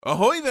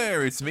Ahoy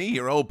there, it's me,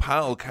 your old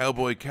pal,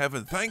 Cowboy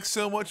Kevin. Thanks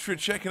so much for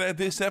checking out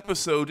this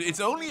episode. It's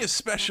only a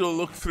special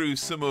look through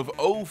some of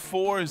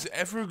 '04's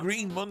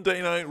evergreen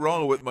Monday Night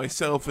Raw with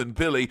myself and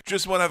Billy.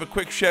 Just want to have a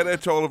quick shout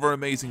out to all of our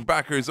amazing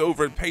backers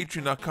over at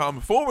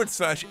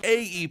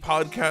patreon.com/AE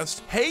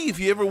podcast. Hey, if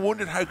you ever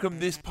wondered how come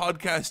this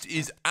podcast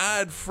is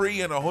ad-free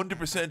and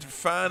 100%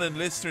 fan and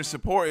listener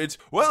supported,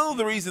 well,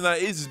 the reason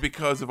that is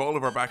because of all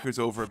of our backers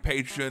over at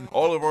Patreon,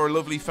 all of our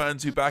lovely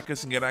fans who back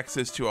us and get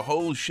access to a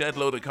whole shed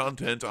load of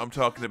content. I'm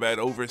talking about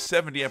over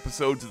 70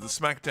 episodes of the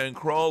SmackDown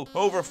Crawl,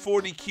 over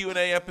 40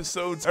 Q&A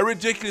episodes, a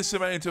ridiculous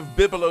amount of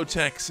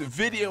Bibliotechs,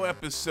 video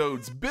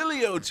episodes,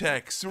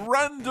 Billiotechs,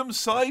 random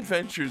side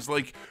ventures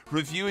like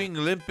reviewing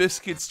Limp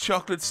Bizkit's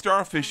Chocolate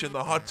Starfish and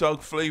the hot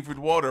dog flavored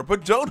water.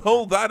 But don't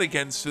hold that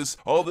against us.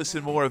 All this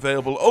and more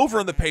available over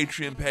on the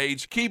Patreon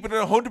page. Keeping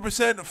it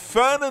 100%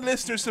 fan and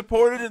listener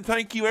supported, and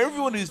thank you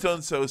everyone who's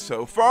done so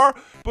far.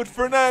 But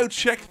for now,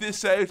 check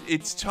this out.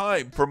 It's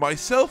time for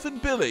myself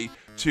and Billy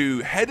to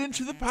head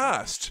into the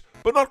past,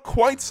 but not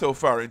quite so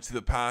far into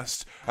the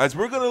past, as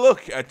we're going to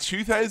look at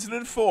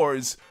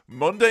 2004's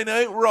Monday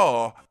Night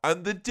Raw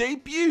and the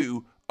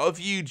debut of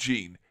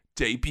Eugene.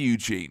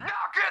 DebutGene. Now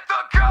get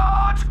the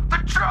cards, the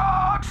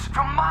drugs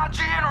from my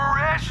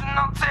generation.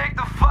 I'll take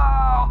the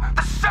fall,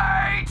 the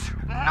stage,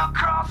 and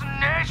across the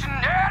nation.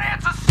 And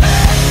it's a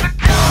sin, the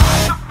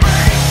cards, the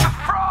fake, the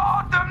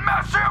fraud, the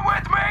messing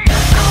with me.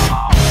 Come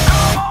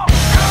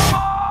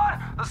on,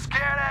 let's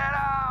get it out.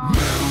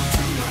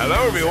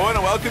 Hello everyone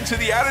and welcome to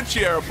the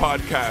Attitude Era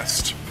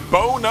podcast.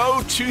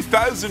 Bono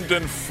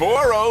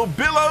 2004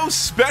 Billo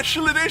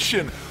Special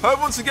Edition.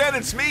 Once again,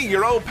 it's me,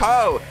 your old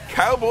pal,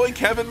 Cowboy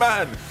Kevin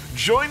Man.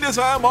 Joined as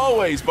I am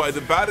always by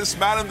the baddest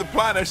man on the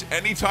planet.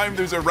 Anytime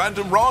there's a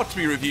random Raw to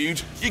be reviewed,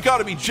 you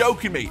gotta be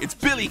joking me. It's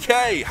Billy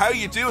K. How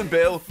you doing,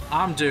 Bill?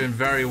 I'm doing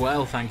very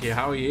well, thank you.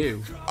 How are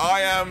you?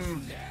 I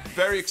am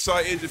very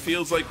excited. It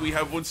feels like we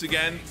have once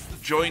again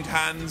joined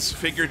hands,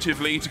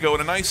 figuratively, to go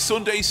on a nice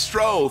Sunday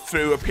stroll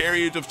through a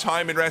period of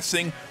time in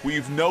wrestling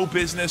we've no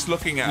business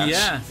looking at.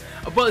 Yeah,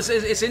 but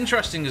it's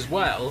interesting as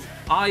well.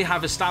 I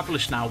have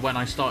established now when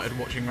I started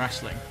watching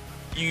wrestling.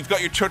 You've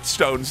got your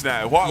touchstones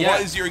now. What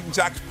is your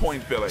exact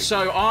point, Billy?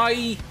 So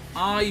I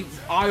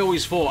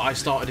always thought I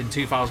started in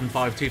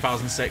 2005,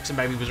 2006, and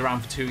maybe was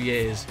around for 2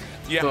 years.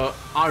 Yeah. But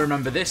I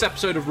remember this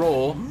episode of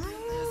Raw.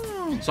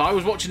 So I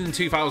was watching in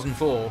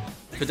 2004,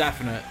 for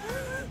definite,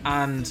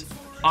 and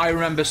I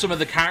remember some of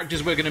the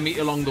characters we're going to meet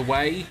along the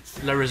way.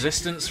 La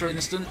Resistance, for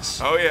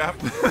instance. Oh, yeah.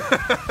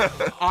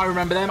 I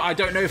remember them. I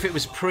don't know if it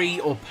was pre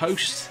or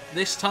post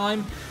this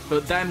time,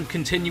 but them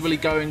continually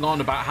going on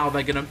about how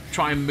they're going to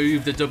try and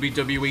move the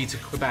WWE to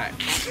Quebec.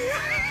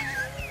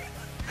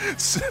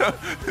 So,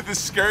 the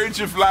scourge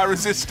of La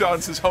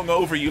Resistance has hung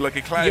over you like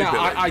a cloud, Yeah,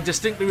 Billy. I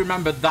distinctly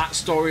remember that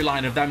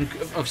storyline of them,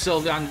 of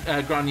Sylvain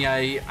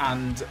Grenier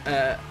and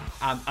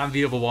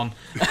the other one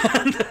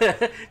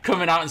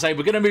coming out and saying,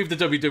 we're going to move the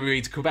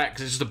WWE to Quebec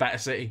because it's just a better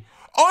city.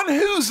 On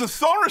whose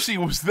authority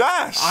was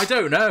that? I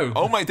don't know.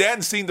 Oh, my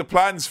dad's seen the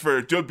plans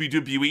for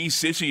WWE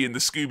City in the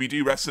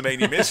Scooby-Doo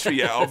WrestleMania mystery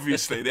yet,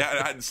 obviously. They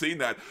hadn't seen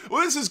that.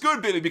 Well, this is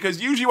good, Billy,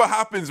 because usually what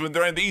happens when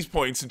they're at these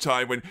points in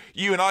time, when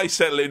you and I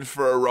settle in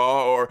for a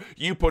Raw, or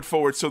you put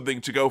forward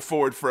something to go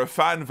forward for a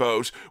fan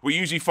vote, we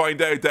usually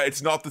find out that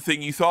it's not the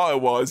thing you thought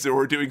it was, or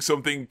we're doing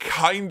something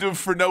kind of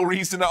for no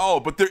reason at all.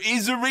 But there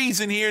is a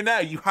reason here now.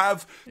 You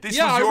have, this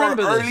was your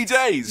early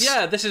days.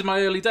 Yeah, this is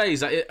my early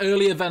days.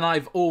 Earlier than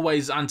I've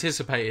always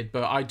anticipated.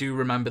 But I do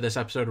remember this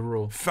episode of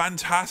Raw.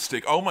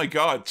 Fantastic. Oh my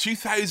god,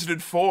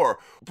 2004.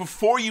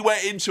 Before you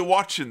went into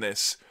watching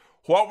this,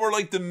 what were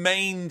like the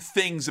main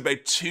things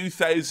about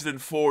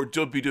 2004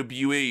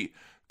 WWE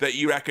that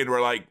you reckon were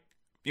like,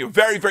 you know,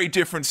 very, very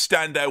different,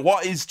 standout?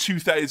 What is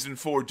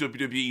 2004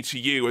 WWE to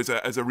you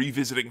as a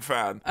revisiting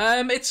fan?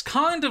 It's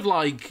kind of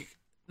like,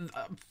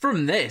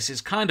 from this,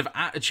 it's kind of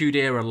Attitude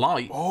Era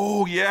light.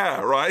 Oh, yeah,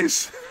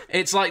 right?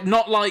 It's like,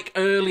 not like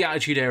early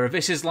Attitude Era.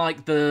 This is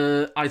like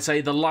I'd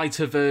say the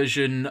lighter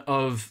version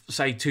of,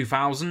 say,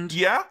 2000.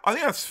 Yeah, I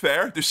think that's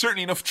fair. There's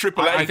certainly enough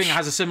Triple H. I think it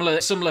has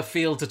a similar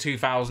feel to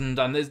 2000,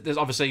 and there's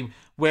obviously,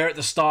 we're at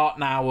the start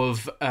now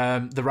of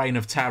the Reign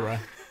of Terror.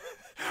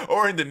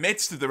 Or in the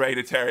midst of the Reign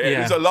of Terror. Yeah.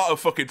 There's a lot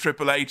of fucking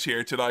Triple H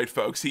here tonight,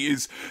 folks.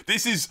 This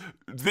is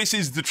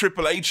the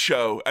Triple H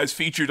show as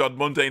featured on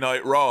Monday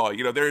Night Raw.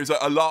 You know, there is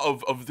a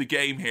lot of the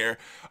game here.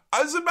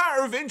 As a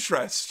matter of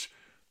interest,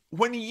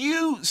 when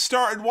you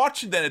started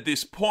watching then at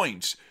this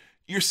point,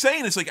 you're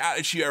saying it's like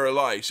Attitude Era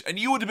Light, and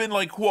you would have been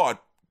like,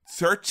 what,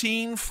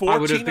 13,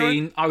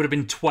 14? I would have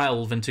been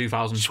 12 in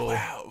 2004.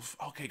 12.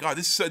 Okay, God,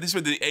 this is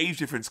where the age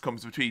difference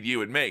comes between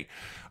you and me.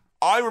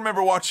 I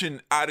remember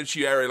watching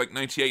Attitude Era like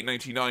 98,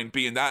 99,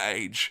 being that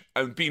age,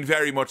 and being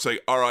very much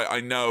like, all right,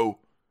 I know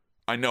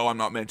I'm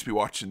not meant to be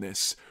watching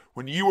this.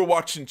 When you were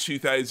watching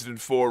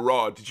 2004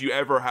 Raw, did you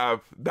ever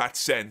have that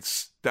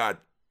sense that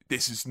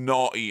this is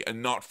naughty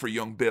and not for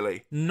young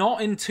Billy?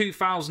 Not in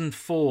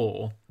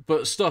 2004,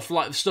 but stuff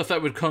that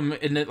would come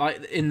in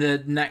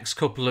the next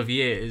couple of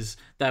years.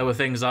 There were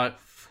things like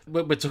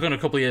we're talking a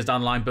couple of years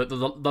down the line, but the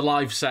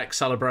live sex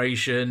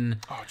celebration.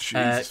 Oh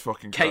Jesus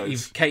fucking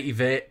Christ. Katie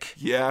Vick.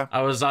 Yeah.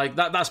 I was like,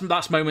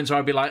 that's moments where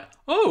I'd be like,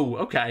 oh,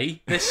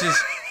 okay, this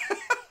is.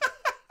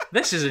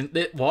 This isn't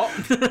it. What?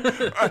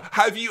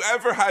 Have you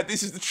ever had?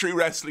 This is the true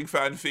wrestling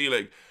fan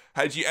feeling.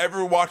 Had you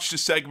ever watched a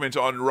segment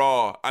on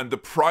Raw and the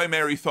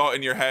primary thought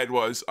in your head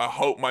was, I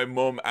hope my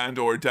mum and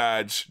or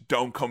dad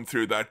don't come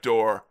through that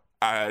door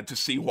to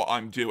see what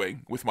I'm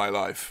doing with my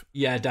life?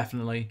 Yeah,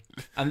 definitely.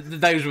 And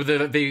those were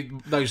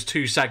those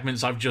two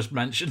segments I've just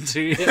mentioned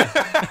to you.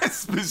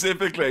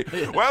 Specifically.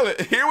 Yeah. Well,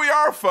 here we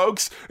are,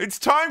 folks. It's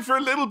time for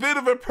a little bit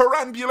of a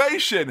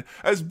perambulation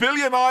as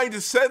Billy and I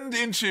descend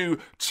into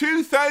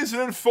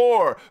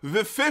 2004, the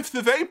 5th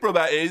of April,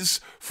 that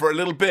is, for a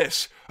little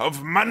bit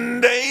of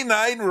Monday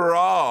Night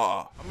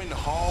Raw. I'm in the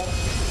hall,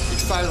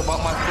 excited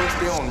about my first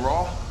day on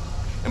Raw,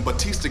 and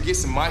Batista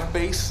gets in my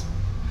face,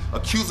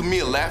 accusing me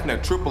of laughing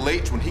at Triple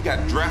H when he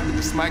got drafted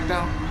to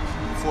SmackDown.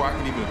 Before I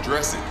can even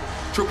address it,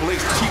 Triple H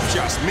cheap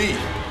shots me.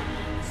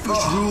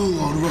 First rule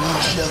on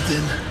Raw,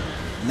 Shelton.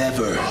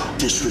 Never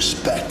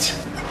disrespect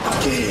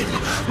again.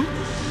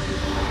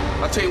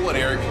 I'll tell you what,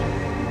 Eric.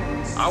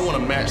 I want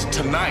a match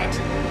tonight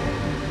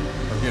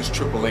against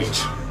Triple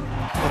H.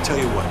 I'll tell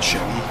you what,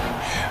 Shelton.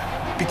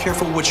 Be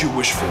careful what you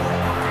wish for,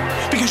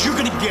 because you're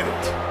gonna get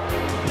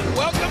it.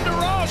 Welcome to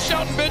Raw,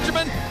 Shelton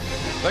Benjamin.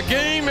 The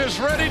game is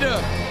ready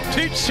to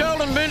teach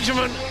Shelton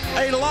Benjamin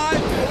a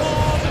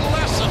lifelong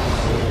lesson.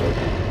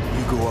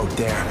 You go out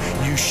there,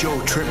 you show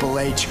Triple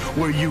H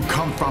where you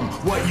come from,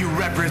 what you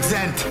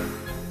represent.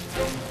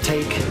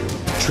 Take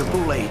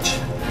Triple H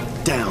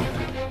down.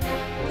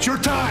 It's your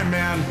time,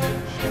 man.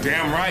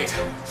 Damn right.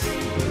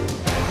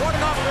 What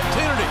an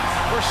opportunity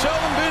for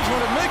Shelton Benjamin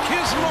to make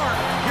his mark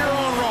here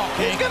on Raw.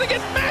 He's gonna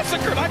get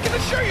massacred, I can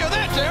assure you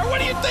that, JR. What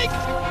do you think?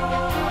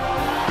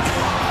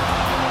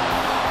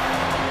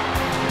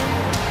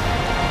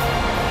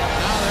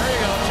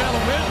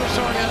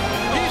 Showing it.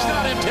 He's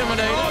not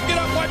intimidated. Oh, get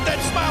up, wipe that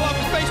smile off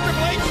his face,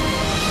 Triple H.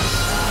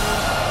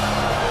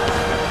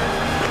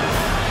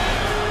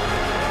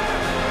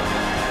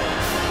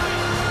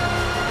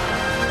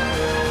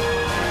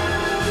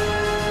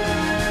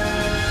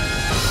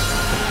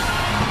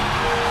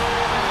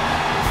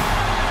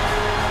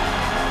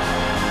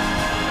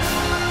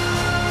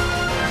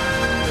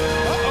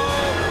 Uh-oh.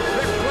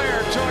 Ric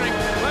Flair joining.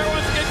 Flair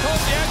wants to get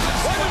close to the action.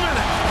 Wait a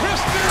minute. Chris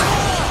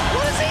Benoit.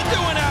 What is he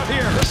doing out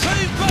here? The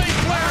same thing.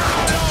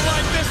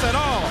 At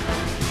all.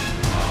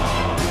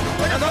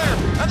 Look at Flair.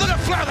 And look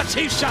at Flair, the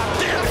cheap shot.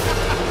 Damn it.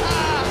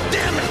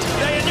 Damn it.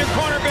 Stay in your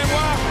corner,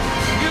 Benoit.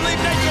 You leave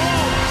Nate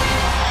alone.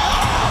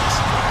 Oh,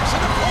 Splash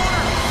in the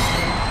corner.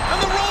 And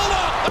the roll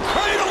up. The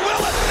cradle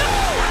will it. No.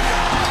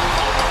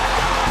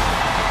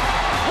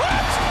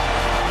 What?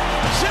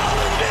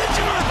 Shelton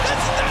Benjamin.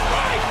 That's not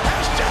right.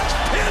 Has just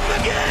pinned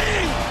the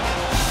game.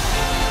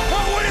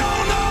 Well, we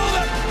all know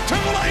that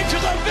Triple H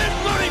is a big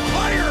money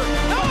player.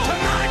 No.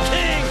 Tonight,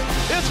 King.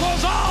 This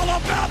was all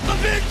about the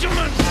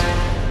Benjamins.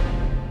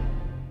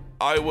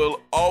 I will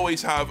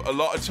always have a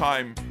lot of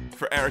time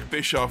for Eric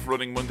Bischoff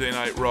running Monday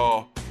Night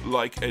Raw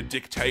like a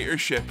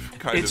dictatorship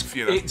kind of,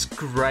 you know. It's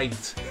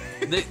great.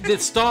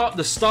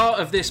 The start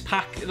of this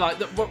pack, like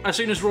as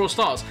soon as Raw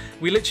starts,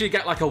 we literally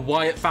get like a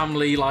Wyatt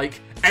family, like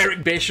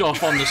Eric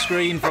Bischoff on the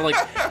screen for like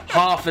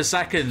half a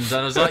second, and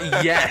I was like,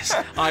 yes,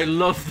 I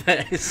love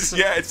this.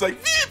 Yeah, it's like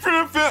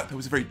that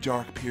was a very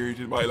dark period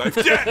in my life.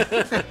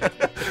 Yeah.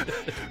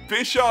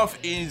 Bischoff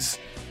is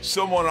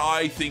someone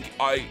I think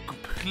I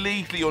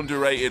completely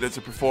underrated as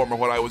a performer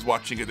when I was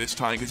watching at this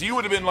time, because you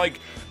would have been like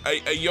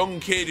a young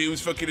kid who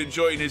was fucking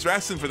enjoying his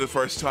wrestling for the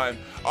first time.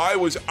 I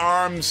was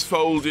arms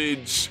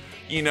folded,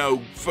 you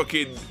know,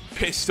 fucking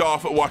pissed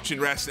off at watching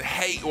wrestling,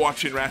 hate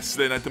watching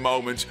wrestling at the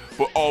moment,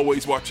 but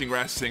always watching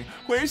wrestling.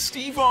 Where's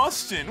Steve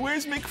Austin?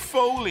 Where's Mick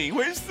Foley?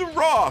 Where's The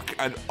Rock?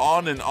 And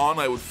on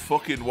I would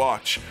fucking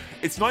watch.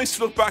 It's nice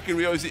to look back and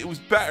realize it was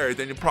better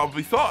than you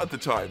probably thought at the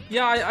time.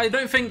 Yeah, I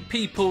don't think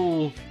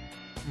people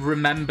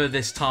remember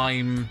this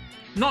time,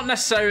 not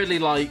necessarily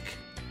like,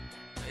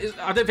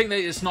 I don't think that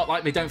it's not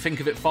like they don't think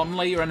of it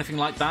fondly or anything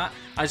like that.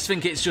 I just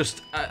think it's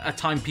just a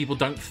time people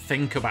don't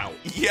think about.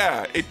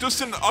 Yeah, it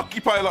doesn't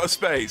occupy a lot of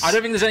space. I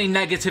don't think there's any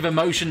negative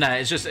emotion there.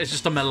 It's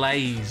just a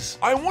malaise.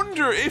 I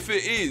wonder if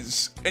it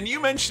is, and you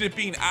mentioned it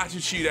being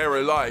Attitude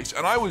Era light,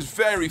 and I was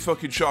very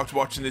fucking shocked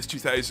watching this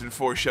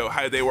 2004 show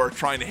how they were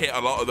trying to hit a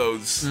lot of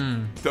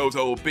those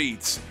old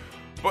beats.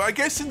 But I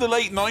guess in the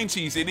late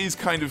 90s, it is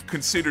kind of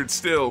considered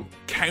still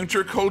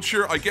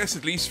counterculture, I guess,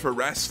 at least for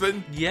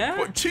wrestling. Yeah.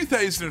 But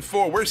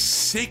 2004, we're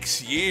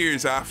 6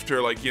 years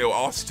after, like, you know,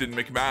 Austin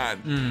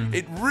McMahon.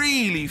 It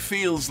really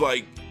feels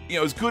like, you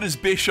know, as good as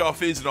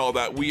Bischoff is and all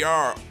that, we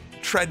are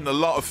treading a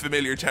lot of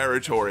familiar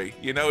territory.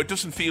 You know, it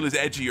doesn't feel as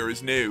edgy or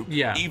as new.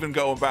 Yeah. Even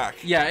going back.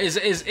 Yeah,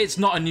 it's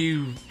not a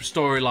new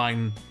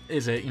storyline,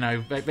 is it? You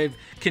know, they've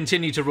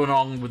continued to run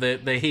on with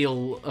the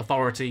heel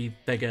authority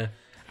figure.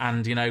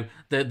 And, you know,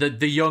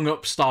 the young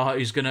upstart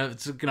who's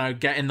gonna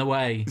get in the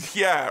way.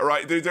 Yeah,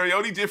 right. The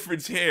only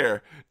difference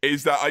here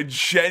is that I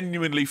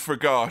genuinely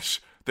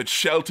forgot that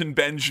Shelton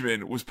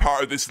Benjamin was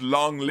part of this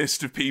long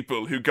list of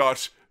people who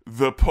got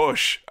the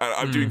push, and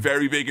I'm doing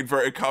very big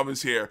inverted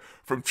commas here,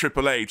 from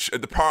Triple H.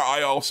 And the part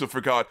I also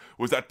forgot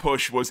was that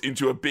push was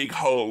into a big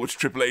hole, which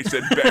Triple H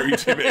then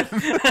buried him in.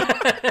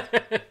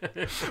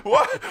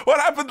 What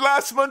happened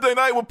last Monday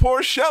night with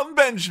poor Shelton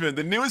Benjamin,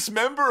 the newest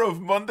member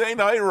of Monday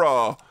Night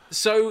Raw?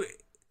 So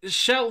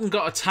Shelton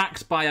got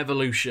attacked by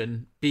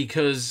Evolution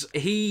because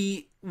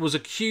he was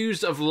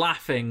accused of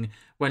laughing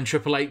when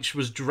Triple H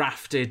was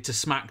drafted to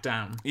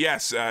SmackDown.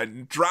 Yes,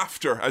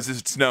 drafter, as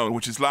it's known,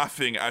 which is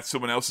laughing at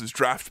someone else's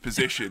draft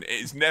position,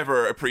 is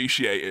never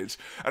appreciated.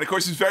 And of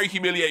course, it's very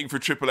humiliating for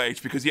Triple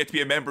H because he had to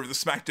be a member of the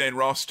SmackDown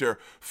roster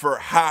for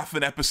half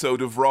an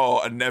episode of Raw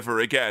and never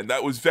again.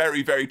 That was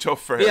very, very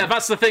tough for him. Yeah,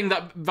 that's the thing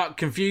that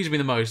confused me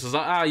the most. I was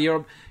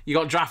like, you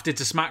got drafted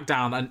to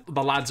SmackDown and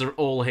the lads are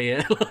all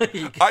here.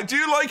 I do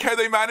like how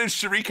they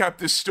managed to recap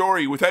this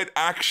story without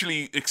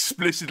actually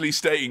explicitly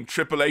stating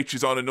Triple H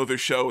is on another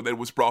show and then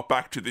was brought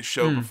back to this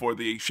show before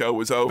the show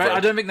was over. But I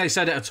don't think they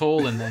said it at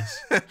all in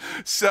this.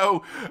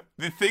 So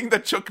the thing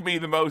that took me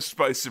the most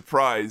by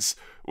surprise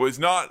was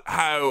not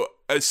how,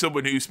 as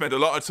someone who spent a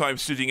lot of time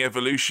studying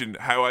Evolution,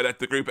 how I let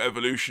the group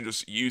Evolution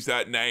just use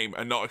that name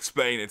and not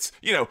explain its,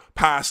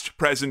 past,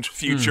 present,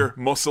 future,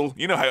 muscle.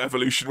 You know how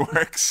Evolution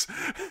works.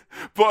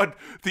 But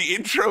the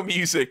intro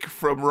music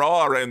from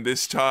Raw around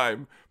this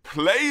time,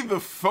 play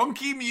the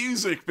funky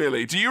music,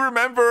 Billy. Do you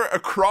remember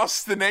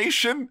Across the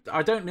Nation?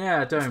 I don't.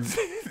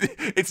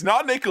 It's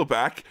not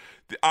Nickelback.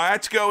 I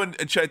had to go and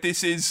check.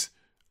 This is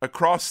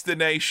Across the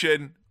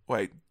Nation.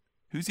 Wait,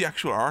 who's the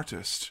actual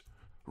artist?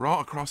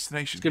 Raw Across the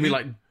Nation. It's going to be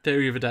like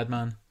Diary of a Dead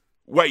Man.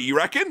 Wait, you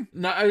reckon?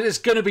 No, it's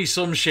going to be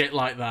some shit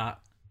like that.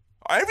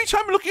 Every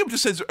time I'm looking up, it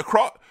just says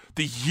across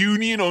the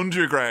Union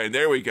Underground.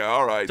 There we go.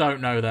 All right.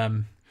 Don't know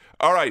them.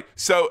 All right,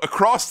 so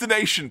Across the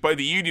Nation by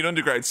the Union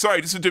Underground.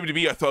 Sorry, this is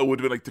WWE. I thought it would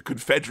have been like the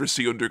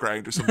Confederacy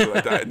Underground or something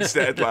like that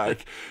instead.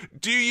 Like,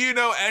 do you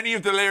know any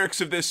of the lyrics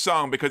of this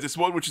song? Because it's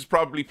one which is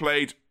probably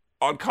played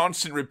on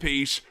constant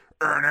repeat.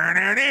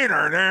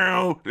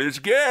 Let's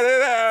get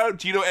it out.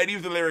 Do you know any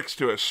of the lyrics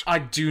to it? I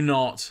do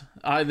not.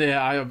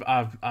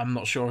 I'm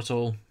not sure at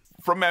all.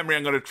 From memory,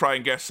 I'm going to try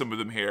and guess some of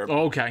them here.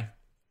 Oh, okay.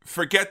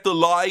 Forget the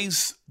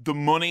lies, the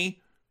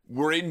money.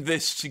 We're in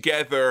this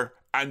together.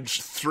 And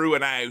through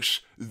and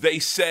out, they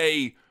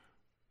say,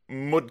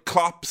 mud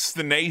clops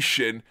the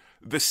nation,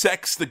 the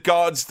sex, the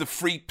gods, the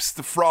freeps,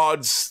 the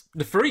frauds.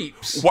 The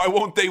freeps? Why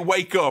won't they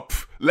wake up?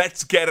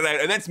 Let's get it out.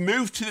 And let's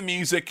move to the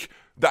music,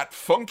 that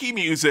funky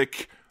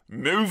music.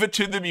 Move it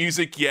to the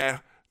music, yeah.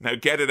 Now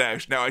get it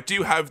out. Now, I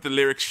do have the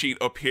lyrics sheet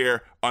up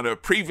here on a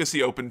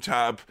previously open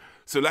tab.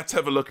 So let's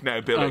have a look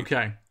now, Billy.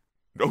 Okay.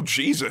 Oh,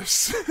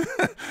 Jesus.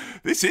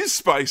 This is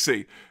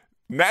spicy.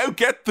 Now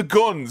get the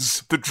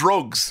guns, the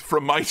drugs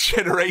from my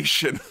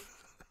generation.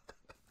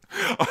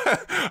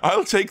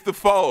 I'll take the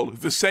fall,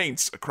 the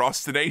saints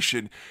across the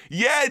nation.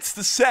 Yeah, it's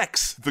the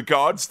sex, the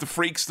gods, the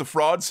freaks, the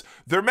frauds.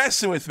 They're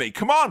messing with me.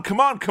 Come on, come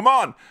on, come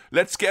on.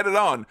 Let's get it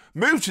on.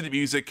 Move to the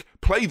music.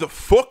 Play the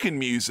fucking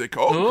music.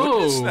 Oh,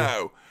 goodness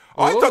now.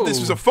 I thought this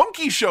was a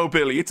funky show,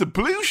 Billy. It's a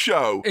blue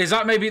show. Is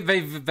that maybe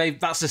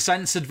that's the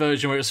censored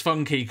version where it's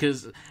funky?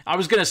 Because I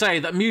was going to say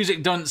that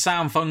music doesn't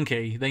sound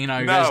funky.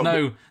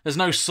 There's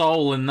no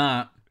soul in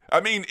that.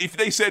 I mean, if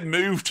they said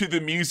move to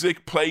the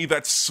music, play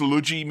that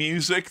sludgy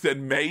music,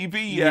 then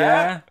maybe,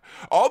 yeah.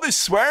 All this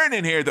swearing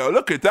in here, though.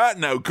 Look at that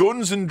now.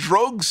 Guns and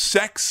drugs,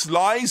 sex,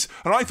 lies.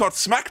 And I thought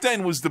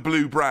SmackDown was the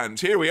blue brand.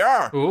 Here we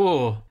are.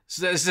 Oh.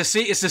 So it's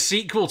a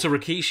sequel to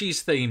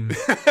Rikishi's theme.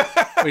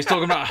 Where he's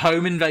talking about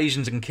home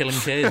invasions and killing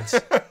kids.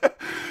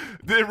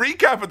 The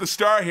recap at the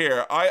start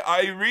here,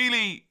 I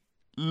really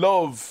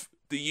love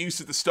the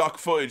use of the stock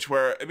footage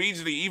where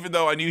immediately, even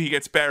though I knew he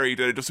gets buried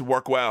and it doesn't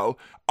work well,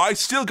 I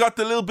still got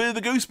the little bit of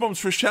the goosebumps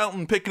for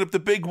Shelton picking up the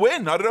big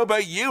win. I don't know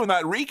about you in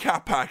that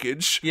recap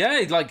package. Yeah,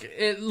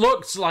 it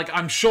looked like,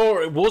 I'm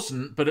sure it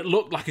wasn't, but it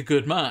looked like a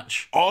good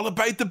match. All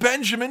about the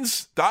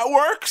Benjamins. That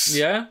works.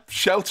 Yeah.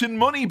 Shelton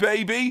money,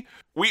 baby.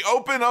 We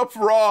open up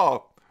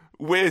Raw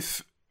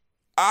with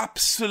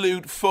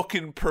absolute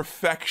fucking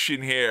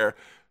perfection here.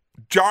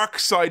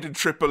 Dark-sided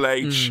Triple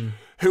H,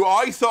 who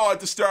I thought at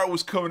the start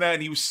was coming out,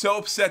 and he was so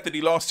upset that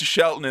he lost to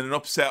Shelton in an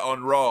upset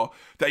on Raw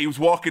that he was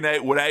walking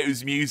out without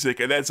his music,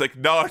 and then it's like,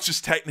 no, it's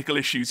just technical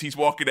issues. He's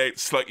walking out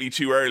slightly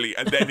too early,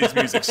 and then his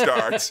music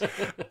starts.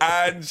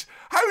 And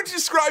how would you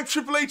describe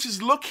Triple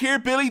H's look here,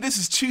 Billy? This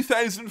is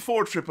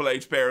 2004 Triple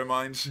H, bear in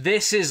mind.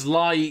 This is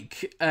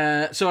like,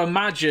 so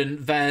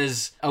imagine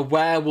there's a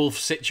werewolf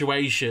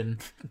situation,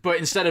 but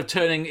instead of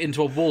turning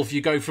into a wolf,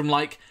 you go from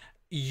like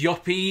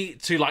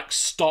yuppie to like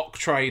stock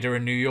trader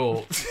in New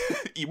York.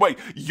 Wait,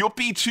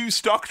 yuppie to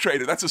stock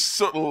trader? That's a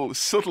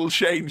subtle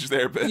change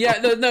there, Bill.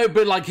 Yeah, no,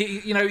 but like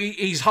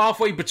he's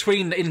halfway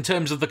between in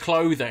terms of the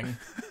clothing.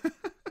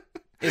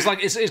 It's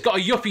like it's got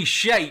a yuppie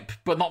shape,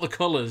 but not the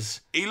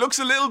colours. He looks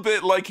a little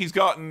bit like he's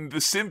gotten the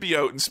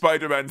symbiote in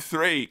Spider-Man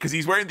 3, because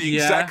he's wearing the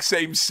exact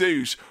same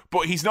suit,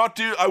 but he's not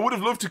I would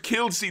have loved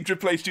to see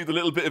Triple H do the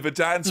little bit of a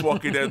dance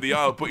walking down the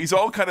aisle, but he's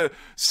all kind of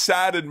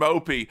sad and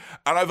mopey.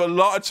 And I've a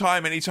lot of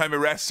time, anytime a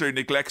wrestler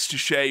neglects to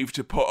shave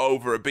to put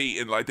over a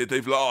beating like that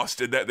they've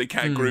lost and that they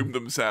can't groom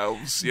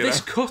themselves.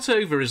 This cut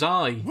over his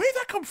eye. Where'd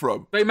that come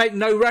from? They make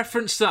no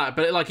reference to that,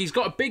 but like he's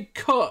got a big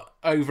cut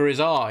over his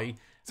eye.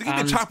 It's like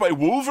he's been tapped by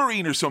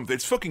Wolverine or something.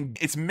 It's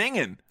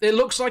minging. It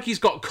looks like he's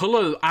got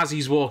colour as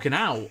he's walking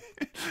out.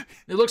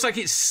 It looks like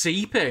it's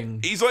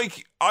seeping. He's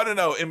like, I don't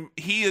know,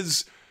 he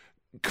is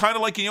kind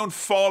of like in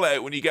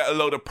Fallout when you get a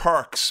load of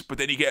perks, but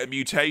then you get a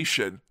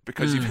mutation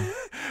because and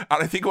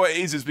I think what it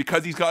is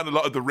because he's gotten a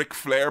lot of the Ric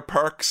Flair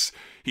perks.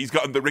 He's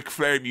gotten the Ric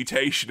Flair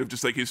mutation of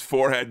just like his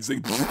forehead's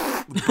like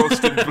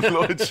busting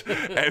blood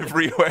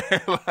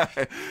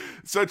everywhere.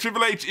 So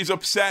Triple H is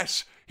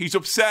upset. He's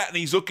upset and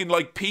he's looking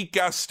like Pete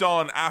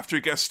Gaston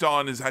after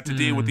Gaston has had to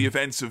deal with the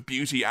events of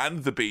Beauty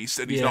and the Beast,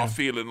 and he's not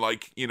feeling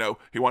like,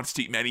 he wants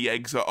to eat many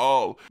eggs at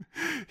all.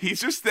 He's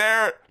just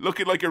there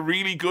looking like a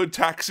really good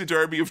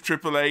taxidermy of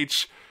Triple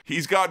H.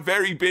 He's got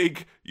very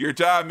big, your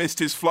dad missed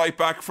his flight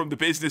back from the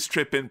business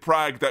trip in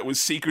Prague that was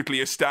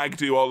secretly a stag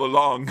do all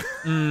along.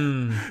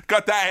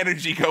 Got that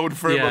energy going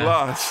for him a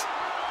lot.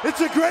 It's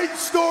a great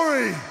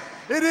story.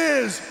 It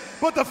is.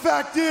 But the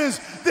fact is,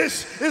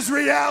 this is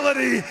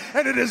reality,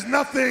 and it is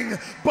nothing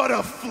but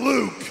a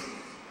fluke.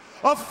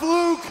 A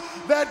fluke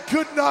that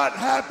could not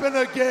happen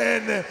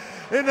again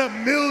in a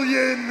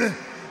million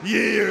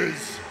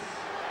years.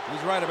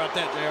 He's right about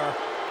that,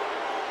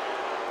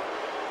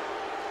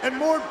 JR. And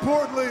more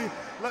importantly,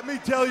 let me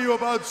tell you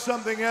about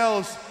something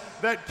else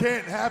that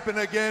can't happen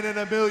again in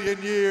a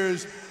million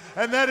years,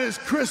 and that is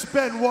Chris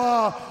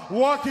Benoit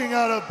walking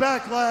out of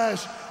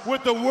Backlash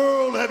with the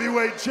World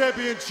Heavyweight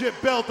Championship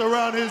belt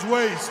around his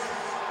waist.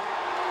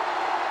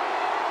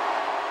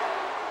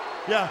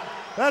 Yeah,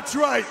 that's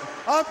right.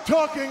 I'm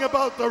talking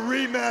about the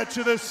rematch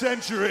of the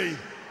century.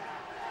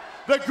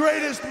 The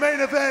greatest main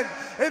event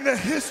in the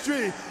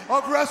history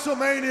of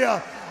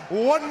WrestleMania.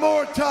 One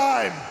more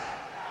time.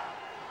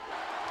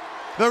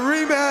 The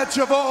rematch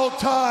of all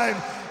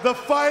time. The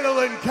final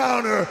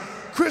encounter.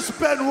 Chris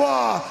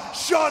Benoit,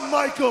 Shawn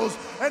Michaels,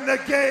 and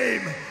The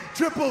Game.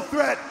 Triple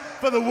threat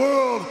for the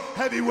World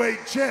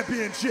Heavyweight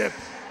Championship.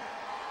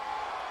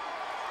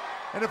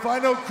 And if I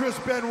know Chris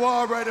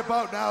Benoit right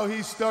about now,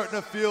 he's starting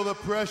to feel the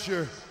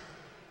pressure.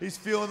 He's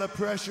feeling the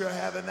pressure of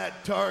having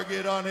that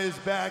target on his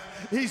back.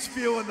 He's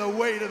feeling the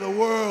weight of the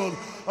world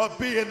of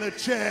being the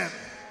champ.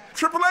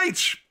 Triple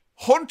H,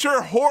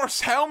 Hunter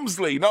Horse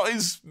Helmsley, not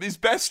his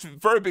best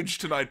verbiage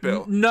tonight,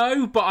 Bill.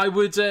 No, but I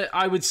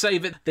would say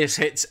that this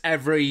hits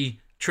every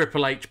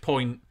Triple H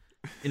point.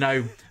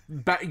 You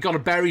got to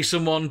bury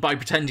someone by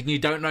pretending you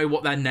don't know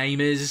what their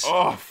name is,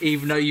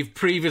 even though you've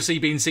previously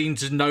been seen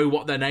to know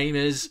what their name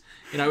is.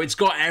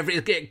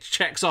 It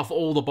checks off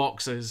all the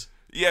boxes.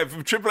 Yeah,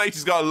 Triple H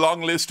has got a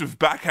long list of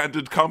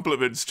backhanded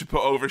compliments to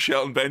put over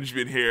Shelton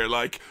Benjamin here,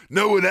 like,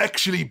 no one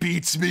actually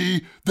beats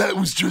me, that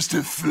was just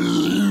a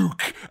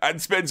fluke, and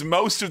spends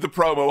most of the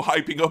promo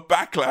hyping up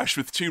Backlash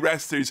with two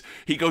wrestlers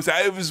he goes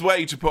out of his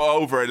way to put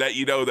over and let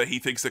you know that he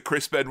thinks that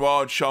Chris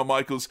Benoit and Shawn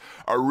Michaels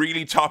are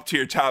really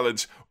top-tier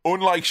talent,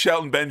 unlike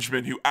Shelton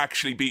Benjamin, who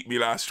actually beat me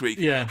last week.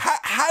 Yeah.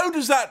 How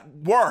does that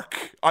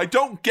work? I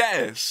don't get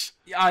it.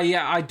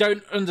 I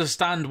don't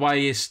understand why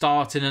you're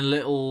starting a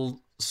little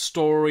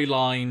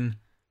storyline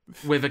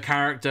with a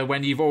character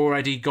when you've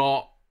already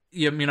got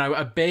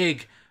a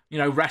big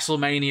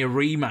WrestleMania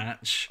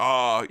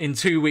rematch in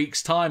 2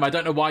 weeks' time. I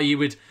don't know why you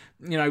would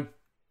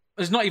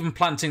it's not even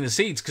planting the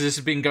seeds because this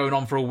has been going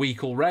on for a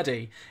week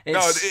already.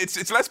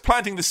 It's less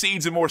planting the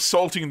seeds and more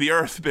salting the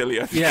earth, Billy.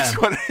 I think that's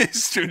what it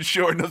is, to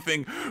ensure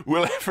nothing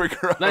will ever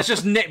grow. Let's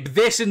just nip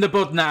this in the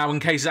bud now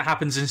in case it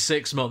happens in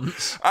 6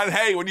 months. And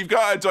hey, when you've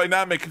got a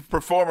dynamic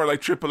performer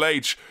like Triple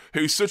H,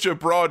 who's such a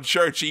broad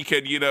church, he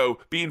can,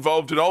 be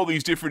involved in all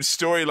these different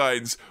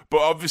storylines, but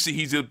obviously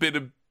he's a bit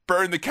of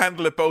burn the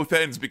candle at both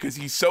ends because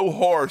he's so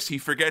hoarse he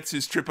forgets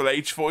his Triple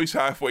H voice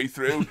halfway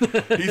through.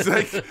 He's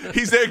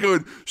there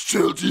going,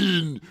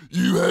 Shelton,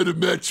 you had a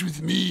match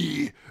with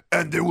me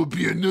and there will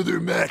be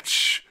another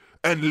match,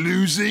 and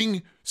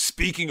losing,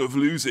 speaking of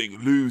losing,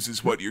 lose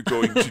is what you're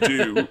going to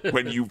do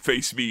when you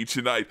face me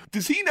tonight.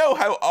 Does he know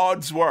how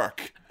odds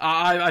work?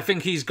 I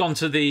think he's gone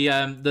to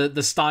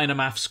the Steiner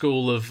math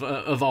school of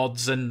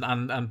odds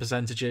and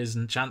percentages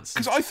and chances.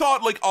 Because I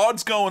thought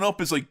odds going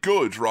up is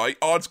good, right?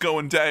 Odds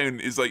going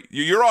down is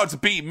your odds of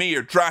beating me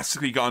are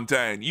drastically gone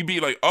down. You'd be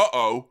like,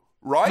 uh-oh.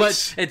 Right?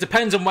 But it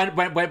depends on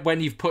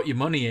when you've put your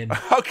money in.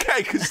 Okay,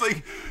 because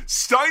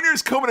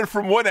Steiner's coming in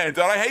from one end,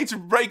 and I hate to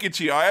break it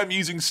to you, I am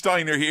using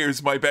Steiner here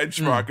as my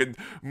benchmark, and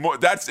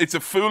it's a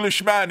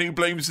foolish man who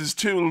blames his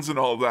tools and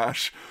all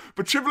that.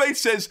 But Triple H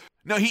says,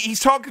 no, he's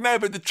talking now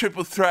about the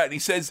triple threat, and he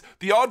says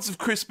the odds of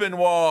Chris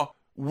Benoit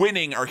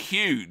winning are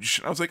huge.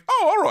 And I was like,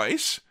 oh, all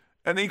right.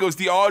 And then he goes,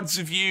 the odds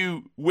of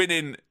you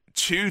winning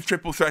 2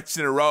 triple threats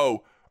in a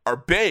row are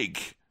big.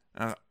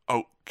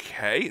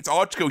 okay, it's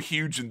odd to go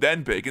huge and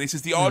then big. And he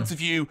says the odds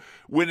of you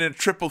winning a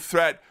triple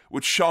threat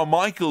with Shawn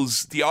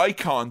Michaels, the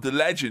icon, the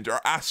legend,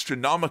 are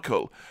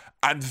astronomical.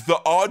 And the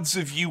odds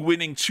of you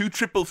winning 2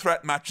 triple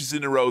threat matches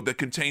in a row that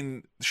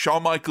contain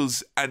Shawn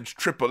Michaels and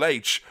Triple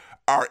H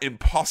are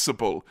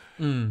impossible.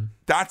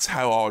 That's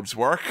how odds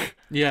work.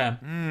 Yeah.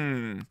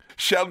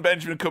 Shelton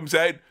Benjamin comes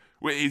out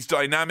with his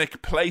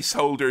dynamic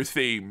placeholder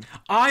theme.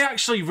 I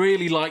actually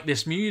really like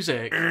this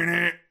music.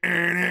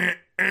 I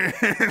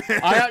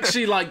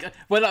actually like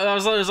when I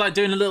was like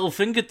doing a little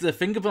finger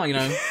bang, you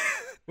know,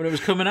 when it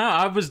was coming out.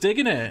 I was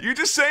digging it. You're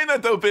just saying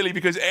that though, Billy,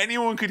 because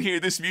anyone could hear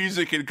this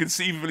music and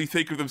conceivably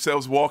think of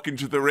themselves walking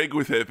to the ring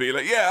with it, be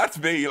like, "Yeah, that's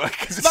me." Like,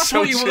 'cause it's That's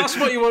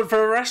what you want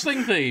for a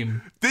wrestling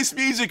theme. This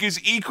music is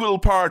equal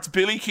parts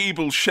Billy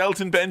Keeble,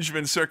 Shelton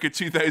Benjamin, circa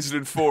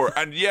 2004,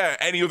 and yeah,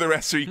 any other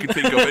wrestler you can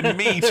think of, and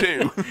me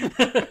too.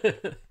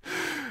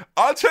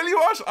 I'll tell you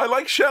what, I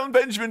like Shelton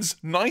Benjamin's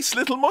nice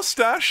little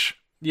mustache.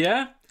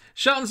 Yeah.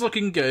 Shelton's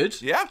looking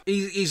good. Yeah.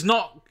 He's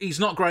not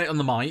great on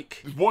the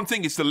mic. One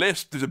thing is the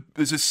lisp.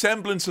 There's a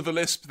semblance of a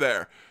lisp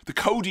there. The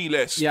Cody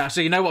lisp. Yeah, so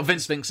you know what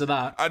Vince thinks of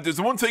that. And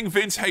there's one thing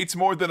Vince hates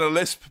more than a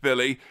lisp,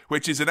 Billy,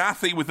 which is an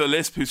athlete with a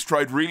lisp who's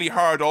tried really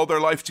hard all their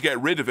life to get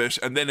rid of it,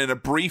 and then in a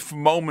brief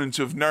moment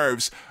of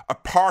nerves, a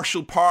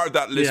partial part of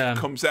that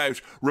lisp comes out,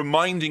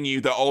 reminding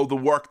you that all the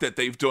work that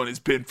they've done has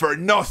been for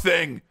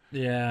nothing.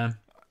 Yeah.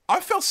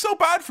 I felt so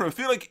bad for him. I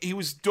feel like he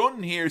was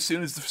done here as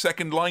soon as the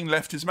second line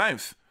left his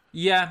mouth.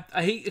 Yeah,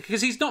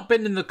 because he's not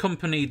been in the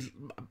company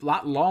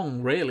that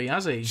long, really,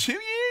 has he? 2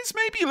 years,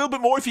 maybe a little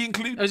bit more if you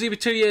include... Has he been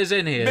 2 years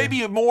in here?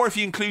 Maybe more if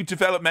you include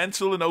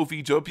developmental and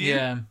OVW.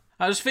 Yeah.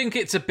 I just think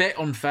it's a bit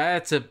unfair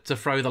to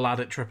throw the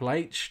lad at Triple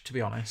H, to be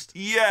honest.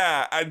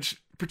 Yeah, and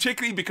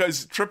particularly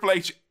because Triple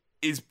H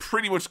is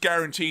pretty much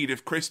guaranteed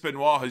if Chris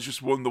Benoit has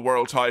just won the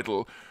world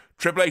title,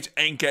 Triple H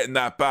ain't getting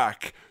that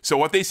back. So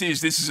what this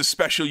is a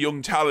special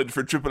young talent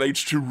for Triple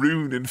H to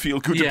ruin and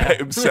feel good about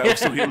himself.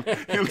 So he'll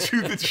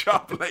do the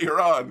job later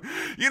on.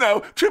 You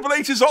know, Triple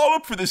H is all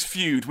up for this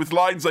feud with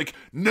lines like,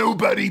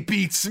 "Nobody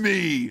beats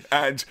me,"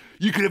 and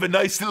 "You could have a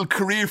nice little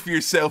career for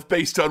yourself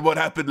based on what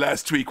happened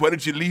last week. Why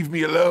don't you leave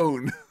me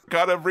alone?"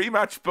 Got a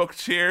rematch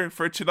booked here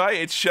for tonight.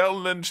 It's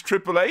Shelton and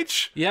Triple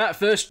H. Yeah, at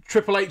first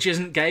Triple H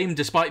isn't game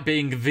despite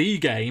being the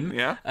game.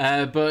 Yeah.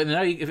 But you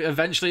know, he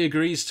eventually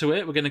agrees to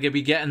it. We're going to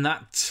be getting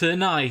that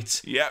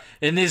tonight. Yeah.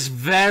 In this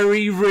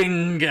very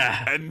ring.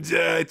 And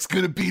it's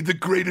going to be the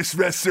greatest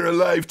wrestler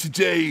alive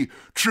today.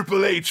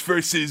 Triple H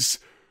versus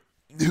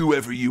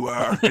whoever you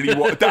are.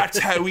 And that's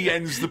how he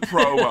ends the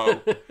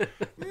promo.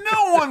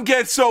 No one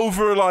gets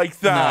over like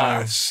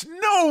that.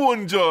 No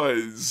one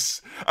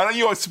does. And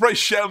I was surprised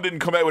Shelton didn't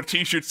come out with a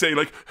t-shirt saying,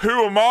 like,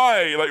 "Who am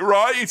I?" Like,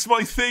 right, it's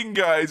my thing,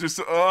 guys. Just,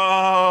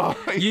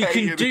 you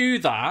can do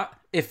that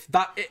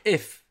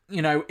if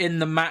you know, in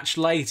the match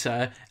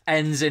later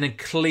ends in a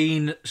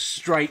clean,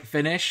 straight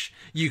finish.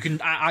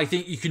 I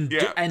think you can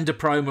end a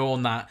promo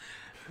on that.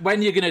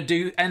 When you're going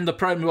to end the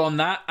promo on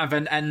that and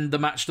then end the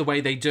match the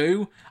way they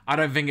do, I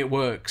don't think it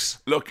works.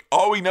 Look,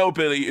 all we know,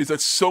 Billy, is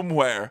that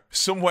somewhere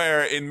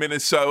in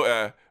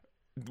Minnesota,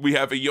 we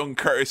have a young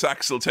Curtis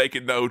Axel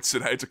taking notes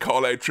on how to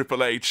call out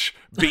Triple H,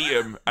 beat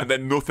him, and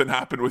then nothing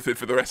happened with it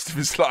for the rest of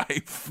his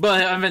life.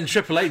 But and then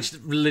Triple H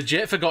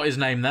legit forgot his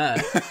name there.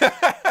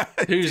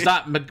 Who's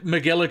that?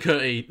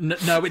 McGillicuddy?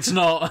 No, it's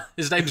not.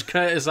 His name's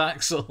Curtis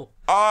Axel.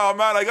 Oh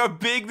man, I got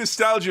big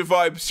nostalgia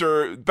vibes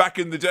for back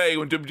in the day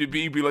when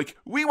WWE be like,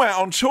 "We went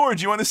on tour,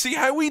 do you want to see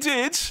how we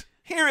did?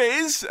 Here it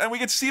is," and we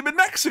get to see him in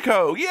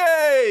Mexico.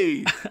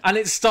 Yay! And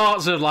it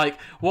starts with like,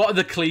 what are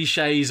the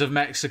cliches of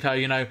Mexico?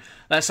 You know,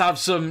 let's have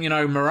some, you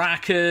know,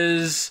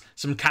 maracas,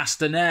 some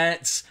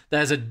castanets.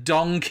 There's a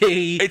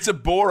donkey. It's a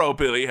burro,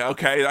 Billy.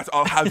 Okay,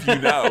 I'll have you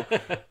know.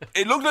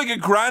 It looked like a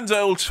grand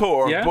old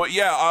tour, but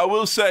yeah, I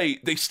will say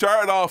they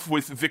started off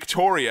with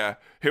Victoria,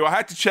 who I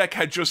had to check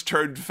had just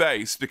turned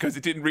face because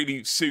it didn't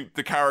really suit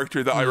the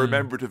character that I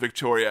remembered of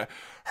Victoria.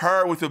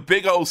 Her with a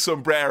big old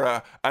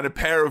sombrero and a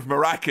pair of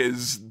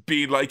maracas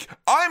being like,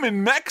 "I'm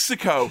in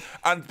Mexico."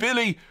 And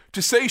Billy,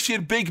 to say she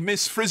had big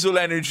Miss Frizzle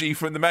energy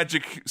from the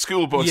Magic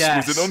School Bus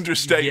was an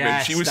understatement.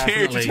 Yes, she was definitely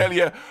here to tell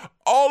you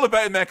all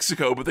about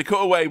Mexico, but they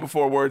cut away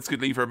before words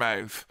could leave her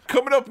mouth.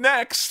 Coming up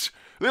next,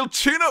 a little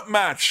tune-up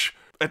match.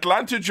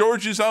 Atlanta,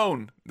 Georgia's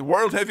own, the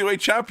World Heavyweight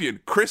Champion,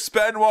 Chris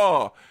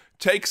Benoit,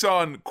 takes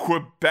on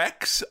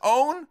Quebec's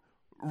own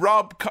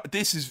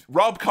this is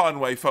Rob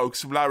Conway,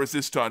 folks, from La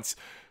Resistance.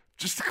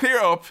 Just to clear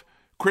up,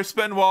 Chris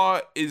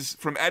Benoit is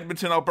from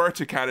Edmonton,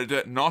 Alberta,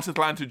 Canada, not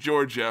Atlanta,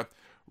 Georgia.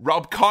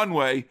 Rob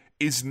Conway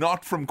is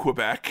not from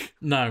Quebec.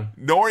 No.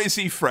 Nor is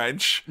he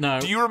French. No.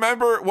 Do you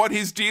remember what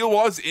his deal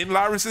was in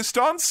La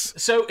Resistance?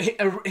 So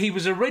he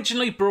was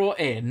originally brought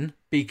in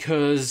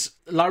because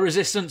La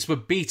Resistance were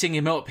beating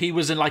him up. He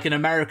was an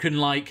American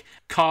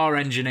car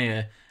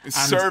engineer.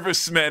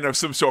 Serviceman of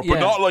some sort, but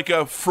not like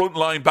a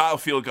frontline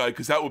battlefield guy,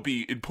 because that would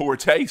be in poor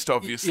taste,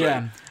 obviously.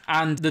 Yeah,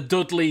 and the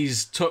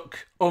Dudleys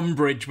took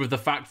umbrage with the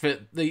fact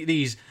that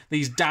these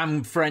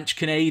damn French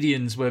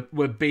Canadians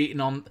were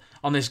beating on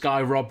this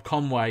guy Rob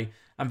Conway,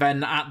 and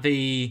then at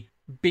the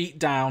beat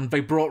down. They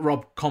brought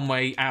Rob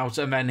Conway out,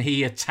 and then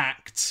he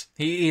attacked.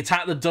 He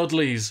attacked the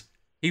Dudleys.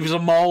 He was a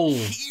mole.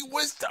 He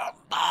was the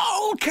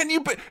mole. Can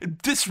you...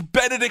 This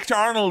Benedict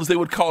Arnold, they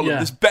would call him. Yeah.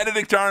 This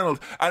Benedict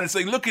Arnold. And it's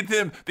like, look at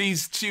them,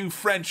 these two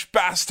French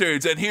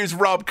bastards. And here's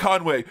Rob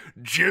Conway.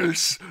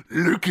 Just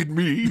look at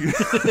me.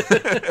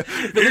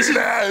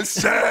 It's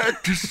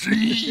sad to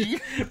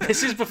see.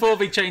 This is before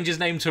they changed his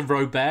name to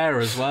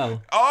Robert as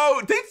well.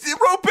 Oh,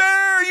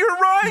 Robert, you're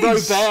right.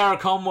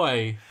 Robert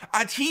Conway.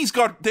 And he's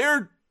got...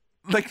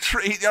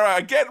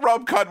 I get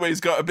Rob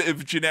Conway's got a bit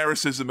of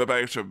genericism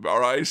about him,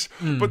 alright?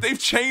 But they've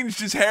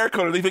changed his hair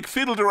colour. They've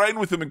fiddled around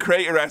with him in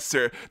Creator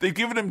Esther. They've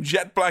given him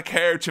jet black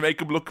hair to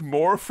make him look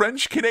more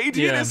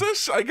French-Canadian, is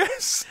it? I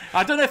guess.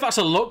 I don't know if that's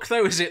a look,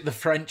 though. Is it the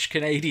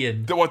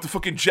French-Canadian? The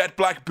fucking jet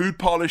black boot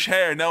polish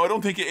hair? No, I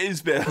don't think it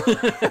is, Bill.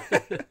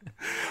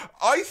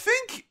 I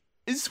think,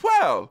 as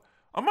well,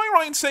 am I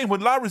right in saying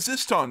when La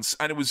Resistance,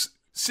 and it was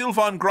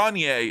Sylvain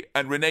Grenier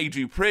and René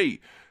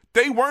Dupree,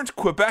 they weren't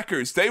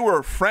Quebecers, they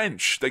were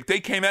French. Like, they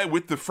came out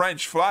with the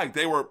French flag.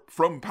 They were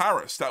from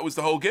Paris. That was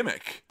the whole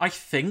gimmick. I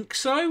think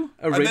so,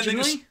 originally. And then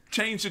they just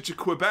changed it to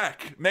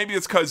Quebec. Maybe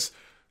it's because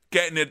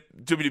getting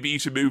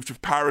WWE to move to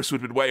Paris would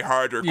have been way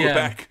harder. Yeah.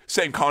 Quebec,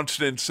 same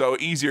continent, so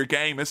easier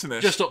game, isn't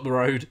it? Just up the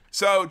road.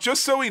 So,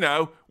 just so we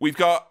know, we've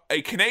got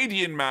a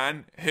Canadian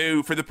man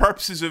who, for the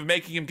purposes of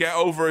making him get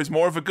over as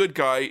more of a good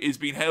guy, is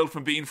being hailed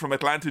from being from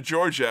Atlanta,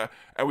 Georgia.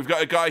 And we've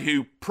got a guy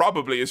who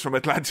probably is from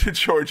Atlanta,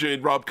 Georgia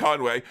in Rob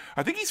Conway.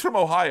 I think he's from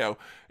Ohio.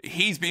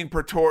 He's being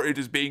purported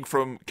as being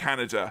from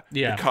Canada.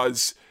 Yeah.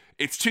 Because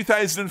it's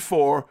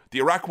 2004, the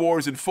Iraq War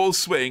is in full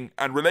swing,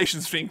 and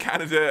relations between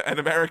Canada and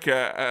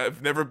America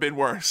have never been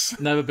worse.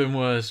 Never been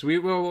worse.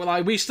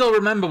 We still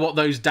remember what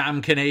those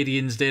damn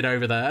Canadians did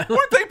over there.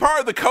 Weren't they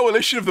part of the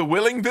coalition of the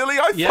willing, Billy?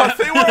 I thought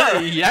they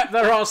were. Yep,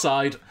 they're our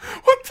side.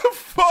 What the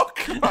fuck,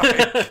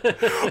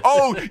 Mike?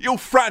 Oh, you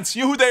France,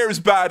 you there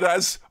is bad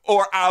as,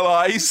 or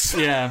allies.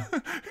 Yeah.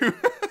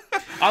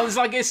 I was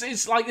like,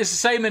 it's like it's the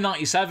same in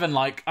 '97.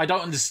 Like, I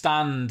don't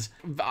understand.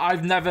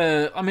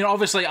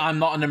 Obviously, I'm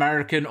not an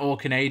American or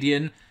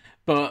Canadian,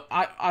 but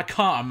I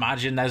can't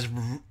imagine there's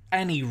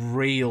any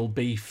real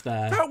beef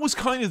there. That was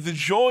kind of the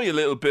joy a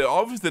little bit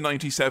of the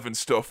 '97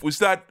 stuff. Was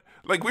that,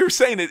 like we were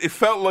saying, it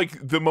felt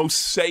like the most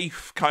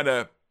safe kind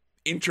of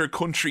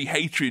inter-country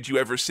hatred you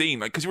ever seen,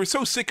 like, because you were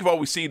so sick of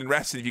always seeing in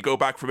wrestling. If you go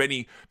back from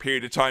any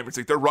period of time, it's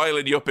like they're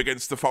riling you up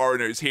against the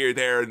foreigners here,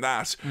 there and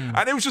that,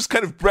 and it was just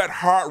kind of Bret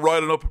Hart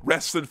riling up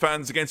wrestling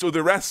fans against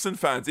other wrestling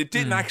fans. It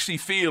didn't actually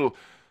feel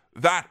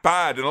that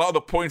bad, and a lot of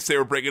the points they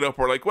were bringing up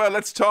were like, well,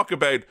 let's talk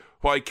about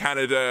why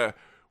Canada,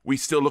 we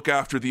still look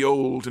after the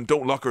old and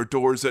don't lock our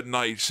doors at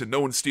night, and no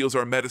one steals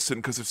our medicine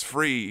because it's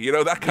free, you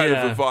know, that kind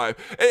of a vibe.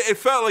 It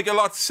felt like a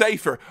lot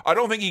safer. I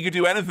don't think you could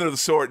do anything of the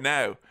sort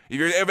now.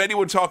 If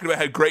anyone talking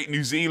about how great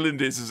New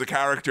Zealand is as a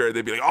character,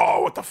 they'd be like,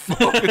 oh, what the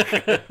fuck?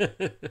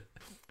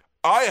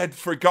 I had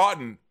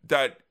forgotten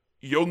that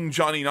young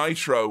Johnny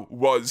Nitro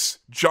was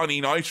Johnny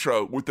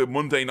Nitro with the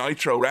Monday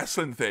Nitro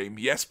wrestling theme.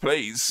 Yes,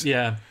 please.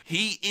 Yeah.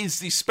 He is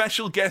the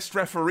special guest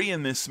referee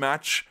in this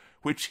match,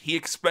 which he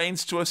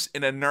explains to us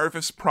in a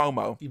nervous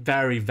promo.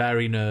 Very,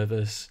 very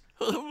nervous.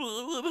 I'm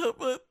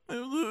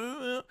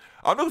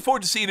looking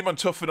forward to seeing him on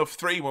Tough Enough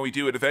 3 when we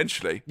do it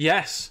eventually.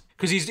 Yes.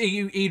 Because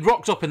he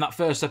rocked up in that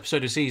first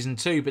episode of season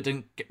 2, but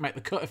didn't make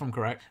the cut, if I'm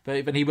correct.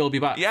 But he will be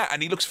back. Yeah,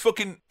 and he looks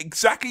fucking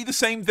exactly the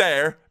same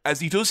there as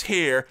he does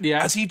here,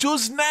 as he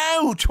does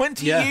now,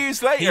 20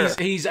 years later.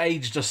 He's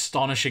aged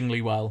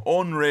astonishingly well.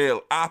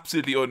 Unreal.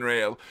 Absolutely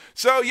unreal.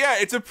 So, yeah,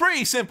 it's a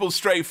pretty simple,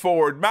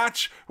 straightforward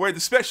match where the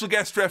special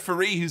guest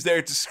referee who's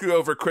there to screw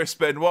over Chris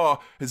Benoit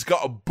has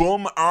got a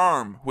bum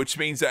arm, which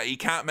means that he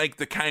can't make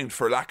the count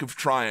for lack of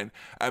trying.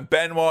 And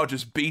Benoit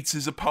just beats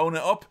his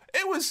opponent up.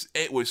 It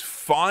was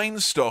fine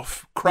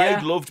stuff.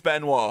 Crowd loved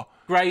Benoit.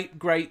 Great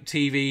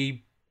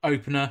TV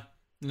opener.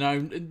 You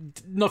know,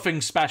 nothing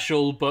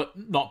special, but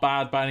not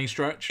bad by any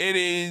stretch. It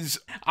is.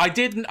 I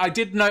did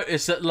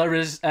notice that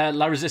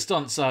La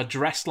Resistance are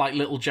dressed like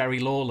little Jerry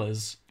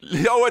Lawlers.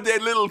 Oh, and their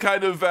little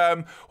kind of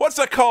what's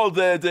that called?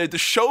 The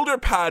shoulder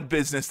pad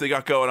business they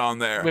got going on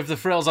there with the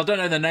frills. I don't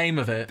know the name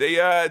of it.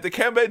 They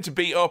came in to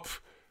beat up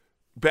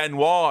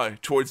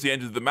Benoit towards the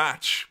end of the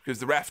match because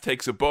the ref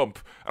takes a bump,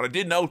 and I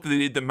did note that they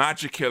did the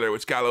Magic Killer,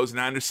 which Gallows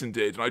and Anderson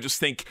did, and I just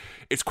think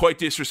it's quite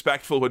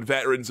disrespectful when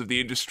veterans of the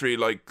industry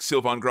like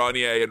Sylvain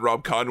Grenier and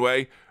Rob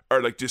Conway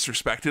are like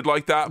disrespected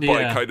like that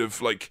by kind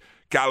of like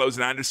Gallows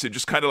and Anderson,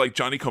 just kind of like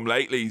Johnny Come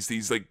Latelys,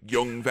 these like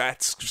young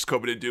vets just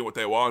coming in doing what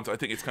they want. I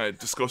think it's kind of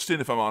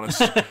disgusting, if I'm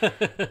honest.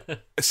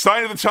 A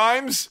sign of the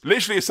times,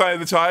 literally a sign of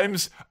the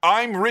times.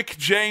 I'm Rick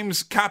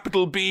James,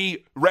 capital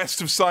B,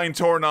 rest of sign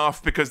torn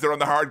off because they're on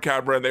the hard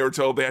camera and they were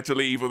told they had to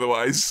leave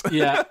otherwise.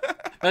 Yeah,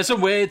 there's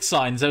some weird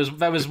signs.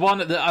 There was one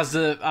that as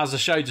the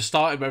show just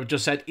started where it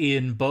just said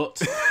Ian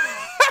Butt.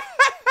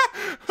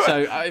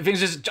 So I think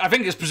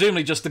it's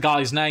presumably just the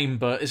guy's name,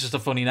 but it's just a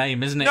funny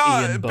name, isn't it?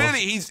 No, Ian Butt.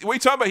 Billy, what are you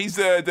talking about? He's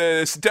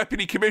the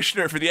deputy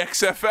commissioner for the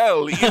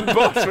XFL, Ian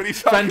Butt. What are you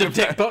talking Friend of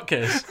about? Dick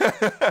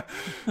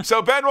Butkus.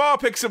 So Benoit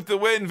picks up the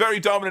win, very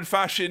dominant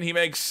fashion. He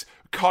makes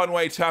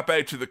Conway tap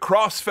out to the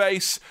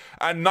crossface,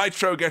 and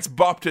Nitro gets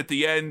bopped at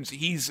the end.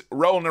 He's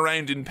rolling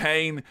around in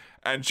pain,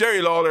 and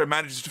Jerry Lawler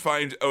manages to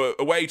find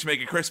a way to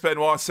make a Chris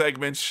Benoit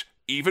segment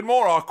even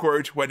more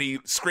awkward when he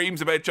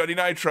screams about Johnny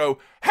Nitro,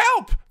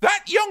 "Help!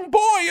 That young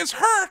boy is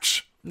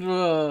hurt!"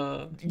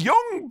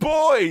 Young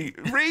boy?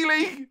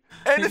 Really?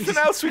 Anything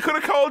else we could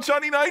have called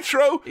Johnny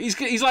Nitro?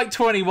 He's like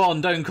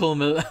 21, don't call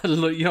him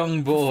a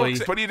young boy.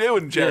 What are you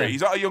doing, Jerry? Yeah.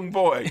 He's not a young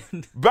boy.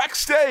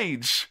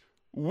 Backstage,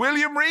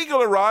 William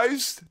Regal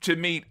arrives to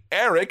meet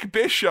Eric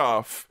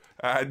Bischoff.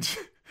 And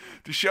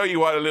to show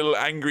you what a little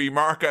angry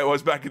mark I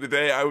was back in the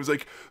day, I was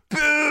like,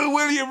 boo,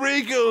 William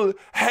Regal,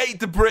 hate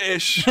the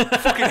British.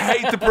 Fucking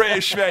hate the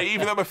British, mate.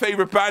 Even though my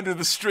favourite band in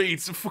the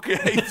streets, I fucking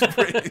hate the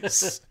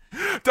British.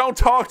 Don't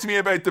talk to me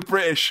about the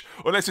British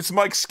unless it's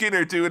Mike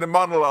Skinner doing a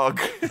monologue.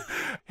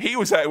 He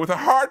was out with a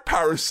heart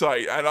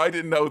parasite, and I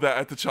didn't know that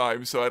at the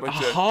time, so I'd like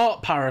to... A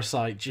heart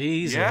parasite,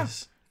 Jesus. Yeah.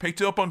 Picked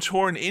it up on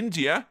tour in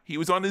India. He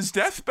was on his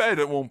deathbed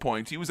at one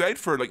point. He was out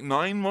for like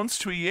 9 months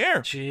to a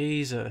year.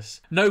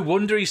 Jesus. No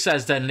wonder he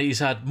says then that he's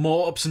had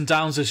more ups and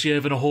downs this year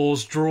than a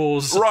whore's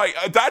drawers. Right,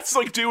 that's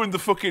like doing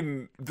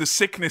the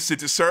sickness a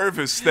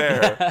disservice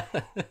there.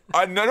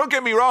 And now, don't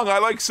get me wrong, I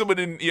like someone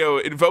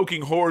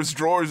invoking whore's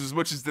drawers as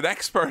much as the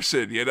next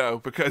person,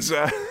 because...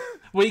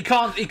 Well, he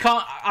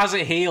can't, as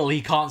a heel,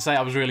 he can't say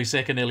I was really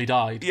sick and nearly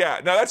died.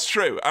 Yeah, no, that's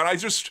true. And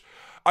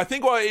I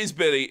think what it is,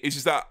 Billy, is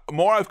just that the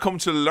more I've come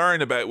to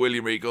learn about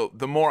William Regal,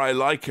 the more I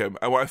like him.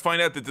 And when I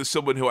find out that there's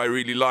someone who I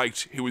really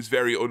liked who was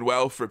very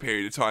unwell for a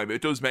period of time,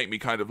 it does make me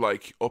kind of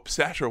like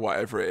upset or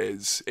whatever it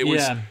is. It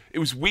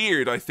was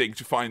weird, I think,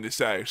 to find this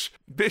out.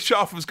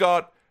 Bischoff has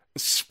got a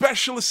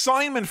special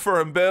assignment for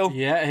him, Bill.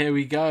 Yeah, here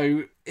we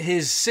go.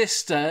 His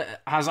sister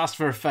has asked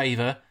for a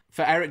favour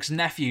for Eric's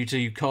nephew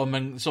to come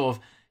and sort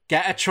of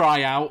get a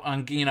tryout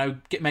and,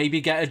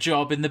 maybe get a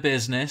job in the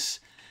business.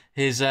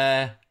 His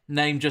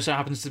name just so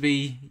happens to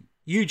be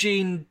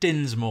Eugene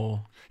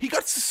Dinsmore. He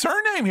got a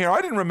surname here. I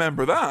didn't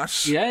remember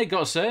that. Yeah, he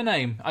got a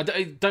surname. I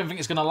don't think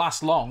it's going to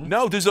last long.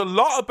 No, there's a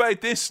lot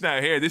about this now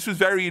here. This was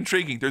very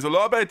intriguing. There's a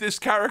lot about this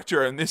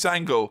character and this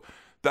angle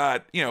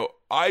that,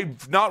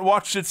 I've not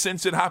watched it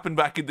since it happened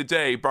back in the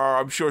day, bar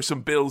I'm sure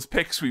some Bill's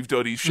picks we've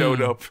done, he's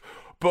showed up.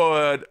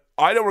 But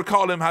I don't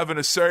recall him having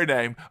a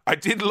surname. I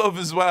did love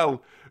as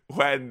well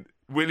when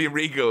William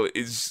Regal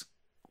is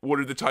one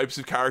of the types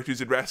of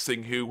characters in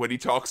wrestling who, when he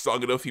talks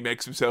long enough, he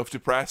makes himself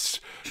depressed.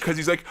 Because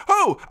he's like,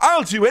 "Oh,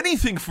 I'll do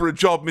anything for a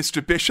job,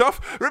 Mr. Bischoff.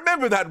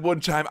 Remember that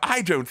one time,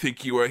 I don't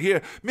think you were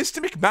here,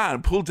 Mr.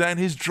 McMahon pulled down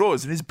his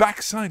drawers and his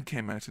backside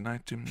came out and I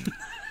had to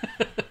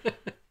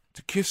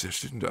kiss it,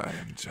 didn't I?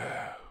 And,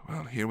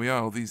 well, here we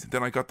are.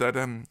 Then I got that,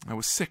 I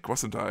was sick,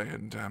 wasn't I?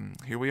 And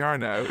here we are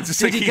now."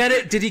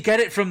 Did he get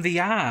it from the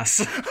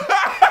ass?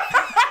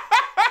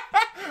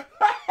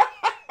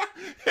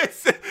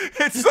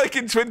 It's like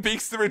in Twin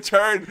Peaks The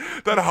Return,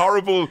 that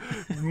horrible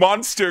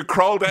monster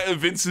crawled out of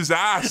Vince's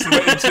ass and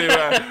went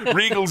into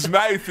Regal's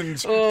mouth and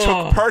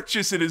took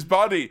purchase in his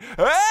body.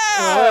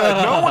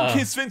 No one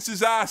kissed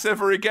Vince's ass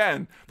ever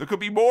again. There could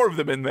be more of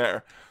them in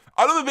there.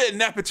 I love a bit of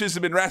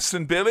nepotism in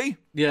wrestling, Billy.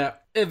 Yeah,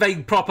 they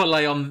proper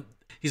lay on,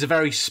 he's a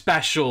very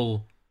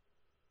special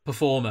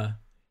performer.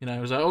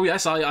 It was like, oh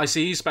yes, I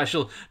see he's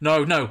special.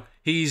 No,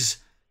 he's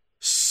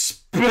special.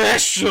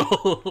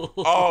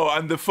 Oh,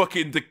 and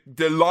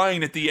the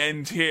line at the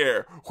end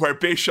here where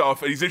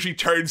Bischoff, and he literally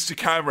turns to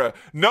camera,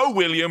 "No,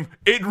 William,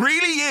 it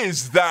really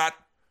is that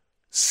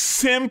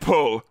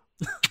simple."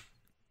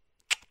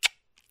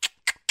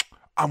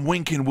 I'm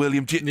winking,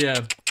 William.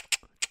 Yeah.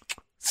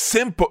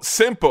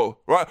 Simple.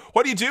 Right?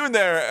 What are you doing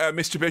there,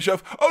 Mr.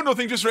 Bischoff? "Oh,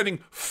 nothing, just renting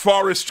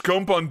Forrest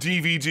Gump on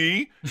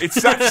DVD.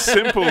 It's that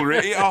simple,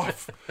 really."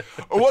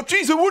 Well,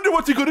 geez, I wonder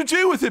what they're going to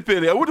do with it,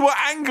 Billy. I wonder what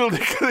angle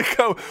they're going to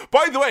go.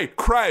 By the way,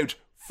 crowd,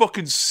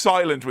 fucking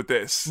silent with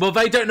this. Well,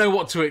 they don't know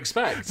what to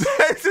expect.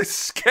 They're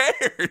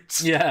scared.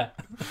 Yeah.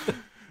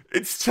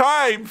 It's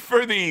time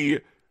for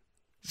the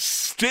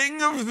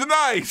sting of the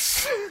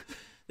night.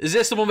 Is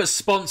this the one that's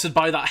sponsored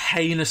by that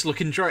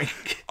heinous-looking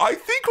drink? I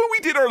think when we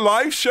did our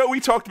live show,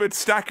 we talked about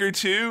Stacker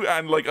 2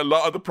 and like a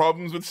lot of the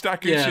problems with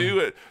Stacker 2.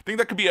 I think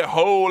that could be a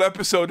whole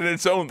episode in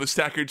its own, the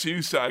Stacker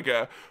 2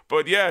 saga.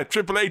 But yeah,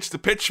 Triple H, the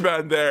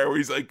pitchman there, where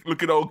he's like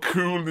looking all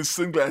cool in his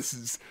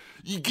sunglasses.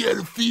 "You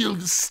gotta feel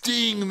the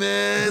sting,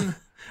 man."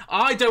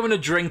 I don't want to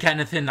drink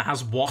anything that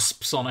has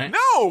wasps on it.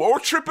 No,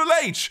 or Triple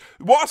H.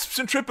 Wasps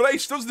and Triple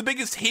H, those are the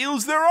biggest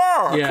heels there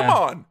are. Yeah. Come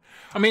on.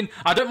 I mean,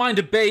 I don't mind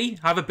a bee.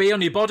 Have a bee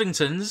on your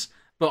Boddingtons,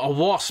 but a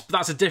wasp,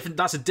 that's a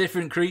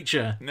different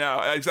creature.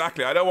 No,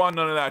 exactly. I don't want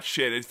none of that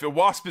shit. If a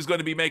wasp is going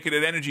to be making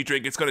an energy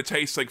drink, it's going to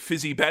taste like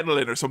fizzy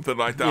Benylin or something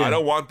like that. Yeah. I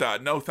don't want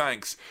that. No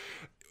thanks.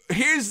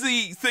 Here's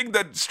the thing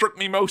that struck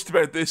me most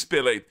about this,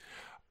 Billy.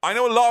 I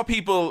know a lot of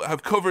people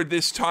have covered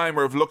this time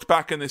or have looked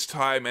back on this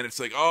time, and it's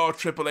like, oh,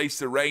 Triple H,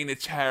 the reign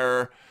of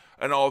terror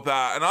and all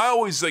that. And I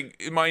always, like,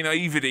 in my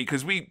naivety,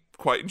 because we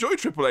quite enjoy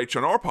Triple H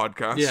on our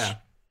podcast. Yeah.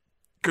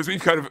 Because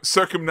we've kind of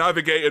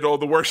circumnavigated all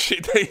the worst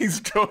shit that he's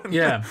done.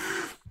 Yeah.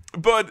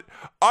 But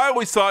I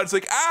always thought, it's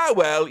like,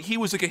 well, he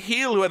was like a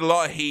heel who had a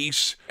lot of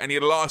heat and he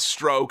had a lot of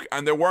stroke,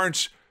 and there were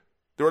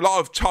a lot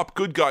of top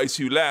good guys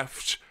who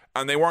left,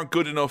 and they weren't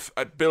good enough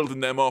at building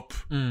them up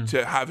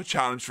to have a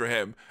challenge for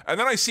him. And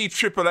then I see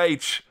Triple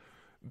H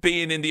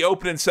being in the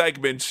opening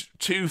segment,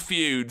 2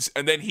 feuds,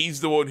 and then he's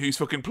the one who's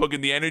fucking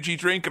plugging the energy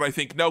drink, and I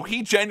think, no,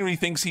 he genuinely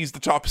thinks he's the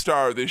top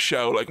star of this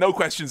show. Like, no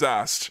questions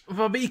asked.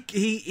 But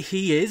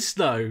he is,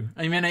 though.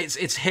 I mean,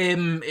 it's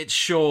him, it's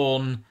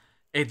Sean,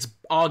 it's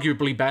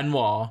arguably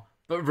Benoit.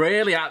 But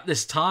really, at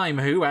this time,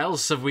 who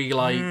else have we,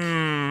 like...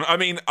 I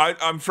mean,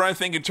 I'm trying to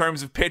think in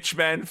terms of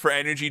pitchmen for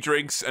energy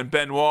drinks, and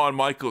Benoit and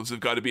Michaels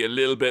have got to be a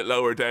little bit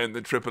lower down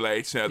than Triple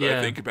H now that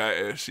I think about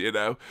it, you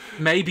know?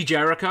 Maybe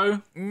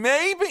Jericho?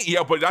 Maybe.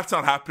 Yeah, but that's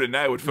not happening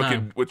now with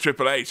with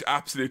Triple H.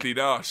 Absolutely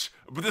not.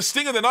 But the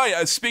sting of the night,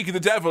 as speaking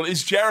of the devil,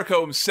 is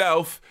Jericho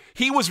himself.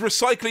 He was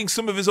recycling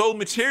some of his old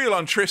material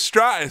on Trish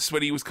Stratus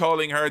when he was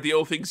calling her the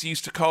old things he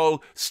used to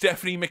call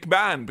Stephanie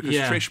McMahon, because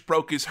Trish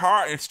broke his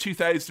heart, and it's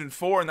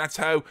 2004, and that's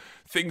how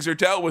things are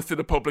dealt with in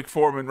a public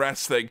forum in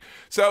wrestling.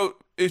 So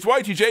if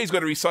Y2J's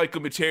going to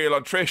recycle material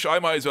on Trish, I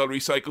might as well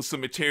recycle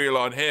some material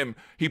on him.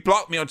 He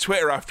blocked me on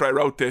Twitter after I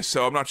wrote this,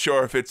 so I'm not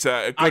sure if it's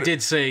a good... I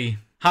did see.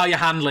 How you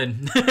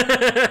handling?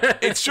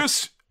 It's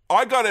just...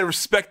 I gotta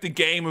respect the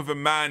game of a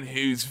man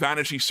who's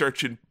vanity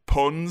searching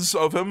puns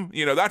of him.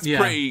 You know, that's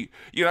pretty,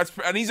 you know,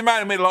 and he's a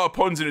man who made a lot of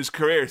puns in his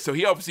career, so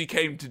he obviously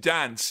came to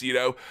dance, you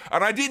know.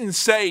 And I didn't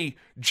say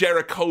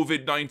Jericho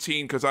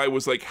COVID-19 because I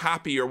was like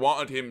happy or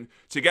wanted him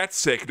to get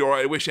sick, nor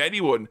I wish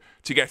anyone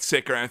to get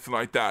sick or anything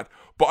like that.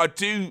 But I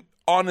do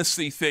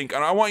honestly think,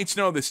 and I want you to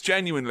know this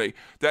genuinely,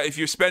 that if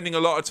you're spending a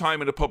lot of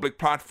time in a public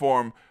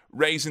platform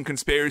raising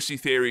conspiracy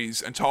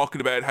theories and talking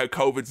about how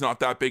COVID's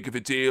not that big of a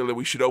deal and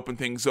we should open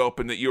things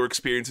up and that your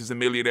experience as a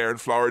millionaire in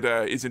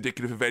Florida is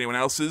indicative of anyone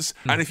else's.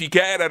 And if you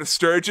get it at a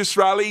Sturgis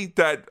rally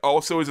that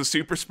also is a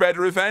super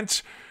spreader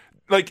event,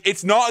 like,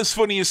 it's not as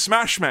funny as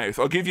Smash Mouth,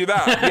 I'll give you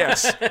that,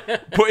 yes.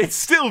 But it's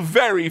still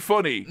very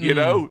funny, you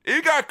know?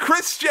 You got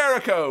Chris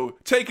Jericho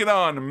taking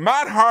on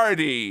Matt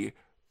Hardy,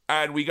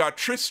 and we got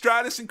Trish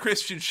Stratus and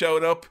Christian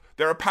showing up.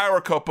 They're a power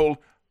couple.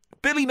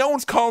 Billy, no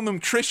one's calling them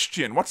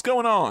Christian. What's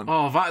going on?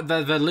 Oh,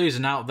 they're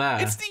losing out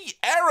there. It's the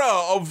era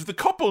of the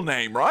couple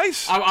name, right?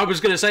 I was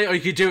going to say,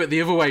 you could do it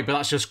the other way, but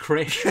that's just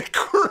Chris.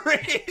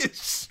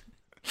 Chris!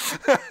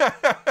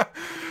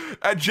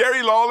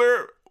 Jerry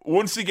Lawler,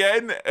 once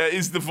again,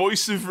 is the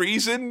voice of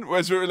reason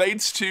as it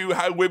relates to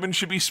how women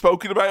should be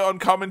spoken about on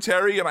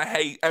commentary, and I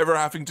hate ever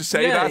having to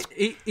say that.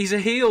 He's a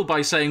heel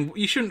by saying,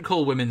 you shouldn't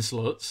call women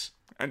sluts.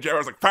 And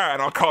JR's like,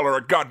 fine, I'll call her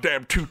a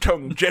goddamn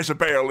two-tongued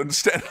Jezebel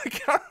instead.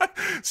 Like,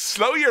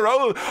 slow your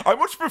roll. I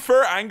much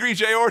prefer angry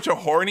JR to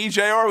horny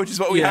JR, which is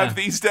what we have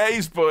these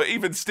days, but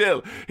even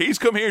still, he's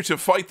come here to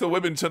fight the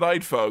women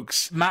tonight,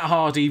 folks. Matt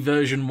Hardy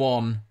version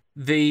 1,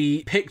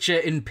 the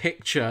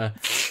picture-in-picture,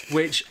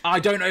 which I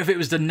don't know if it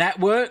was the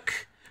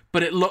network,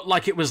 but it looked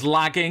like it was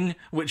lagging,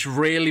 which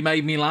really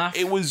made me laugh.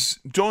 It was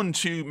done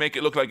to make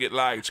it look like it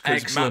lagged,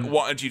 because Matt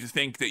wanted you to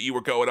think that you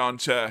were going on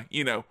to,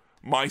 you know,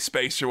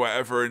 MySpace or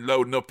whatever and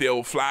loading up the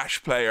old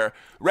Flash player.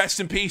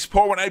 Rest in peace,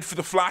 pour one out for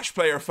the Flash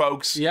player,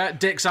 folks. Yeah,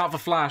 dicks out for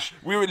Flash.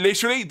 We were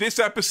literally, this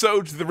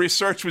episode, the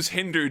research was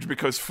hindered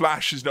because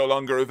Flash is no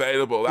longer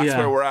available. That's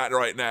where we're at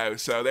right now,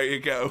 so there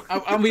you go.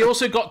 And we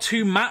also got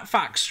 2 Matt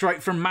facts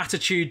straight from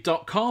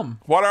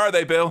Mattitude.com. What are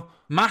they, Bill?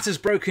 Matt has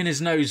broken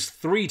his nose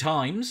 3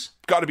 times.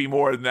 Got to be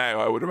more than now,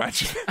 I would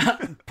imagine.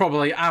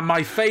 Probably. And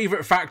my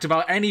favourite fact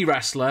about any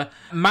wrestler,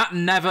 Matt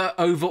never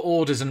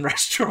over-orders in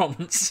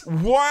restaurants.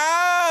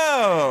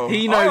 Wow!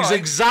 He knows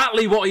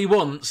exactly what he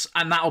wants,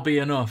 and that'll be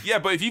enough. Yeah,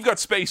 but if you've got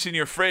space in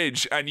your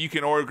fridge and you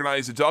can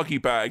organise a doggy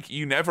bag,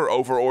 you never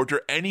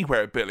over-order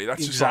anywhere, Billy.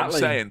 That's just what I'm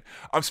saying.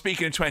 I'm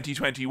speaking in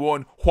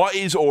 2021. What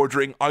is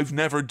ordering? I've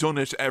never done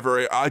it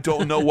ever. I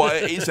don't know what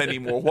it is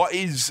anymore. What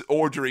is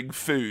ordering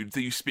food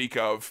that you speak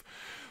of?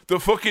 The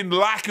fucking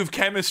lack of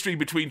chemistry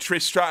between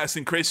Trish Stratus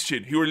and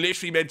Christian, who are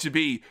literally meant to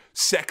be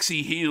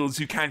sexy heels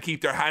who can't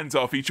keep their hands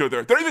off each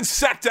other. They're even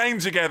sat down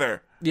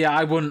together. Yeah,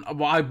 I wouldn't.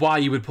 Why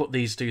you would put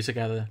these two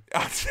together?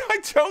 I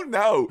don't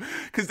know.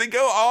 Because they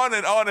go on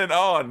and on and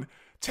on,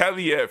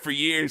 telling you for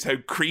years how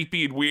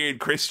creepy and weird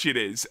Christian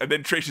is. And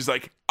then Trish is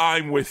like,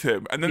 I'm with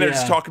him. And then they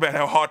just talk about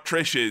how hot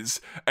Trish is.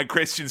 And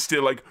Christian's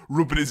still like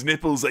rubbing his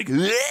nipples like,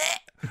 bleh!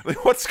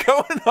 Like, what's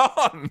going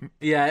on?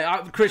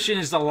 Yeah, Christian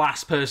is the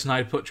last person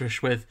I'd put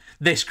Trish with.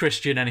 This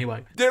Christian,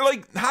 anyway. They're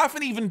like,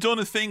 haven't even done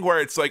a thing where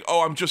it's like,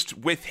 oh, I'm just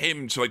with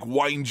him to like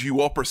wind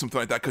you up or something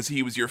like that because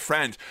he was your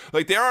friend.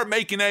 Like, they are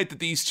making out that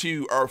these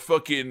two are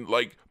fucking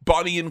like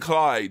Bonnie and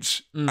Clyde,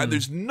 and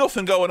there's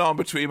nothing going on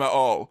between them at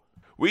all.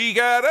 We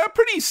got a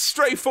pretty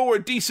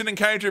straightforward, decent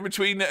encounter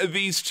between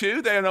these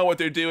two. They know what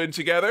they're doing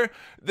together.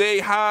 They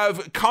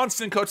have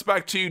constant cuts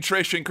back to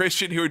Trish and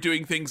Christian, who are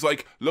doing things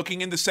like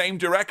looking in the same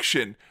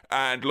direction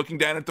and looking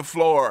down at the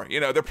floor. You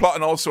know, they're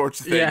plotting all sorts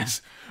of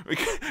things. Yeah.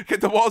 We get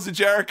the Walls of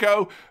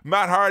Jericho.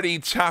 Matt Hardy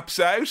taps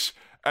out,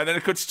 and then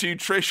it cuts to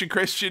Trish and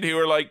Christian, who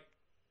are like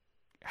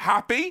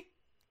happy.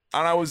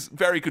 And I was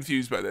very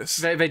confused by this.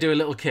 They do a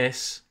little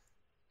kiss.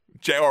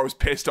 JR was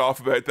pissed off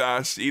about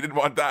that. He didn't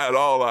want that at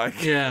all.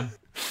 Like, yeah.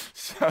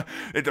 So,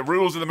 the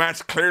rules of the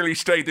match clearly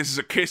state this is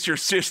a kiss your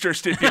sister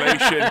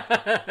stipulation.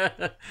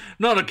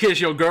 Not a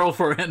kiss your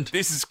girlfriend.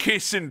 This is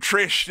kissing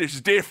Trish. This is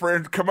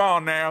different. Come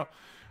on now.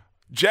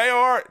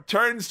 JR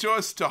turns to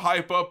us to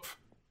hype up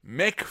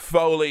Mick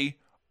Foley.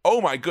 Oh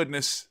my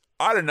goodness.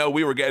 I don't know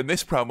we were getting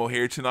this promo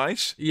here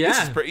tonight. Yeah.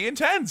 This is pretty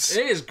intense.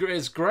 It is.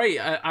 It's great.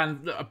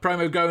 And a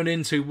promo going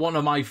into one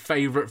of my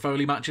favourite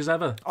Foley matches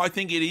ever. I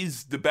think it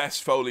is the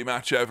best Foley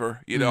match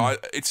ever. You know,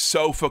 it's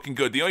so fucking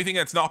good. The only thing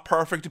that's not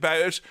perfect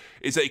about it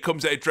is that he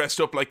comes out dressed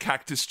up like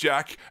Cactus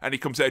Jack and he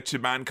comes out to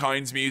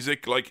Mankind's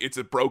music like it's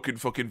a broken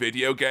fucking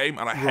video game,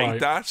 and I hate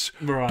that.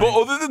 Right. But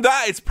other than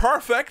that, it's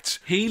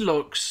perfect. He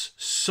looks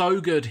so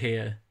good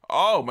here.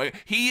 Oh my!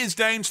 He is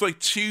down to like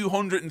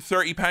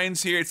 230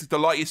 pounds here. It's the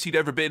lightest he'd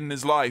ever been in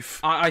his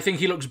life. I think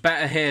he looks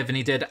better here than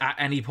he did at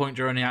any point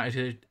during the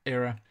Attitude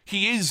Era.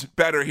 He is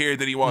better here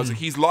than he was. Like,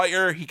 he's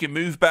lighter. He can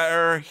move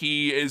better.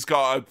 He has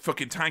got a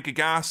fucking tank of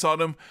gas on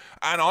him.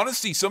 And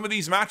honestly, some of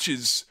these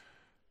matches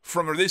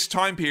from this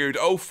time period,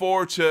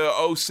 04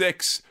 to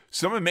 06,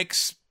 some of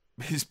Mick's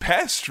his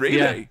best, really.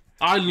 Yeah.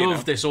 I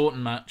love this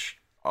Orton match.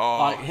 Oh,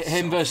 like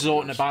him versus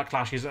Orton at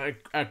Backlash is an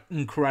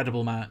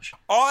incredible match.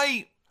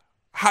 I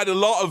had a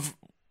lot of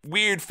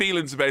weird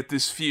feelings about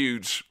this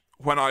feud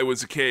when I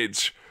was a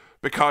kid,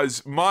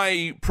 because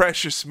my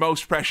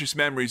most precious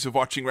memories of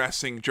watching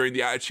wrestling during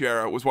the Attitude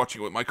Era was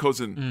watching it with my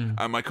cousin.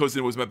 And my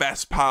cousin was my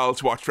best pal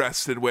to watch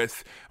wrestling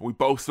with. We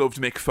both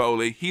loved Mick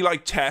Foley. He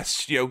liked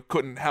Test,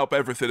 couldn't help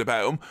everything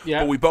about him.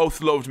 Yeah. But we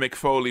both loved Mick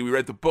Foley. We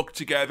read the book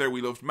together.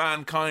 We loved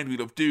Mankind. We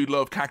loved Dude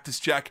Love, Cactus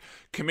Jack.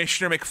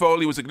 Commissioner Mick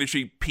Foley was like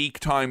literally peak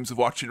times of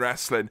watching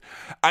wrestling.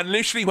 And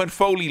literally when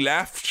Foley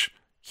left,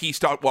 he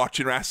stopped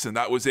watching wrestling.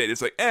 That was it.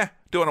 It's like,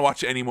 don't want to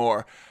watch it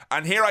anymore.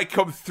 And here I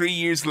come 3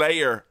 years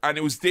later, and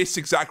it was this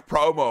exact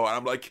promo, and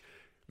I'm like,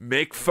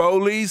 Mick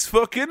Foley's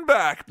fucking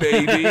back,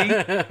 baby.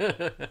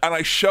 And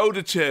I showed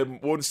it to him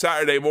one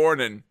Saturday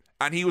morning,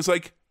 and he was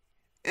like,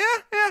 yeah.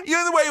 You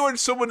know the way when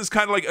someone is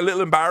kind of like a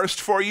little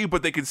embarrassed for you,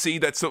 but they can see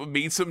that something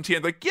means something to you,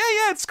 and like, yeah,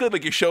 it's good.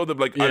 Like you show them,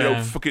 like, I don't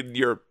know, fucking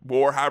your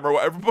Warhammer or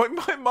whatever. But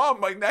my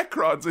mom, my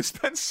Necrons, I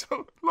spent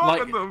so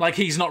long on them. Like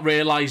he's not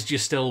realised you're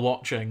still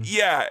watching.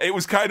 Yeah, it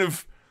was kind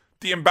of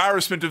the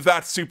embarrassment of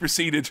that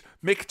superseded.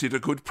 Mick did a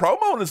good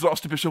promo and has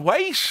lost a bit of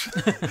weight.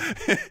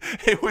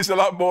 It was a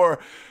lot more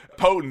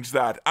potent,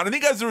 that. And I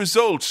think as a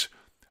result,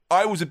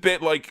 I was a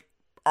bit like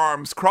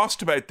arms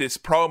crossed about this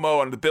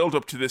promo and the build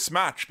up to this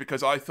match,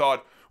 because I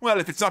thought, well,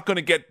 if it's not going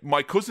to get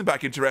my cousin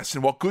back into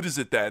wrestling, what good is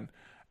it then?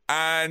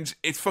 And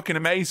it's fucking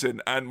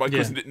amazing. And my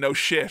cousin didn't know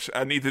shit,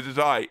 and neither did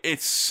I.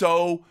 It's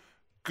so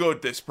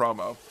good, this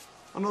promo.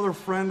 Another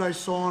friend I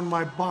saw in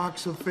my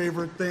box of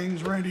favorite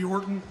things, Randy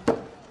Orton.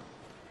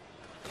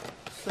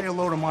 Say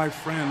hello to my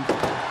friend,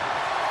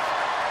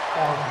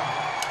 Barbie.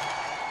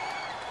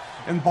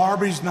 And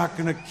Barbie's not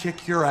gonna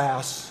kick your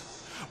ass.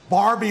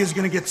 Barbie is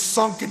gonna get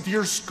sunk into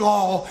your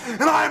skull,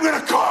 and I'm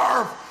gonna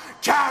carve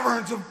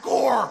caverns of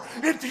gore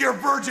into your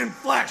virgin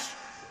flesh.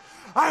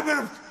 I'm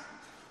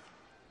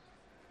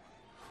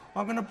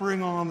gonna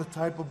bring on the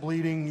type of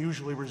bleeding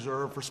usually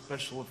reserved for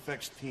special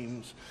effects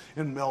teams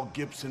in Mel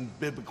Gibson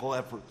biblical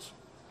efforts.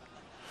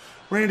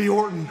 Randy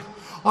Orton,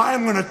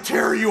 I'm gonna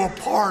tear you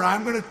apart.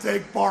 I'm gonna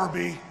take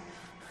Barbie,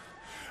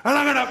 and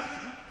I'm gonna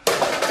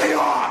take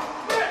off.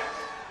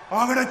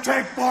 I'm gonna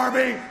take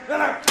Barbie,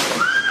 and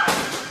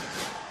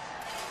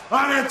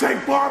I'm gonna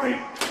take Barbie.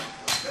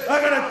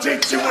 I'm gonna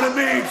teach you what it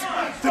means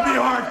to be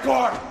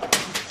hardcore.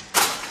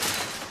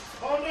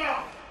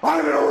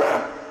 I'm gonna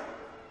rip.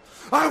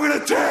 I'm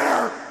gonna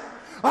tear.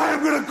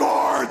 I'm gonna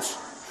gorge.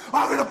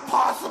 I'm gonna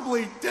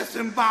possibly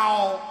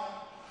disembowel.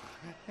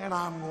 And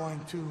I'm going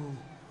to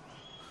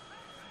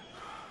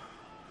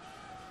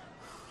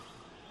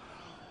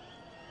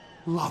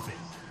love it.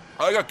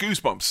 I got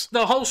goosebumps.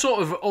 The whole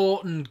sort of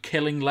Orton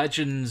killing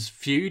Legends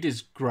feud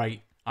is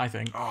great, I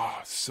think. Oh,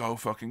 so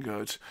fucking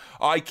good.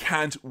 I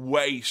can't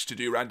wait to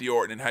do Randy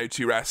Orton and How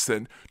to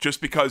Wrestling,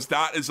 just because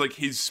that is like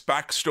his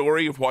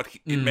backstory of what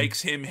it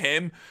makes him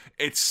him.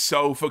 It's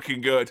so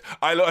fucking good.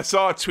 I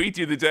saw a tweet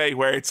the other day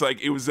where it's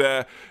like, it was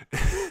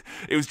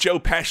it was Joe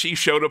Pesci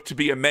showed up to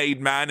be a made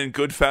man in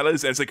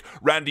Goodfellas, and it's like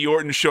Randy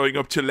Orton showing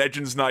up to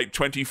Legends Night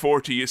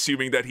 2040,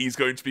 assuming that he's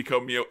going to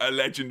become, a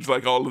legend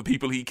like all the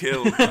people he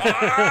killed.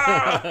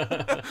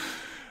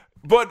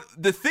 But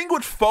the thing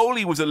with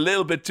Foley was a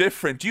little bit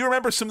different. Do you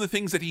remember some of the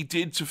things that he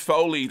did to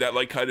Foley that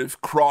like kind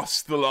of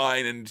crossed the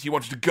line and he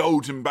wanted to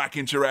goad him back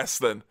into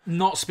wrestling?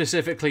 Not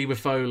specifically with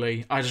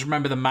Foley. I just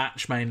remember the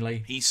match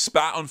mainly. He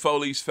spat on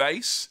Foley's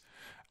face,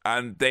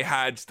 and they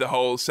had the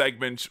whole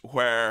segment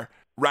where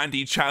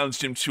Randy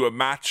challenged him to a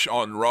match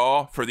on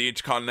Raw for the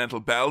Intercontinental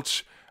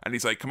belt. And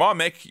he's like, come on,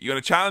 Mick, you're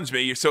going to challenge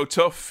me. You're so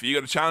tough.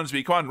 You're going to challenge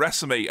me. Come on,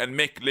 wrestle me. And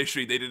Mick,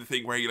 literally, they did a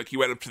thing where he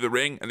went up to the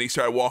ring and he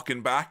started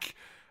walking back,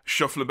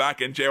 shuffling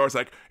back. And JR's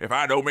like, if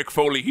I know Mick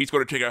Foley, he's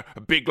going to take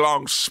a big,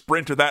 long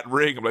sprint to that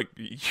ring. I'm like,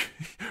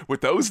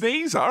 with those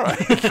knees? All right.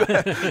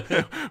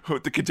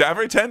 With the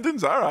cadaver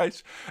tendons? All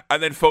right.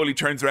 And then Foley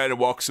turns around and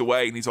walks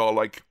away. And he's all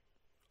like,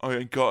 I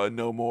ain't got it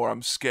no more.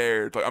 I'm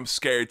scared. Like, I'm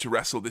scared to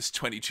wrestle this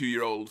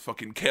 22-year-old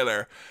fucking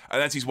killer.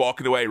 And as he's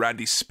walking away,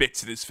 Randy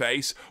spits in his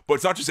face. But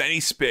it's not just any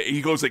spit.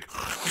 He goes like...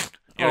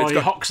 he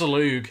hocks a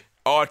lug.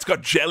 Oh, it's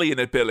got jelly in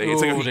it, Billy.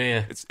 It's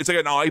dear. It's like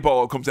an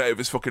eyeball comes out of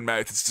his fucking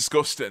mouth. It's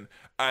disgusting.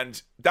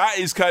 And that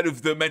is kind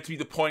of meant to be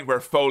the point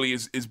where Foley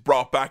is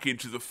brought back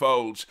into the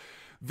fold.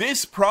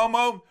 This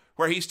promo,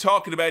 where he's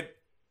talking about...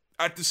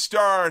 At the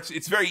start,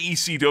 it's very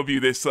ECW,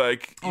 this,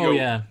 like...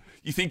 yeah.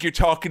 You think you're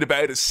talking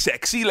about a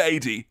sexy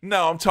lady?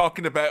 No, I'm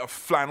talking about a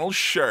flannel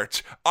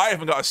shirt. I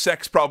haven't got a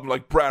sex problem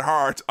like Bret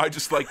Hart. I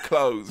just like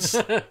clothes.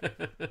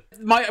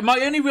 My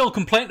only real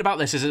complaint about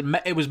this is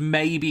it was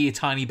maybe a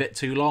tiny bit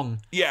too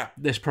long. Yeah.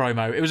 This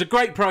promo. It was a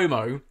great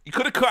promo. You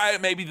could have cut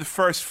out maybe the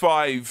first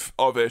 5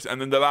 of it,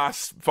 and then the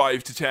last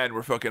 5 to 10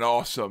 were fucking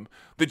awesome.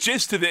 The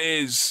gist of it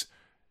is,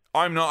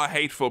 I'm not a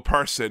hateful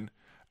person,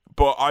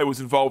 but I was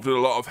involved in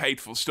a lot of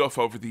hateful stuff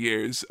over the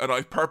years, and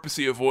I've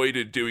purposely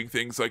avoided doing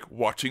things like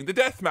watching the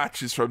death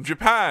matches from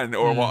Japan,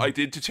 or what I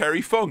did to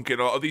Terry Funk and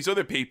all of these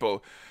other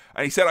people.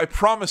 And he said, I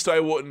promised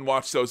I wouldn't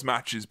watch those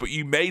matches, but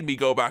you made me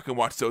go back and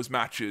watch those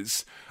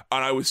matches.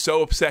 And I was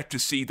so upset to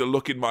see the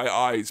look in my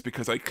eyes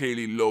because I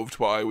clearly loved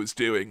what I was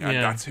doing, and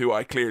that's who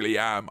I clearly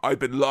am. I've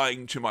been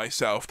lying to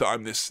myself that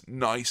I'm this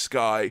nice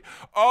guy.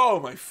 Oh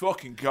my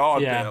fucking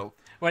God, Bill.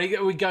 When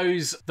he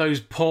goes, those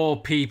poor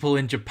people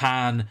in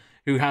Japan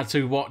who had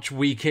to watch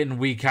week in,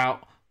 week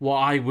out what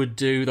I would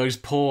do, those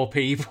poor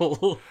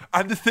people.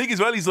 And the thing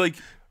as well, he's like,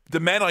 the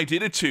men I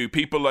did it to,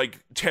 people like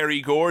Terry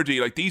Gordy,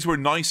 like, these were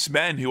nice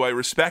men who I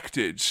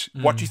respected.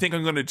 What do you think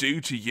I'm going to do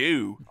to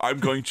you? I'm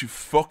going to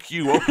fuck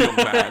you up, young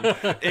man.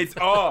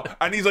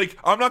 And he's like,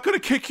 I'm not going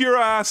to kick your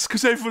ass,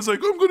 because everyone's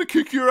like, I'm going to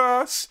kick your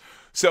ass.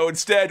 So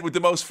instead, with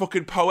the most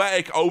fucking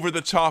poetic,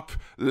 over-the-top,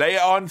 lay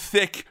it on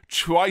thick,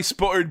 twice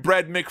buttered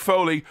bread Mick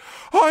Foley,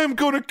 I am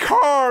going to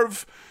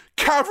carve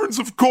caverns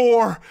of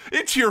gore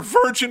into your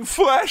virgin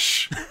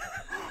flesh.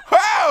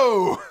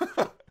 Oh!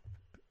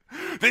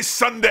 This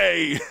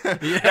Sunday.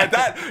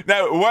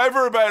 Now,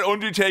 whatever about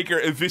Undertaker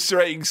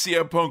eviscerating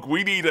CM Punk,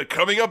 we need a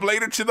coming up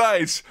later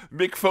tonight.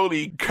 Mick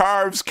Foley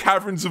carves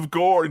caverns of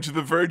gore into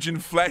the virgin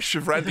flesh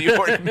of Randy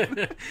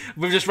Orton.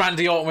 With just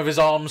Randy Orton with his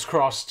arms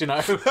crossed, you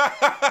know.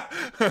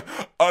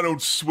 I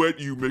don't sweat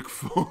you, Mick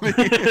Foley.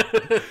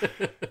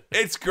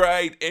 It's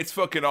great. It's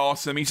fucking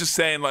awesome. He's just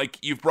saying, like,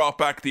 you've brought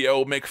back the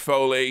old Mick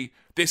Foley.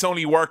 This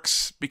only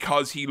works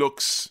because he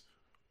looks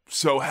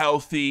so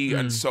healthy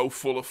and so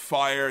full of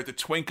fire. The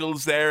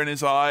twinkle's there in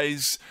his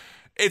eyes.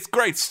 It's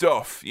great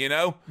stuff, you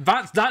know?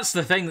 That's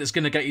the thing that's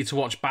going to get you to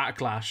watch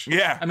Backlash.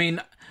 Yeah. I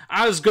mean,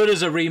 as good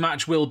as a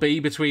rematch will be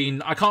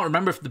between... I can't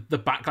remember if the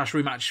Backlash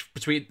rematch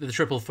between the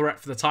triple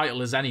threat for the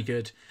title is any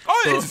good.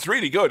 Oh, it is. It's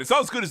really good. It's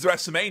not as good as the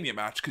WrestleMania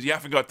match because you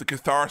haven't got the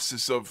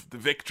catharsis of the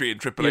victory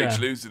and Triple H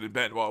losing and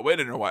Benoit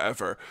winning or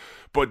whatever.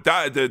 But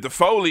the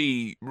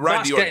Foley...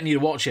 That's getting you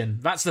watching.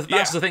 That's the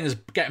thing that's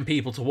getting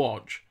people to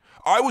watch.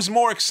 I was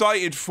more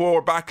excited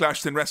for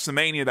Backlash than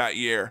WrestleMania that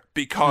year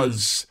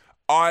because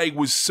I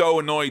was so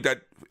annoyed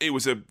that it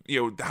was a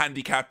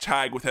handicap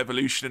tag with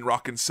Evolution and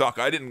Rock and Sock.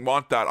 I didn't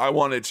want that. I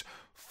wanted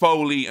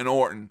Foley and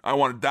Orton. I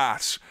wanted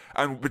that.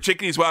 And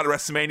particularly as well at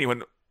WrestleMania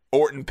when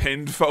Orton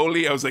pinned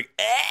Foley, I was like,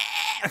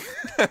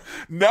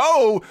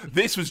 no,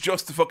 this was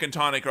just the fucking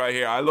tonic right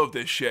here. I love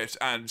this shit.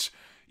 And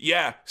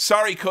yeah,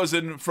 sorry,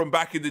 cousin from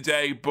back in the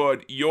day,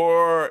 but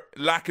your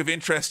lack of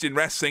interest in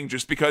wrestling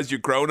just because you're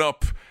grown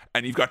up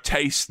and you've got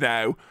taste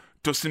now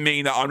doesn't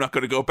mean that I'm not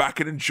going to go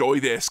back and enjoy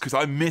this because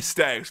I missed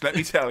out, let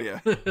me tell you.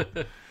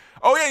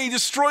 Oh yeah, he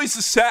destroys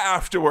the set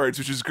afterwards,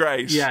 which is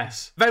great.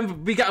 Yes.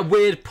 Then we get a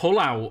weird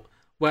pull-out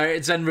where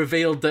it's then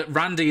revealed that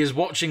Randy is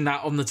watching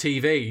that on the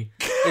TV.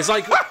 It's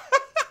like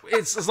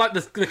it's like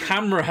the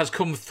camera has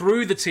come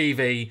through the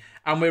TV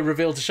and we're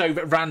revealed to show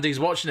that Randy's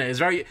watching it.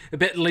 It's a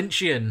bit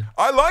Lynchian.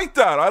 I like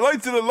that. I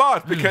liked it a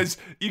lot because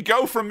you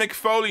go from Mick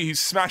Foley, who's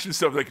smashing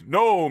stuff like,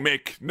 no,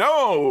 Mick,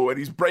 no, and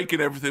he's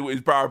breaking everything with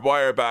his barbed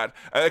wire bat.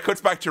 And it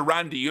cuts back to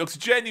Randy. He looks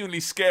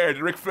genuinely scared.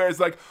 And Ric Flair's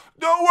like,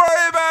 don't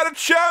worry about it,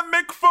 champ.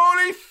 Mick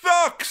Foley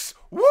sucks.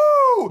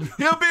 Woo!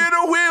 He'll be in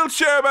a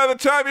wheelchair by the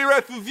time he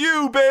wrestles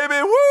you,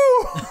 baby.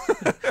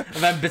 Woo!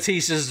 And then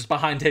Batista's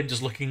behind him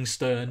just looking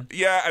stern.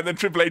 Yeah, and then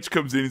Triple H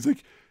comes in. He's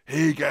like,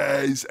 hey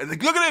guys, and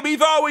like, look at him,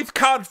 he's always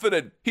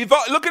confident.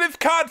 Look at his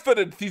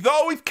confidence. He's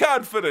always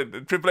confident.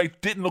 And Triple H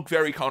didn't look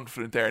very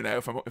confident there now,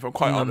 if I'm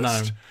quite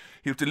honest. No.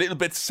 He looked a little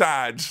bit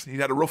sad. He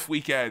had a rough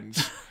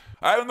weekend.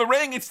 Out in the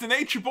ring, it's the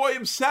Nature Boy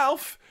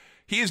himself.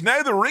 He is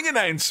now the ring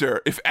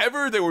announcer. If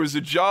ever there was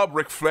a job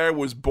Ric Flair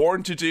was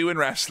born to do in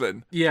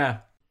wrestling. Yeah.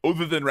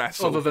 other than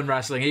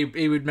wrestling.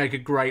 He would make a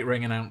great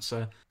ring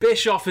announcer.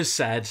 Bischoff has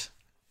said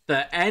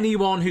that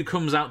anyone who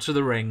comes out to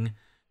the ring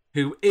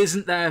who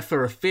isn't there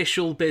for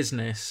official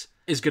business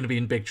is going to be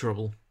in big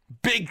trouble.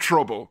 Big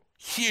trouble.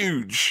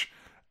 Huge.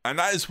 And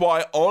that is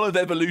why all of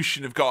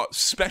Evolution have got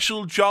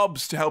special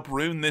jobs to help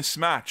ruin this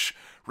match.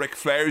 Ric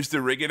Flair's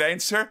the ring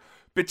announcer.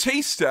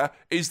 Batista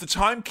is the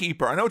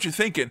timekeeper. I know what you're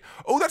thinking.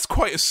 Oh, that's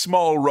quite a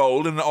small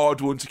role and an odd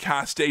one to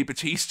cast Dave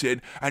Batista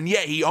in. And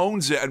yet he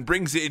owns it and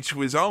brings it into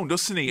his own,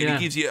 doesn't he? And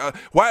he gives you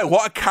wow,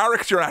 what a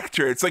character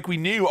actor. It's like we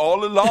knew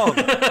all along.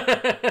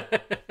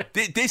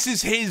 This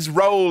is his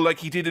role like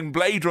he did in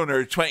Blade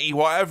Runner 20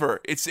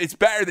 whatever. It's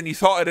better than he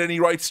thought it had any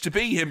rights to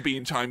be, him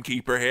being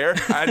timekeeper here.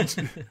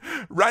 And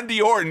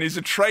Randy Orton is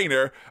a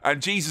trainer,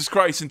 and Jesus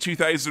Christ, in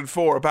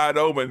 2004, A Bad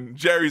Omen,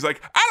 Jerry's like,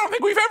 I don't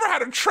think we've ever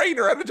had a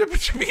trainer at a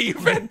WWE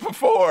event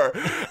before.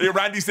 And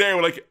Randy's there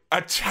with like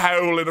a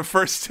towel and a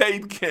first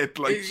aid kit.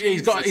 Like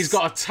he's got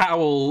a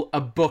towel, a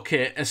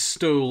bucket, a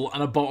stool,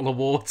 and a bottle of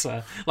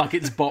water, like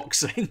it's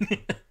boxing.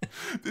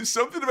 There's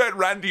something about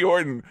Randy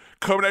Orton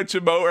coming out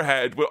to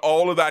Motorhead with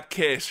all of that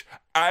kit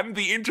and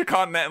the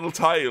Intercontinental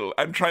title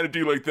and trying to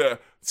do like the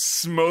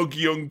smug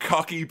young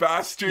cocky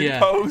bastard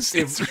pose.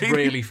 It's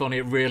really funny.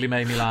 It really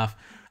made me laugh.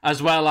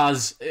 As well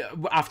as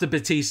after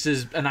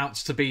Batista's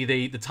announced to be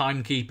the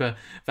timekeeper,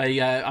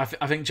 I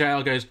think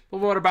JL goes,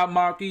 well, what about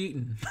Mark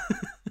Eaton?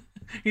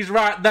 He's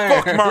right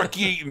there. Fuck Mark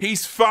Eaton.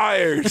 He's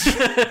fired.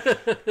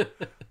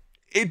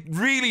 It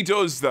really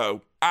does,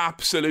 though,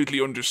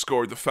 absolutely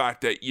underscore the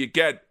fact that you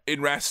get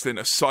in wrestling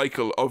a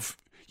cycle of,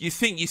 you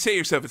say to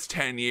yourself it's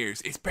 10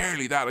 years. It's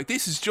barely that. Like,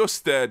 this is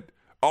just the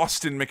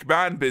Austin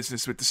McMahon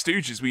business with the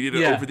Stooges. We did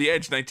it Over the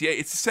Edge 98.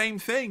 It's the same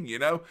thing, you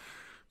know?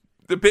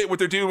 The bit what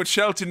they're doing with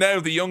Shelton now,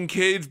 the young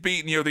kid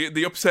beating,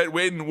 the upset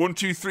win, 1,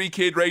 2, 3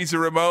 kid, Razor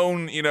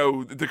Ramon,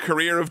 the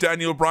career of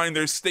Daniel Bryan.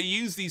 They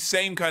use these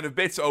same kind of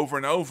bits over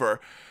and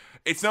over.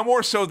 It's no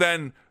more so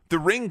than the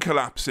ring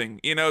collapsing.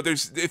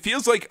 It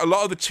feels like a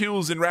lot of the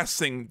tools in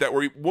wrestling that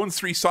were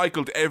once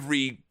recycled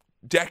every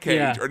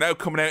decade are now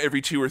coming out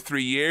every 2 or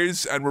 3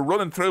 years, and we're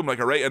running through them like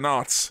a rate of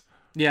knots.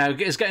 Yeah,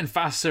 it's getting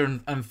faster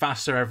and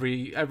faster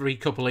every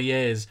couple of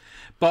years.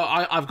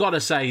 But I've got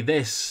to say,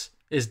 this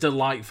is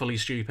delightfully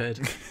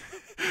stupid.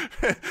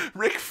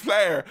 Ric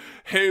Flair,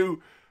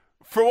 who,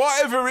 for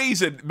whatever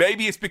reason,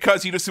 maybe it's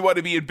because he doesn't want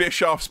to be in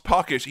Bischoff's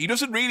pocket, he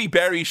doesn't really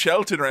bury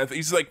Shelton or anything.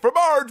 He's like, from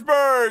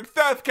Orangeburg,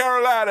 South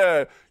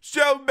Carolina,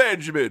 Shelton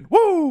Benjamin,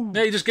 woo!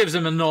 Yeah, he just gives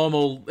him a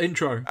normal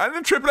intro. And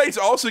then Triple H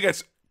also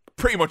gets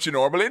pretty much a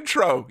normal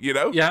intro,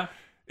 Yeah.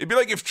 It'd be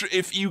like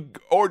if you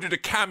ordered a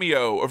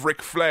cameo of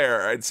Ric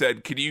Flair and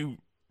said, can you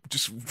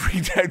just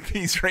read out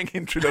these ring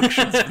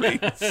introductions,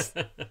 please?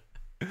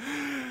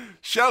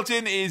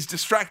 Shelton is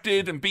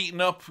distracted and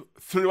beaten up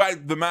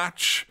throughout the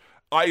match.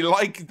 I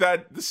like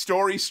that the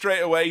story straight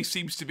away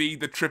seems to be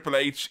that Triple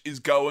H is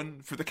going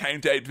for the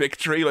count-out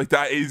victory. Like,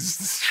 that is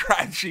the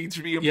strategy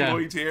to be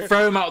employed here.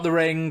 Throw him out the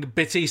ring.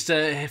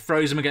 Batista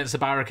throws him against the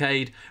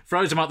barricade.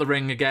 Throws him out the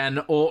ring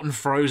again. Orton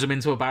throws him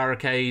into a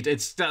barricade.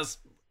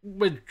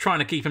 We're trying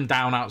to keep him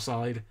down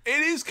outside.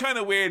 It is kind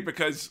of weird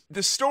because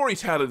the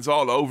storytelling's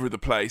all over the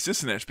place,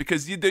 isn't it?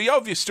 Because the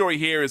obvious story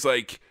here is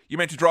like, you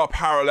meant to draw a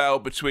parallel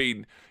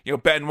between,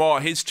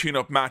 Benoit, his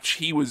tune-up match,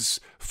 he was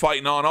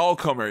fighting on all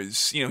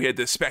comers. He had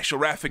the special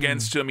ref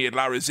against him, he had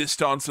La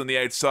Resistance on the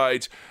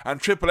outside, and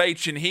Triple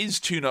H in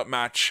his tune-up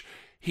match,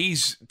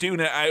 he's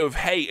doing it out of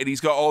hate and he's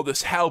got all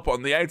this help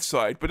on the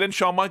outside. But then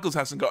Shawn Michaels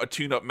hasn't got a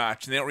tune-up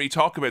match and they don't really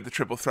talk about the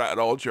triple threat at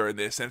all during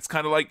this, and it's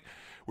kind of like,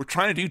 we're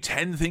trying to do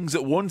 10 things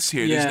at once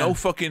here. There's no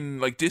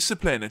fucking,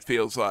 discipline, it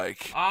feels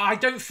like. I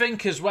don't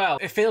think as well.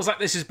 It feels like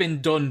this has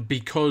been done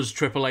because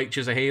Triple H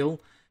is a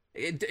heel.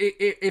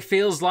 It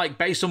feels like,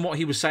 based on what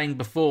he was saying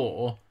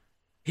before,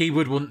 he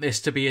would want this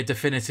to be a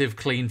definitive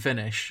clean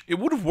finish. It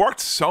would have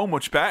worked so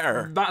much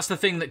better. That's the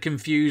thing that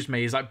confused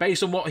me, is like,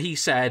 based on what he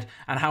said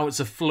and how it's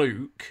a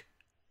fluke,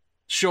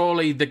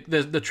 surely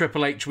the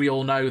Triple H we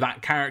all know,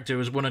 that character,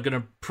 is going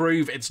to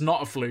prove it's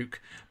not a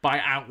fluke by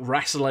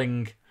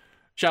out-wrestling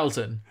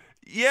Shelton.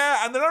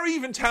 Yeah, and they're not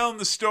even telling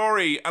the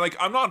story. And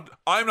I'm not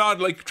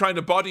trying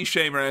to body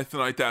shame or anything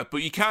like that,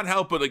 but you can't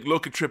help but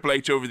look at Triple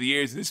H over the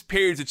years. There's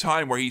periods of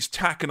time where he's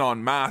tacking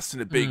on mass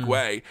in a big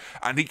way,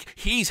 and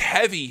he's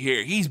heavy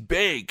here. He's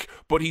big,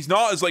 but he's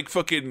not as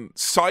fucking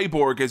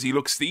cyborg as he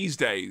looks these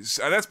days.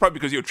 And that's probably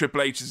because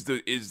Triple H is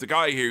the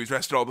guy here who's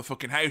wrestled all the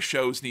fucking house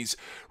shows and he's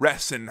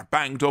wrestling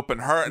banged up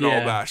and hurt and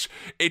all that.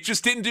 It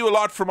just didn't do a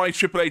lot for my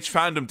Triple H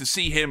fandom to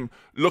see him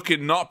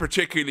looking not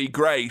particularly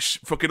great,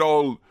 fucking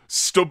all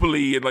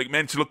stubbly and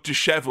meant to look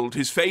disheveled.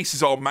 His face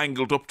is all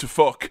mangled up to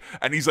fuck,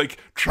 and he's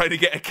trying to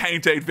get a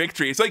count-out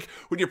victory. It's like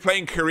when you're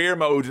playing career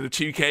mode in a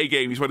 2K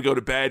game, you just want to go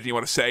to bed and you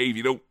want to save,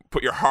 you don't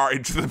put your heart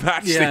into the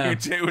match that you're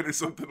doing or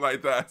something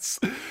like that.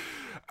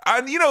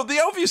 And,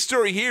 the obvious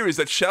story here is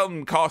that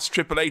Shelton cost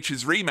Triple H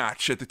his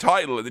rematch at the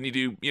title, and then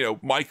you do,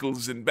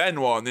 Michaels and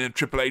Benoit, and then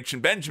Triple H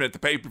and Benjamin at the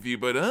pay-per-view,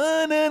 but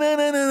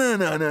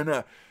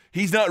no.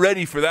 he's not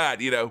ready for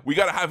that, you know. We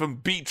got to have him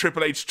beat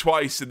Triple H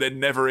twice and then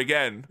never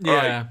again. Yeah. All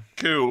right,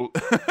 cool.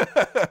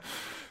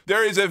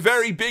 There is a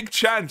very big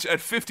chant at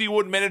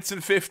 51 minutes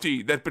and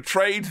 50 that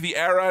betrayed the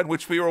era in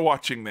which we were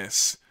watching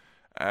this.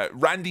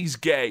 Randy's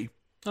gay.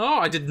 Oh,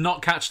 I did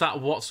not catch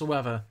that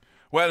whatsoever.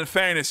 Well, in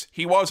fairness,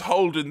 he was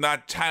holding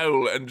that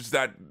towel and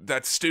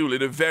that stool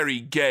in a very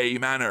gay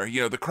manner.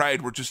 You know, the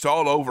crowd were just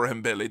all over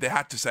him, Billy. They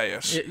had to say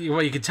it.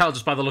 Well, you could tell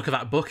just by the look of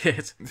that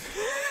bucket.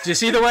 Do you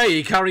see the way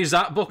he carries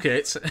that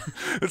bucket?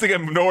 It's like a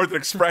northern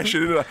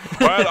expression, isn't it?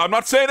 Well, I'm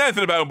not saying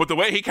anything about him, but the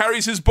way he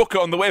carries his bucket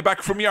on the way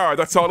back from yard,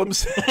 that's all I'm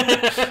saying.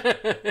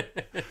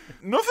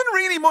 Nothing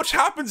really much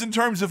happens in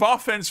terms of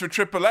offense for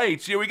Triple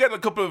H. You know, we get a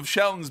couple of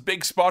Shelton's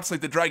big spots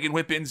like the Dragon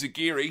Whip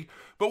Enziguri,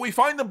 but we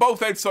find them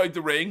both outside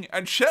the ring,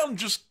 and Shelton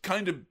just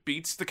kind of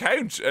beats the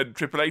count, and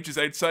Triple H is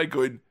outside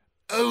going,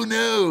 "Oh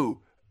no,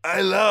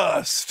 I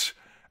lost."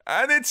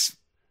 And it's,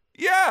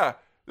 yeah,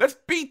 let's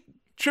beat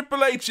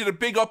Triple H in a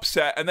big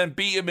upset and then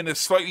beat him in a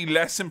slightly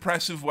less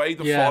impressive way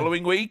the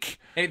following week.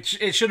 It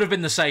should have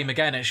been the same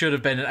again. It should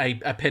have been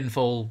a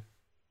pinfall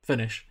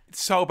finish.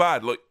 It's so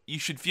bad. Like, you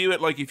should view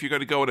it like if you're going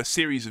to go on a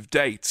series of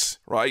dates,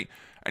 right?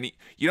 And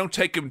you don't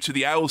take them to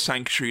the Owl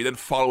Sanctuary, then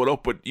follow it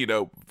up with, you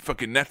know,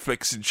 fucking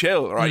Netflix and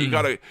chill, right? You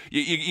gotta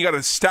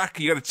stack.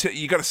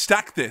 You gotta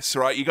stack this,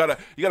 right? You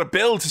gotta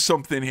build to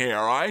something here,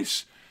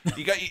 right?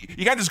 You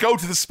can't just go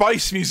to the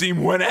Spice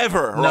Museum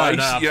whenever, right?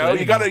 No, you know,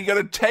 you not.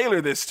 gotta tailor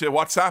this to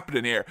what's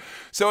happening here.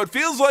 So it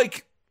feels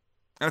like,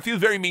 and I feel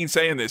very mean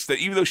saying this, that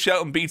even though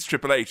Shelton beats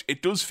Triple H,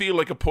 it does feel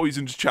like a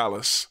poisoned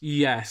chalice.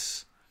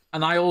 Yes.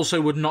 And I also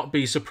would not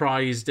be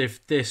surprised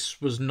if this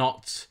was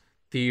not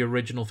the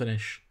original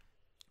finish.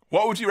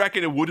 What would you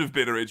reckon it would have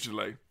been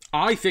originally?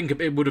 I think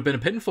it would have been a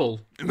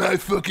pinfall. Am I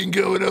fucking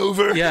going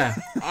over? Yeah.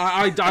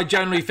 I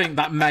generally think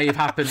that may have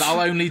happened. I'll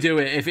only do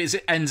it if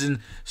it ends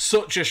in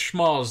such a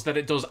schmoz that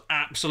it does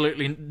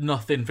absolutely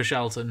nothing for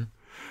Shelton.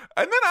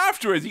 And then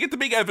afterwards, you get the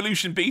big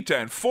Evolution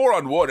beatdown,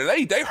 4-on-1,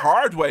 and they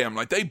hardway him,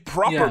 like, they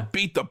proper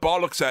beat the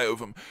bollocks out of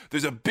him.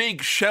 There's a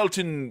big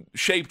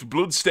Shelton-shaped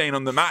bloodstain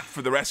on the mat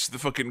for the rest of the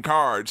fucking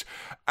card.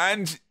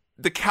 And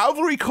the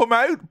cavalry come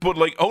out, but,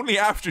 like, only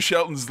after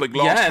Shelton's, like,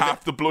 lost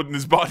half the blood in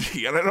his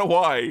body. I don't know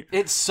why.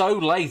 It's so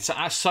late,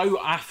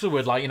 so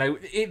afterward, like, you know,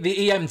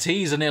 the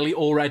EMTs are nearly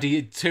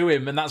already to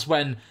him, and that's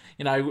when,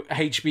 you know,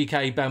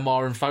 HBK,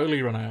 Benoit, and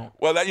Foley run out.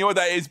 Well, you know what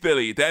that is,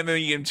 Billy? Them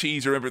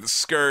EMTs remember the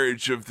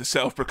scourge of the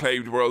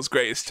self-proclaimed world's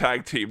greatest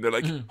tag team. They're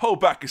like, hold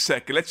back a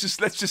second. Let's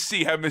just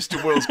see how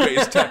Mr. World's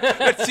Greatest Tag.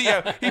 Let's see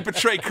how he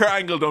betrayed Kurt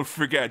Angle. Don't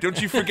forget.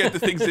 Don't you forget the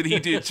things that he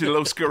did to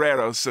Los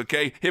Guerreros.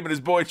 Okay, him and his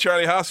boy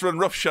Charlie Haas run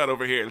roughshod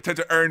over here. They're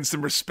trying to earn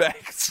some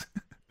respect.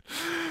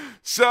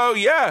 So,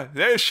 yeah,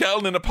 there's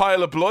Shelton in a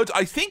pile of blood.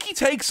 I think he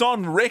takes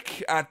on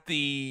Rick at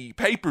the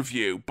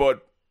pay-per-view,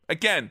 but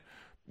again,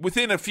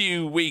 within a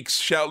few weeks,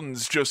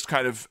 Shelton's just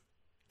kind of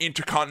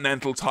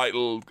Intercontinental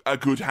title, a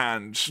good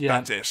hand. Yeah.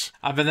 That's it.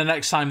 And then the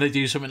next time they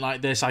do something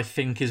like this, I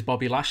think, is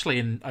Bobby Lashley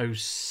in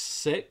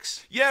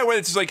 2006. Yeah, where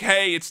it's like,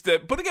 hey, it's the...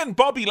 But again,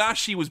 Bobby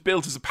Lashley was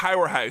built as a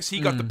powerhouse. He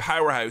got the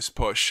powerhouse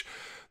push.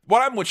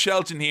 What happened with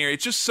Shelton here,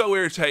 it's just so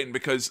irritating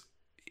because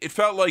it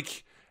felt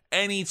like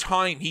any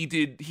time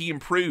he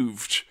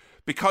improved...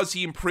 Because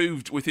he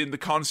improved within the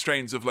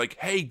constraints of like,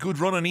 hey, good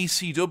run on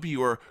ECW,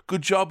 or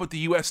good job with the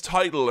US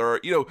title, or,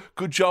 you know,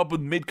 good job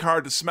with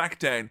mid-card to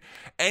SmackDown.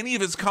 Any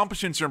of his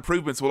accomplishments or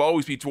improvements will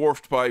always be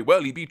dwarfed by,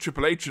 well, he beat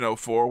Triple H in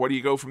 2004, where do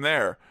you go from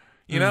there?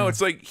 You know,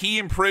 it's like he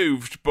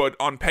improved, but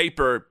on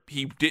paper,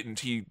 he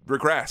didn't. He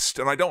regressed,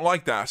 and I don't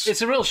like that.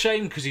 It's a real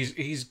shame because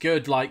he's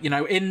good. Like, you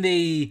know,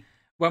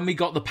 when we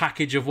got the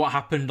package of what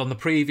happened on the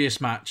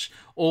previous match,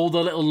 all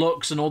the little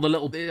looks and all the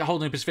little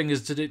holding up his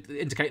fingers to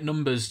indicate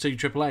numbers to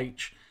Triple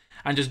H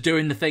and just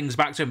doing the things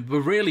back to him were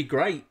really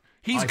great.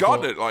 He's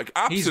got it, like,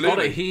 absolutely. He's got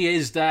it. He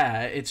is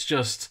there. It's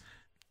just,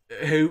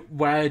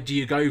 where do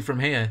you go from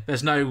here?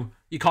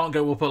 You can't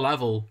go up a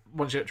level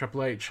once you're at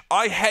Triple H.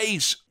 I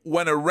hate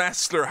when a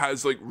wrestler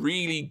has, like,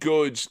 really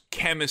good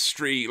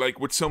chemistry, like,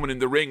 with someone in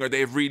the ring, or they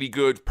have really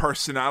good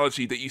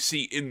personality that you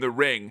see in the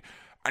ring,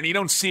 and you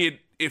don't see it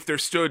if they're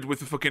stood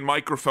with a fucking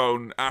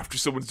microphone after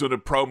someone's done a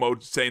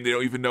promo saying they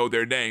don't even know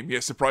their name. Yeah,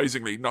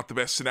 surprisingly, not the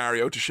best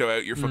scenario to show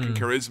out your fucking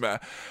charisma.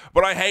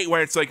 But I hate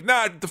where it's like,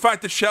 nah, the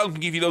fact that Shelton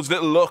can give you those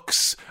little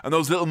looks and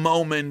those little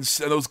moments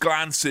and those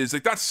glances,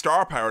 like, that's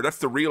star power. That's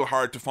the real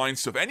hard to find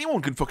stuff.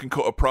 Anyone can fucking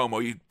cut a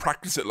promo. You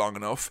practice it long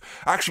enough.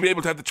 Actually be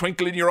able to have the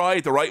twinkle in your eye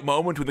at the right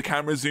moment when the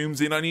camera zooms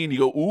in on you and you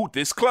go, ooh,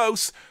 this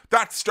close.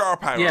 That's star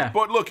power. Yeah,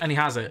 but look, and he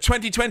has it.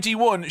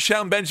 2021,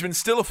 Shelton Benjamin's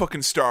still a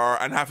fucking star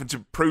and having to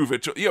prove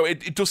it. You know,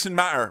 it doesn't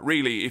matter,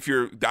 really, if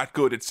you're that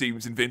good, it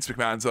seems, in Vince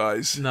McMahon's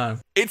eyes. No.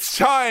 It's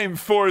time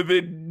for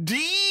the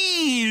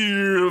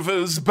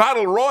Divas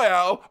Battle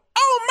Royale.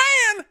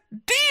 Oh, man!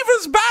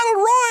 Divas Battle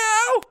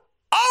Royale!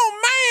 Oh,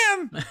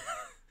 man!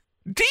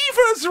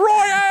 Divas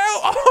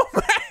Royale! Oh,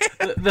 man!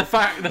 The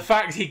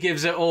fact he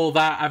gives it all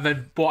that and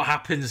then what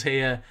happens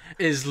here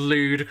is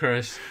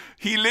ludicrous.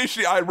 He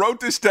literally, I wrote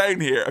this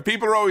down here, and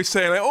people are always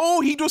saying, like,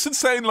 oh, he doesn't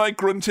sound like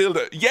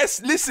Gruntilda. Yes,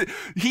 listen,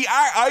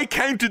 I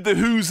counted the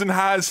who's and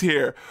has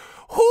here.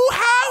 Hoo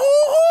ha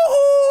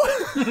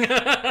hoo hoo hoo.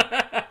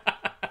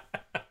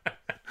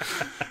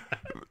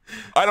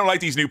 I don't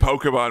like these new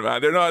Pokemon,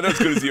 man. They're not as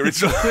good as the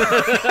original.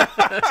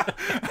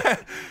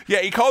 Yeah,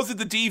 he calls it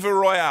the Diva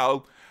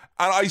Royale.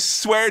 And I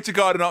swear to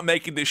God, I'm not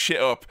making this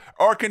shit up.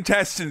 Our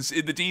contestants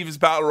in the Divas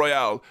Battle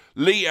Royale: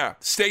 Leah,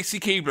 Stacey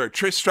Keebler,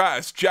 Trish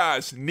Stratus,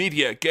 Jazz,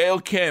 Nydia, Gail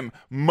Kim,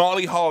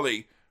 Molly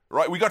Holly.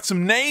 Right, we got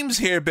some names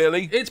here,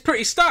 Billy. It's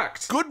pretty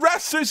stacked. Good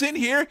wrestlers in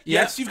here.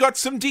 Yeah. Yes, you've got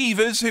some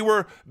divas who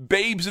were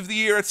babes of the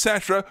year,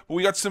 etc. But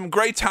we got some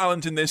great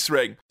talent in this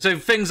ring. So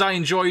things I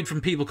enjoyed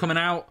from people coming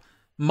out: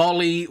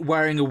 Molly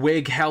wearing a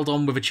wig held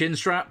on with a chin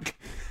strap.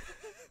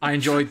 I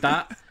enjoyed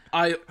that.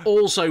 I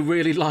also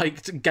really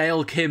liked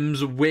Gail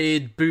Kim's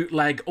weird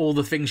bootleg All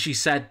the Things She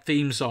Said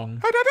theme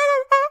song.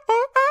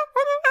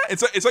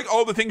 It's like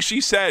all the things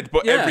she said,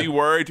 but every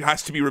word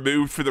has to be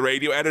removed for the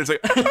radio edit.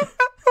 It's like,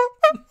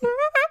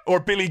 or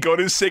Billy Gunn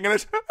is singing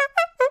it.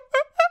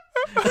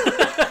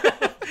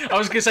 I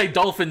was going to say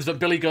Dolphins, but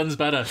Billy Gunn's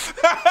better.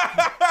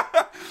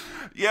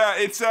 Yeah,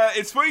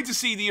 it's funny to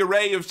see the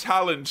array of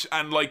talent,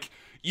 and like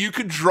you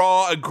could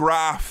draw a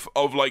graph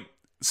of like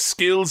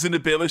skills and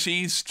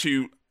abilities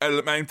to an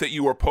amount that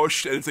you were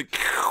pushed, and it's like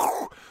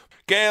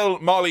Gail,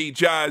 Molly,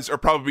 Jazz are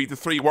probably the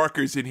three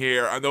workers in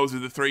here, and those are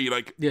the three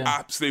like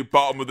absolute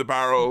bottom of the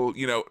barrel.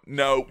 You know,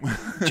 no.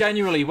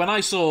 Genuinely, when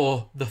I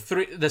saw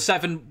the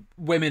 7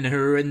 women who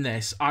are in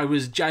this, I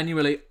was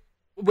genuinely,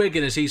 we're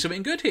going to see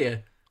something good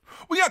here.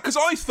 Well, yeah, because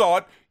I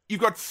thought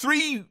you've got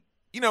 3,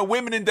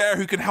 women in there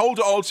who can hold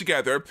it all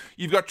together.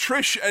 You've got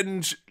Trish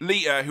and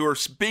Leah, who are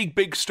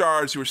big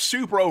stars, who are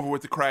super over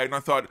with the crowd. And I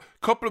thought,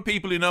 a couple of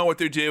people who know what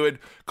they're doing,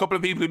 a couple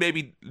of people who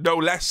maybe know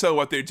less so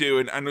what they're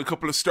doing, and a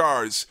couple of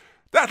stars.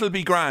 That'll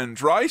be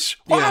grand, right?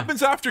 What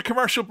happens after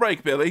commercial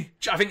break, Billy?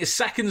 I think it's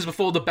seconds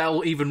before the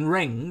bell even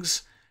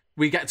rings.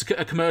 We get to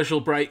a commercial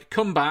break,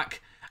 come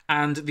back,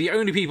 and the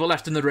only people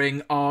left in the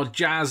ring are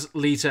Jazz,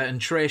 Lita,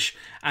 and Trish,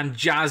 and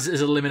Jazz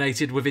is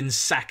eliminated within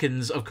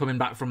seconds of coming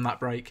back from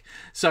that break.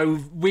 So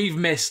we've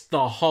missed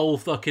the whole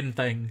fucking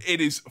thing. It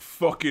is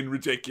fucking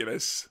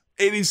ridiculous.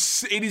 It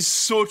is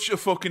such a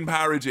fucking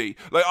parody.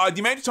 Like,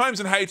 the amount of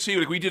times in How To,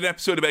 like, we did an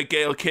episode about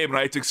Gail Kim, and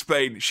I had to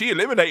explain, she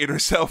eliminated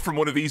herself from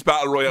one of these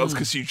battle royals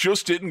because she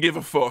just didn't give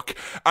a fuck.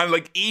 And,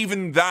 like,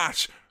 even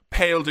that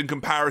paled in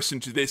comparison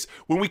to this.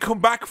 When we come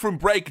back from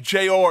break,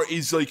 JR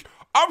is like,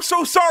 I'm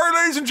so sorry,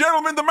 ladies and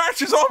gentlemen, the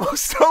match is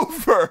almost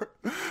over.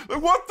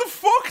 Like, what the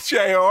fuck,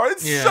 JR?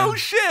 It's so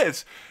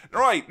shit.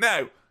 Right,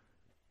 now,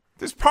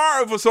 there's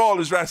part of us all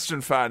as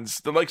wrestling fans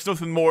that likes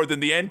nothing more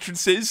than the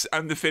entrances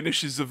and the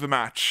finishes of the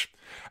match.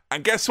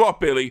 And guess what,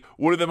 Billy?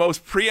 One of the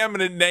most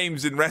preeminent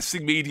names in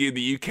wrestling media in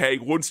the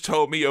UK once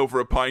told me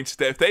over a pint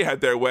that if they had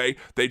their way,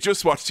 they'd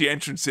just watch the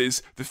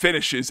entrances, the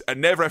finishes,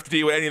 and never have to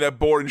deal with any of that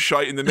boring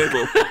shite in the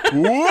middle.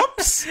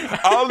 Whoops!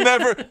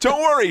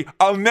 Don't worry,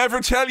 I'll never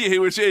tell you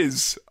who it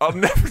is. I'll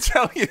never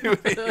tell you who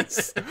it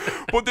is.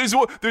 But there's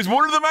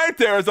one of them out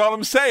there, is all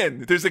I'm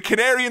saying. There's a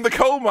canary in the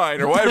coal mine,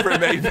 or whatever it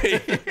may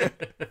be.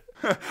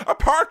 A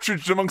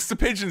partridge amongst the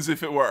pigeons,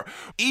 if it were.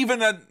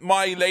 Even at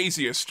my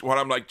laziest, when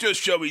I'm like, just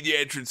show me the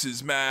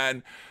entrances,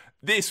 man.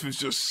 This was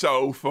just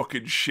so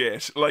fucking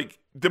shit. Like,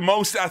 the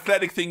most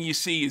athletic thing you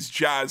see is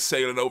Jazz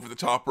sailing over the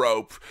top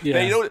rope.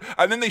 Yeah.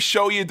 And then they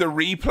show you the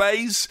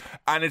replays,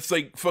 and it's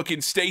like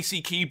fucking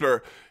Stacey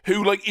Keebler,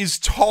 who like is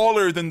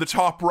taller than the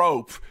top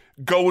rope,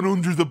 going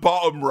under the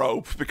bottom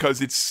rope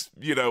because it's,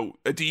 a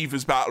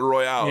Divas Battle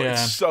Royale. Yeah.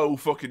 It's so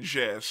fucking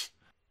shit.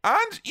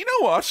 And you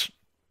know what?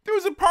 There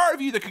was a part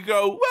of you that could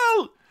go,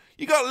 well,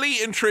 you got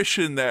Lee and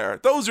Trish in there.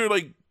 Those are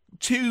like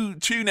two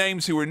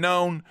names who are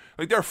known.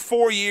 Like, they're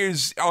 4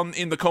 years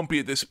in the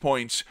company at this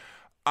point.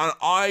 And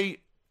I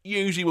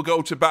usually will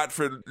go to bat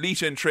for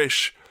Lita and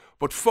Trish,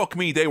 but fuck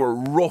me, they were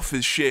rough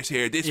as shit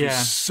here. This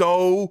was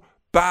so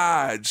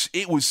bad.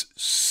 It was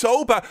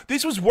so bad.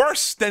 This was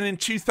worse than in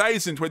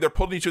 2000, where they're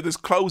pulling each other's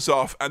clothes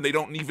off and they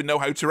don't even know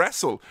how to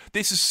wrestle.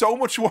 This is so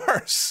much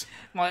worse.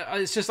 Like,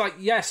 it's just like,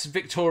 yes,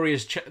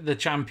 Victoria's the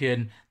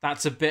champion.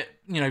 That's a bit,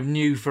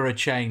 new for a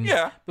change.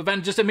 Yeah. But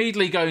then just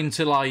immediately going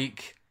to,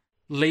 like,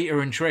 Lita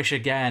and Trish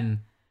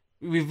again.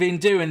 We've been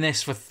doing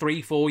this for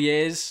 3-4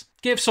 years.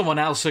 Give someone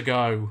else a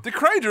go. The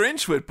crowd are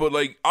into it, but,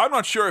 like, I'm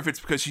not sure if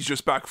it's because she's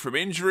just back from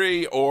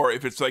injury, or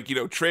if it's like,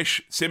 Trish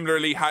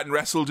similarly hadn't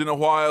wrestled in a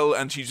while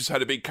and she just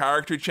had a big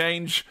character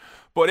change.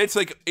 But it's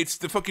like, it's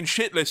the fucking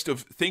shit list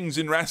of things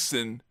in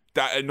wrestling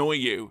that annoy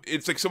you.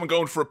 It's like someone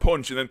going for a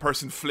punch and then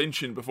person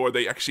flinching before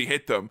they actually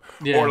hit them.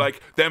 Yeah. Or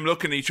like them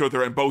looking at each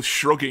other and both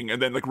shrugging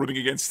and then like running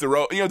against the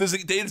rope.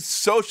 There's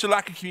such a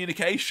lack of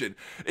communication.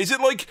 Is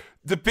it like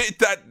the bit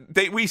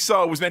that we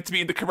saw was meant to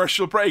be in the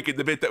commercial break, and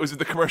the bit that was in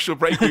the commercial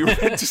break we were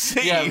meant to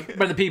see. Yeah,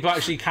 but the people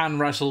actually can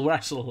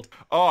wrestled.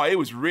 Oh, it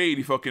was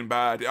really fucking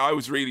bad. I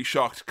was really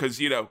shocked because,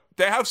 you know,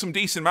 they have some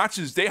decent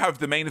matches. They have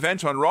the main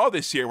event on Raw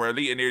this year where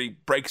Lita nearly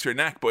breaks her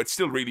neck, but it's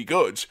still really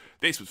good.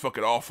 This was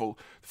fucking awful.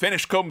 The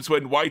finish comes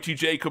when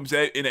Y2J comes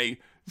out in a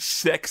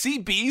Sexy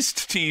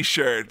Beast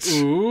t-shirt.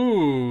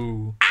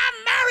 Ooh. I'm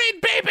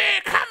married, baby!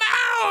 Come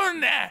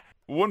on!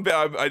 One bit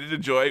I did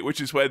enjoy,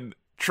 which is when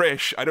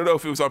Trish, I don't know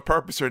if it was on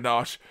purpose or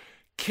not,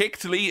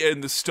 kicked Lita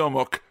in the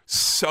stomach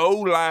so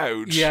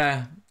loud.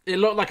 Yeah, it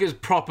looked like it was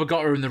proper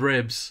got her in the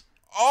ribs.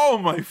 Oh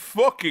my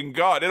fucking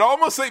god. It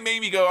almost like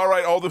made me go,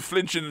 alright, all the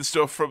flinching and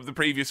stuff from the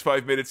previous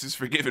 5 minutes is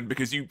forgiven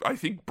because you, I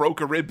think, broke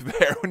a rib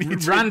there when you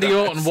did Randy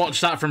that. Orton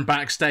watched that from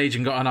backstage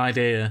and got an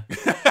idea.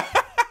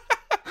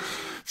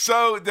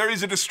 So there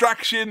is a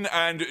distraction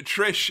and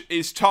Trish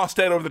is tossed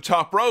out over the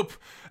top rope.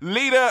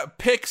 Lita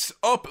picks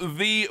up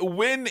the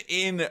win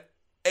in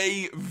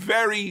a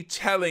very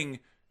telling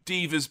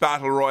Divas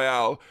Battle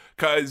Royale,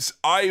 because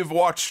I've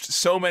watched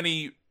so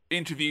many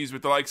interviews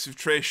with the likes of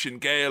Trish and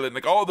Gail and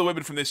like all the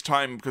women from this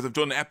time, because I've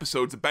done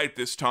episodes about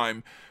this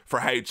time for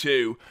How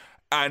To,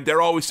 and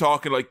they're always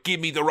talking like, give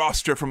me the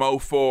roster from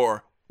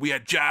 04. We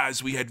had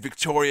Jazz, we had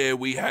Victoria,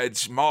 we had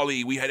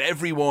Molly, we had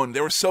everyone.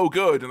 They were so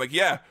good. And like,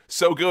 yeah,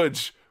 so good.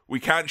 We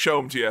can't show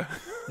them to you.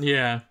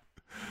 Yeah.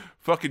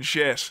 Fucking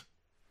shit.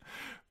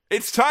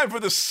 It's time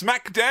for the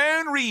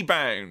SmackDown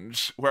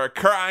Rebound, where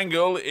Kurt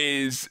Angle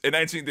is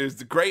announcing there's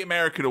the Great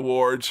American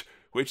Award,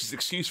 which is an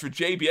excuse for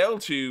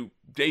JBL to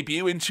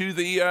debut into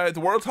the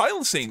world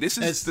title scene.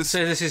 So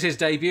this is his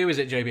debut, is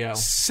it, JBL?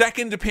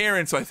 Second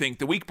appearance, I think.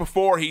 The week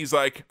before, he's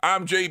like,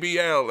 I'm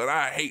JBL and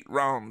I hate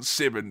Ron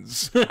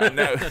Simmons. And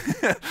now,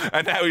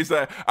 and now he's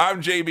like,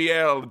 I'm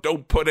JBL,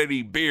 don't put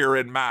any beer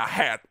in my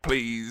hat,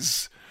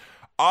 please.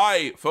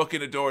 I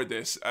fucking adored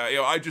this.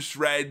 I just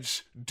read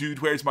Dude,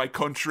 Where's My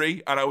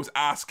Country? And I was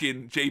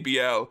asking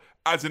JBL,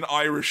 as an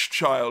Irish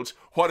child,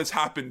 what has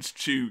happened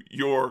to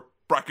your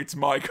brackets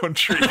my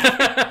country?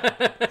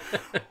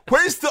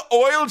 Where's the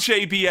oil,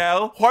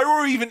 JBL? Why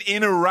were we even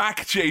in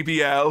Iraq,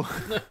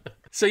 JBL?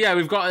 So yeah,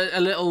 we've got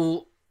a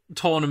little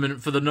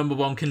tournament for the number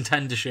one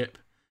contendership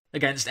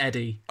against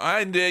Eddie.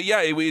 And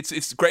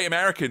it's Great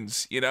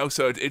Americans, you know,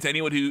 so it's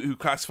anyone who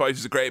classifies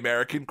as a Great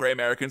American. Great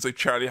Americans like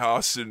Charlie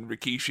Haas and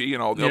Rikishi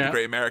and all the other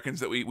Great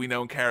Americans that we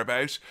know and care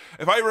about.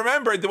 If I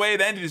remember, the way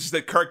it ended is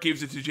that Kurt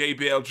gives it to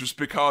JBL just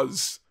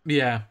because.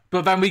 Yeah,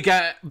 but then we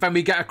get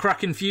a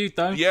cracking feud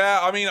though. Yeah,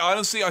 I mean,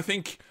 honestly, I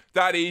think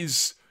that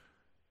is,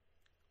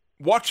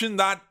 watching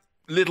that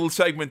little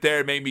segment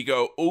there made me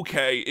go,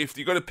 okay, if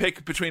you're going to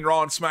pick between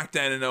Raw and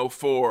SmackDown in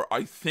 04,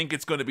 I think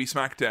it's going to be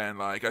SmackDown.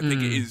 Like, I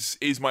think it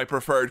is my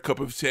preferred cup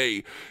of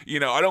tea. You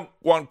know, I don't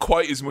want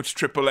quite as much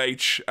Triple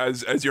H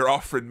as you're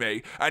offering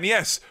me. And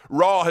yes,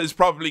 Raw has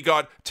probably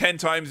got 10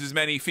 times as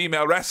many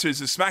female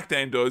wrestlers as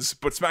SmackDown does,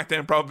 but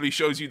SmackDown probably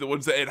shows you the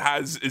ones that it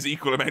has as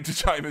equal amount of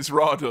time as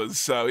Raw does.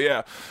 So,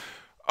 yeah.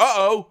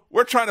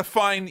 We're trying to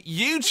find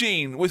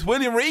Eugene with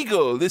William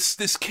Regal,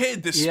 this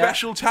kid, this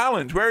special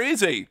talent. Where is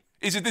he?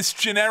 Is it this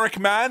generic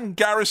man,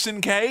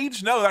 Garrison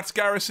Cage? No, that's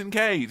Garrison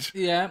Cage.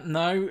 Yeah,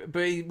 no,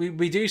 but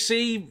we do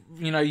see,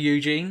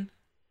 Eugene.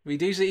 We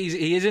do see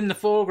he is in the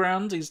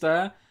foreground. He's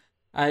there.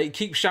 He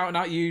keeps shouting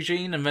out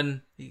Eugene, and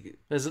then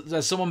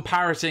there's someone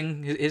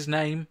parroting his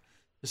name,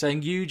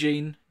 saying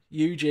Eugene,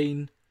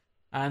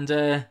 and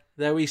there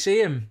we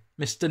see him,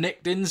 Mr.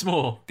 Nick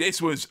Dinsmore.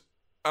 This was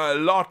a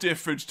lot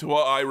different to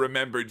what I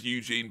remembered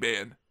Eugene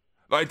being.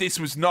 Like, this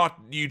was not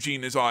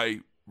Eugene as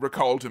I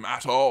recalled him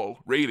at all,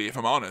 really, if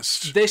I'm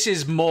honest. This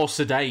is more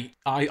sedate,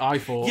 I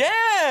thought.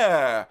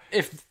 Yeah!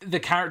 If the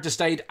character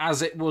stayed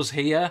as it was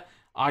here,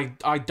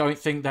 I don't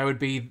think there would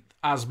be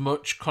as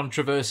much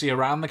controversy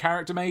around the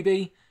character,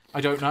 maybe.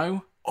 I don't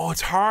know. Oh,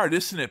 it's hard,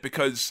 isn't it?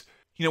 Because,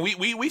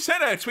 we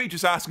sent out a tweet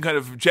just asking kind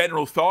of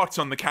general thoughts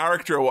on the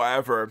character or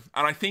whatever,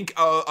 and I think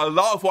a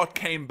lot of what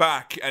came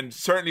back, and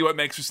certainly what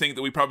makes us think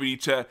that we probably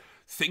need to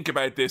think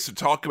about this and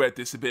talk about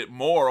this a bit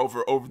more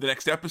over the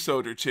next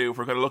episode or two, if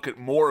we're going to look at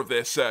more of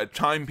this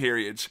time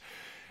period,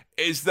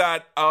 is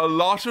that a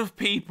lot of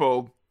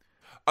people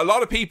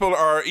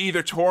are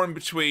either torn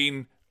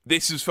between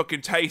this is fucking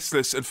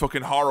tasteless and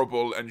fucking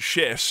horrible and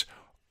shit,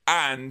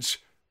 and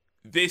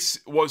this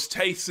was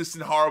tasteless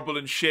and horrible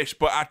and shit,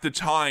 but at the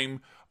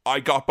time I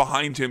got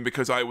behind him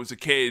because I was a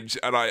kid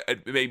and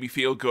it made me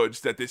feel good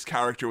that this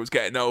character was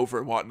getting over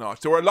and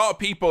whatnot. So a lot of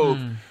people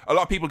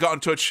got in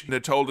touch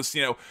and told us,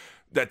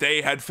 that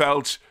they had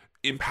felt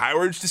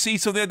empowered to see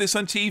something like this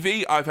on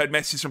TV. I've had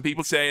messages from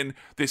people saying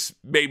this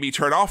made me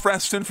turn off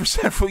wrestling for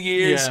several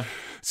years. Yeah.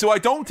 So I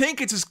don't think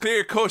it's as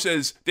clear cut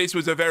as this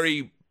was a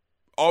very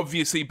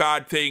obviously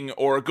bad thing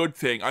or a good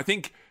thing. I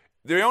think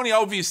the only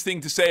obvious thing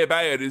to say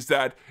about it is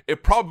that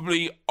it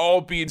probably,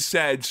 all being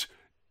said,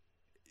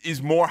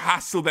 is more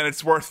hassle than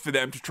it's worth for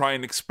them to try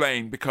and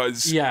explain,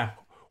 because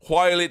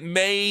while it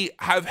may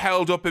have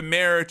held up a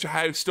mirror to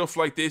how stuff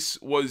like this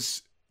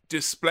was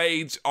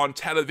displayed on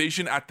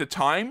television at the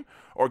time,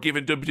 or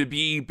given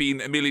WWE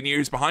being a million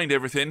years behind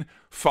everything,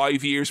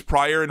 5 years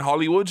prior in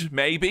Hollywood,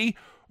 maybe.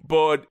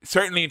 But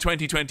certainly in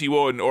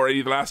 2021 or any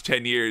of the last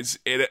 10 years,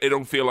 it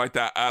don't feel like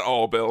that at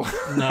all, Bill.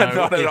 No,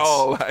 not at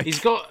all. Like.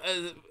 He's got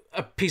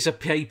a piece of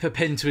paper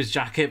pinned to his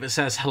jacket that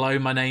says, "Hello,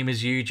 my name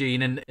is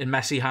Eugene," in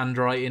messy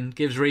handwriting.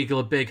 Gives Regal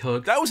a big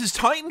hug. That was his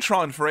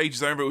Titantron for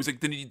ages. I remember it was like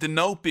the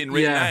note being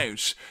written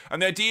out.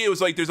 And the idea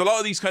was like, there's a lot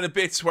of these kind of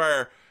bits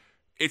where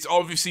it's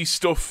obviously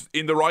stuff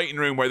in the writing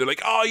room where they're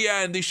like, oh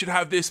yeah, and they should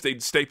have this.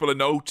 They'd staple a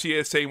note to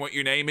you saying what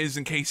your name is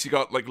in case you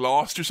got like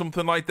lost or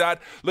something like that.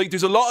 Like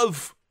there's a lot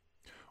of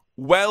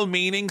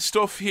well-meaning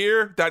stuff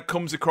here that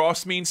comes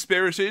across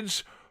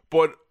mean-spirited,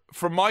 but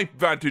from my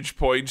vantage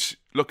point,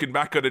 looking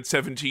back at it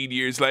 17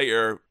 years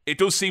later, it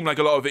does seem like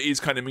a lot of it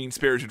is kind of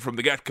mean-spirited from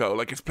the get-go,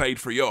 like it's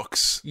played for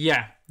yucks.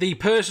 Yeah. The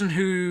person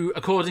who,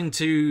 according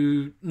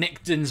to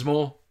Nick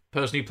Dinsmore,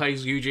 person who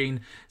plays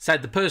Eugene,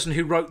 said the person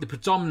who wrote the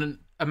predominant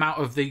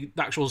amount of the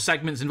actual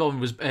segments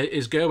involved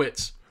is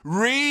Gerwitz.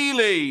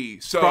 Really?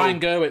 So Brian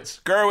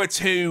Gerwitz. Gerwitz,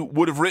 who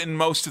would have written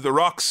most of the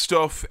Rock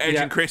stuff, Edge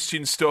and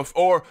Christian stuff,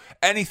 or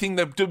anything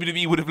that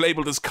WWE would have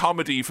labelled as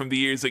comedy from the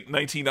years like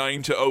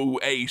 99 to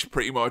 08,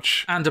 pretty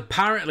much. And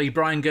apparently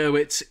Brian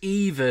Gerwitz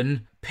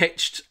even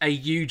pitched a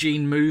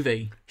Eugene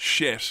movie.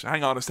 Shit,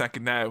 hang on a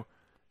second now.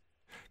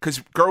 Because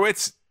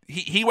Gerwitz,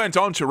 he went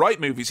on to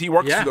write movies. He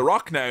works for The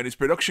Rock now in his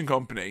production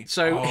company.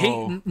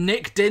 So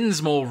Nick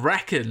Dinsmore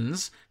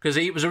reckons, because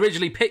it was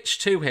originally pitched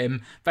to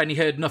him, then he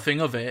heard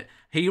nothing of it,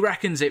 he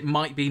reckons it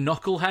might be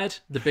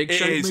Knucklehead, the Big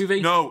Show movie.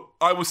 No,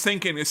 I was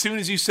thinking, as soon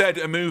as you said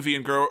a movie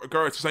in Gerwitz,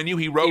 because I knew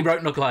he wrote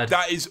Knucklehead.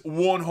 That is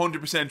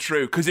 100%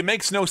 true, because it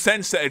makes no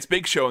sense that it's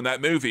Big Show in that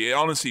movie. It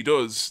honestly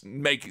does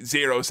make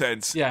zero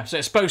sense. Yeah, so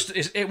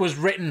it was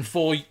written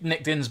for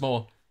Nick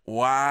Dinsmore.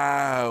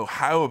 Wow,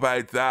 how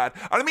about that?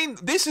 And I mean,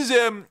 this is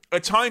a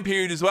time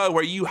period as well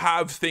where you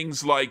have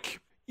things like,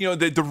 you know,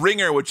 the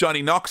Ringer with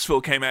Johnny Knoxville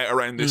came out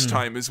around this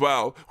time as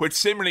well, which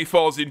similarly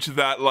falls into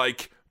that,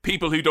 like,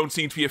 people who don't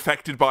seem to be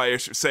affected by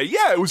it say,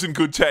 yeah, it was in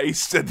good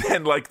taste, and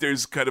then, like,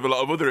 there's kind of a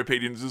lot of other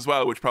opinions as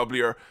well, which probably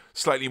are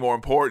slightly more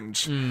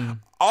important.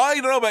 I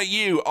don't know about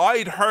you,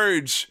 I'd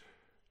heard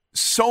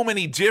so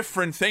many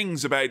different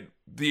things about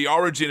the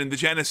origin and the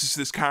genesis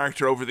of this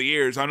character over the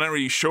years. I'm not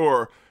really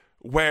sure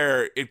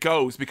where it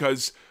goes,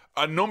 because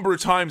a number of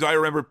times I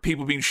remember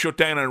people being shut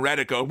down on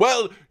Reddit going,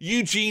 well,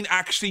 Eugene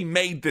actually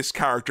made this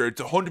character.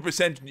 It's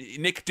 100%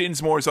 Nick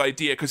Dinsmore's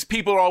idea, because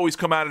people always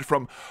come at it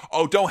from,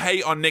 oh, don't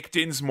hate on Nick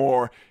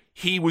Dinsmore.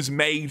 He was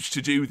made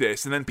to do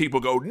this. And then people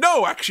go,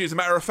 no, actually, as a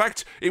matter of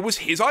fact, it was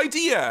his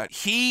idea.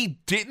 He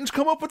didn't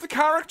come up with the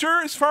character,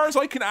 as far as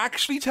I can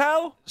actually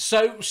tell.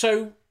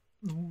 So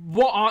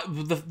what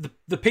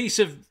the piece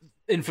of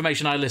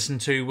information I listened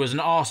to was an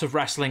Art of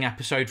Wrestling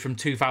episode from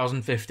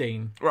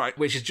 2015. Right.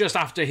 Which is just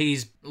after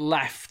he's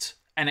left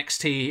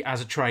NXT as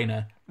a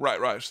trainer.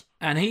 Right.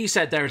 And he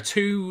said there are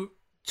two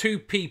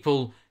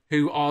people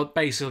who are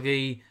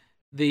basically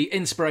the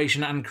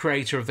inspiration and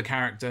creator of the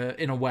character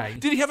in a way.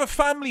 Did he have a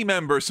family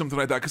member or something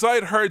like that? Because I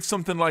had heard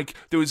something like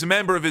there was a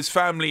member of his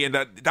family and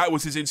that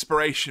was his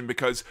inspiration,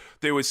 because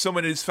there was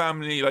someone in his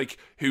family like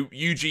who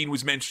Eugene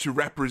was meant to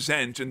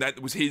represent, and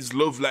that was his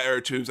love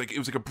letter to, it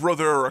was like a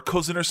brother or a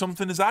cousin or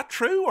something. Is that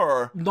true?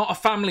 Or not a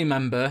family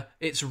member,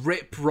 it's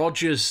Rip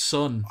Rogers'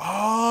 son.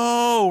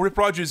 Oh, Rip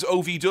Rogers,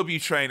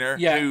 OVW trainer,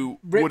 who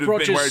would have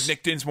been where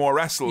Nick Dinsmore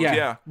wrestled.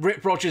 Yeah.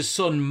 Rip Rogers'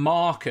 son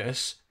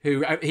Marcus,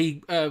 who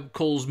he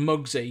calls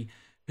Muggsy,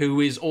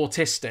 who is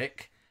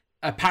autistic,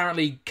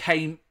 apparently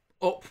came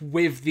up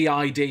with the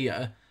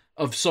idea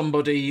of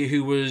somebody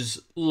who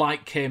was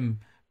like him,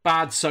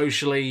 bad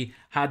socially,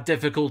 had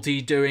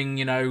difficulty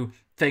doing,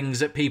 things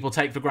that people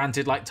take for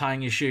granted, like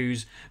tying your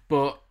shoes,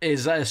 but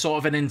is a sort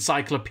of an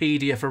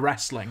encyclopedia for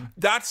wrestling.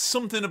 That's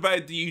something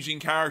about the Eugene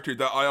character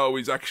that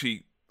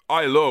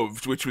I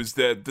loved, which was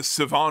the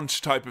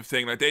savant type of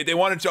thing. Like they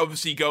wanted to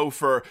obviously go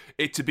for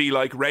it to be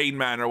like Rain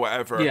Man or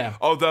whatever. Yeah.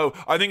 Although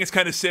I think it's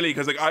kind of silly,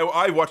 because like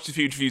I watched a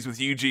few interviews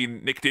with Eugene,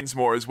 Nick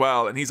Dinsmore as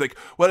well, and he's like,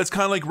 well, it's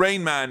kind of like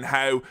Rain Man,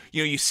 how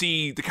you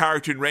see the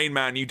character in Rain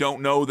Man, you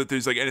don't know that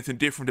there's like anything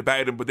different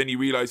about him, but then you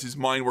realize his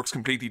mind works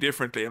completely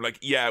differently. I'm like,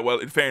 yeah, well,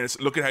 in fairness,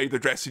 look at how they're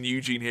dressing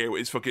Eugene here with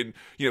his fucking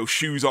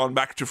shoes on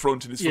back to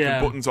front and his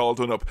fucking buttons all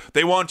done up.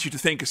 They want you to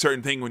think a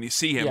certain thing when you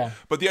see him. Yeah.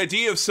 But the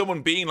idea of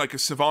someone being like a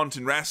savant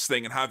in wrestling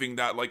and having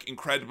that like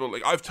incredible,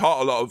 like I've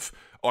taught a lot of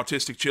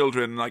autistic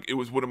children, like it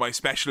was one of my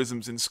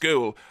specialisms in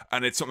school,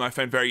 and it's something I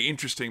found very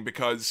interesting,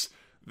 because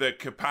the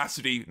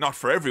capacity, not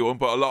for everyone,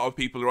 but a lot of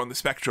people who are on the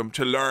spectrum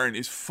to learn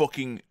is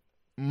fucking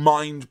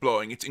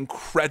mind-blowing. It's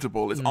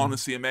incredible. It's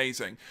honestly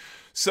amazing.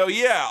 So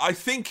yeah, I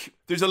think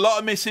there's a lot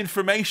of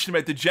misinformation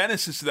about the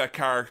genesis of that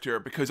character,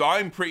 because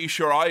I'm pretty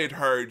sure I had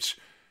heard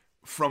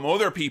from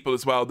other people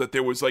as well that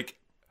there was like,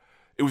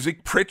 it was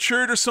like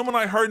Pritchard or someone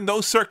I heard in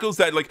those circles,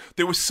 that like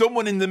there was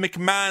someone in the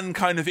McMahon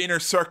kind of inner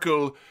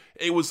circle.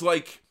 It was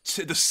like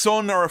the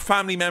son or a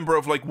family member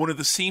of like one of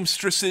the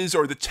seamstresses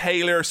or the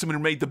tailor, someone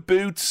who made the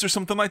boots or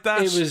something like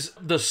that. It was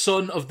the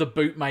son of the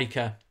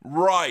bootmaker.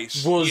 Right.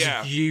 Was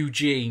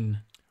Eugene.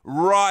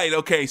 Right,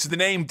 okay, so the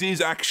name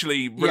is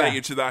actually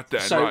related to that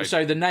then, right.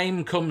 So the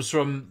name comes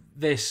from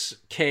this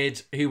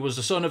kid who was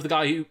the son of the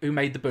guy who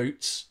made the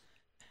boots.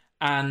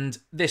 And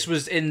this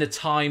was in the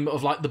time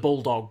of, like, the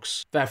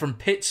Bulldogs. They're from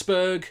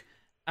Pittsburgh,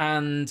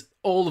 and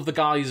all of the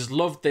guys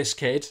loved this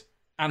kid.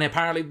 And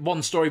apparently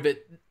one story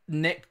that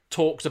Nick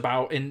talked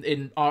about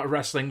in Art of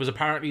Wrestling was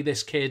apparently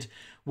this kid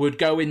would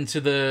go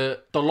into the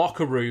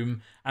locker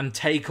room and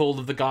take all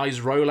of the guys'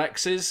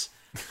 Rolexes,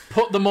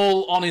 put them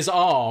all on his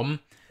arm,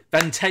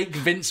 then take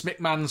Vince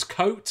McMahon's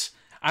coat,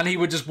 and he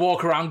would just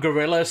walk around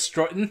gorilla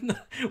strutting,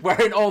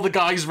 wearing all the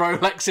guys'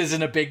 Rolexes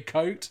in a big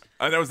coat.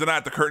 And that was the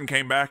night the curtain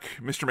came back.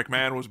 Mr.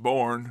 McMahon was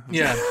born.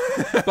 Yeah.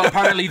 But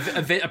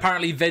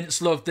apparently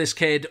Vince loved this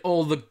kid.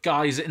 All the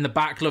guys in the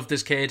back loved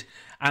this kid.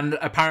 And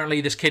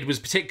apparently this kid was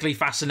particularly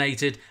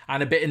fascinated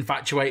and a bit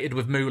infatuated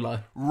with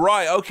Moolah.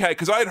 Right, okay.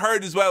 Because I had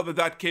heard as well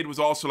that kid was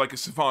also like a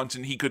savant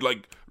and he could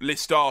like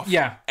list off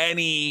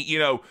any,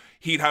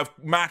 he'd have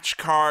match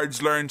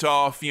cards learned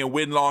off,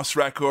 win-loss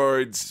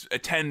records,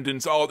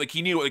 attendance, all, like,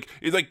 he knew, like,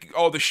 it's like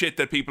all the shit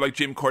that people like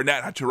Jim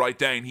Cornette had to write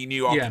down, he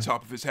knew off the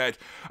top of his head.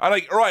 And,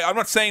 like, right, I'm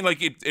not saying, like,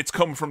 it's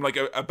come from, like,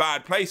 a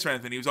bad place or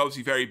anything, he was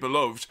obviously very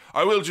beloved.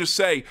 I will just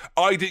say,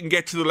 I didn't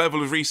get to the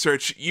level of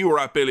research you were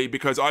at, Billy,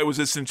 because I was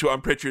listening to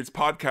Pritchard's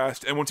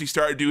podcast, and once he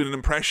started doing an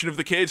impression of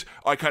the kid,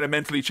 I kind of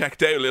mentally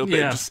checked out a little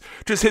bit,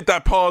 just hit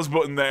that pause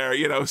button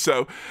there,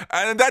 so,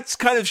 and that's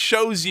kind of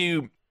shows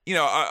you,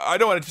 I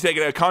don't want it to take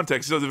it out of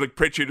context. It doesn't like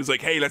Pritchard was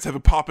like, hey, let's have a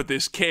pop at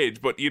this kid.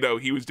 But,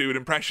 he was doing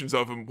impressions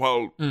of him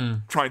while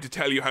trying to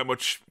tell you how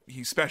much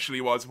he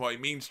specially was and what he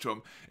means to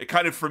him. It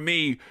kind of, for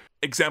me,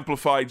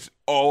 exemplified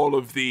all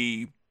of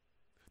the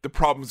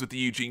problems with the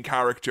Eugene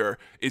character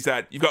is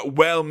that you've got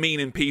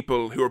well-meaning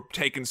people who are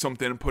taking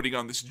something and putting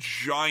on this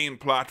giant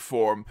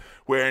platform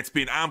where it's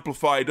been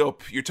amplified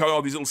up. You're talking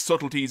all these little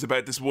subtleties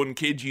about this one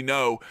kid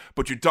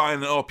but you're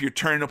dialing it up. You're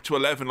turning up to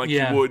 11 like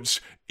you would,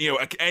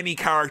 any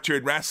character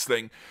in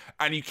wrestling.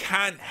 And you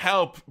can't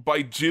help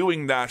by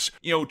doing that,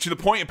 to the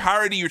point of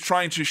parody, you're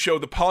trying to show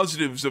the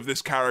positives of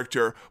this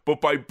character,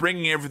 but by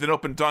bringing everything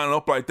up and dialing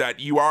up like that,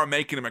 you are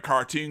making him a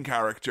cartoon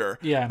character.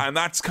 Yeah. And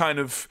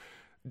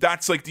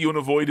that's like the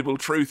unavoidable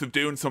truth of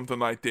doing something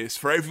like this.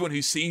 For everyone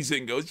who sees it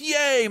and goes,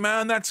 yay,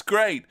 man, that's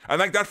great. And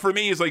like that for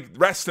me is like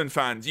wrestling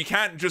fans. You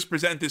can't just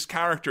present this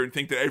character and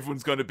think that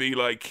everyone's going to be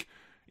like,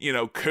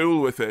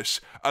 cool with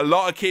it. A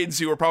lot of kids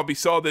who probably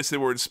saw this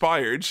and were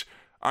inspired.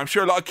 I'm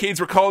sure a lot of kids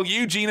were called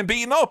Eugene and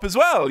beaten up as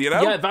well,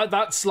 Yeah,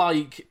 that's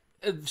like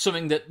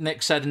something that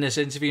Nick said in this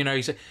interview.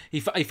 He said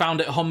he found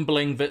it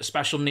humbling that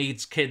special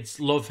needs kids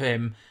love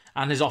him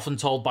and is often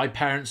told by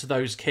parents of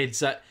those kids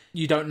that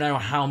you don't know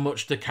how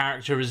much the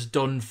character has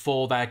done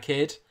for their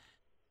kid.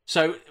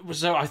 So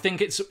I think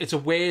it's a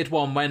weird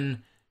one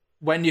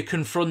when you're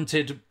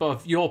confronted,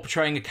 but you're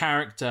portraying a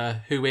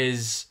character who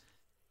is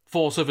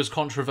thought of as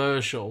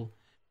controversial.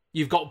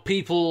 You've got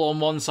people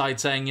on one side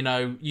saying,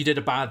 you did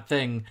a bad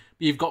thing.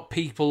 You've got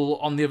people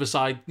on the other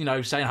side,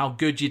 saying how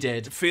good you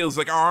did. It feels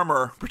like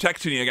armor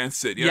protecting you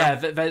against it. Yeah,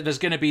 there's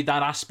going to be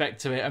that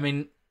aspect to it. I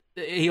mean,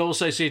 he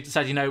also said,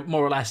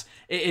 more or less,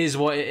 it is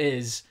what it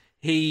is.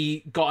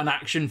 He got an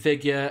action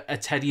figure, a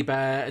teddy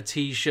bear, a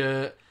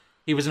t-shirt.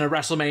 He was in a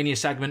WrestleMania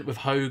segment with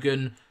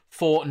Hogan,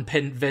 fought and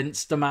pinned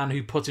Vince, the man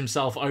who put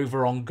himself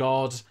over on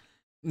God.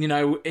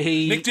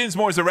 Nick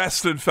Dinsmore's a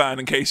wrestling fan,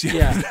 in case you...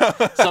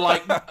 Yeah. So,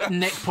 like,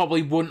 Nick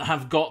probably wouldn't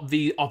have got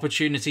the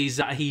opportunities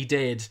that he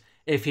did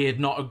if he had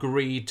not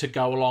agreed to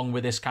go along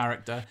with this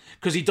character.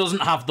 Because he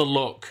doesn't have the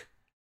look.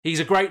 He's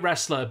a great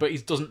wrestler, but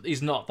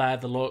he's not there,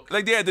 the look.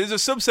 Like, yeah, there's a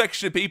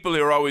subsection of people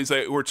who are always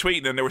like, who were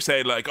tweeting and they were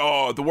saying like,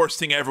 oh, the worst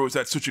thing ever was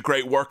that such a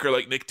great worker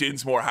like Nick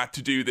Dinsmore had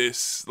to do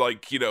this,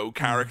 like,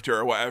 character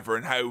or whatever,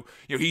 and how,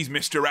 he's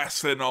Mr.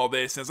 Wrestling and all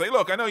this. And it's like,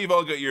 look, I know you've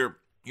all got your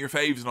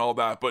faves and all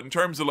that, but in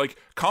terms of like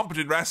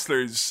competent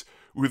wrestlers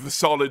with a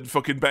solid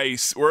fucking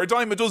base, we're a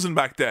dime a dozen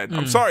back then.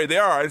 I'm sorry, they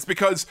are. It's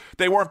because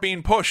they weren't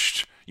being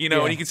pushed.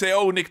 And you can say,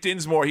 oh, Nick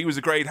Dinsmore, he was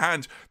a great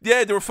hand.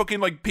 Yeah, there were fucking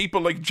like people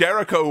like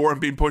Jericho who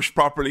weren't being pushed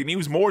properly, and he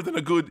was more than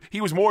a good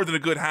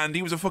hand.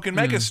 He was a fucking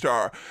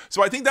megastar.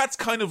 So I think that's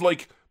kind of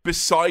like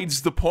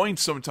besides the point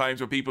sometimes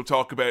when people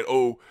talk about,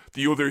 oh,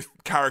 the other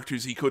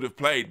characters he could have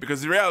played,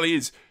 because the reality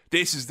is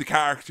this is the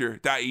character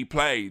that he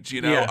played,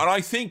 And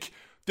I think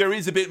there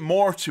is a bit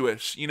more to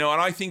it, and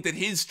I think that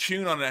his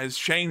tune on it has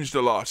changed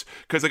a lot.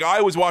 Because like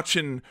I was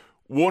watching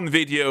one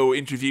video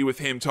interview with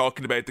him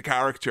talking about the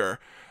character,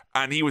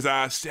 and he was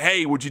asked,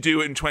 hey, would you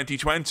do it in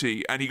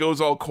 2020? And he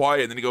goes all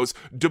quiet, and then he goes,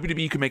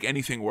 WWE can make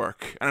anything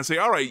work. And I say,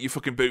 all right, you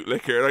fucking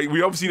bootlicker. Like,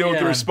 we obviously know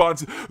the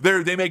response.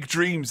 They make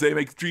dreams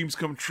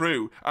come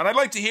true. And I'd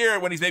like to hear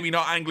when he's maybe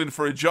not angling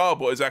for a job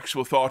what his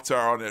actual thoughts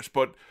are on it.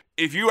 But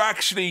if you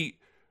actually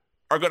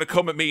are going to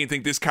come at me and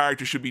think this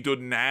character should be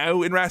done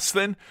now in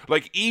wrestling,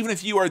 like, even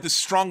if you are the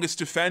strongest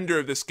defender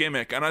of this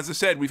gimmick, and as I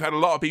said, we've had a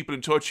lot of people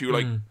in touch who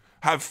like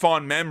have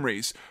fond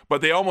memories,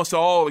 but they almost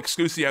all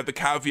exclusively have the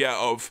caveat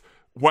of,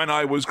 when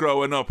I was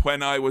growing up,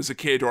 when I was a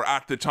kid, or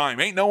at the time.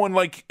 Ain't no one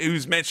like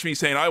who's mentioned me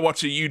saying I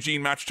watch a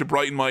Eugene match to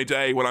brighten my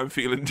day when I'm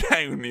feeling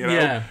down, you know?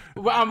 Yeah.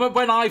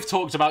 When I've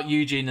talked about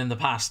Eugene in the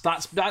past,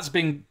 that's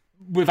been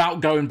without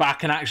going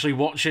back and actually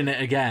watching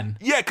it again.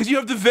 Yeah, because you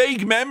have the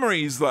vague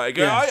memories. Like,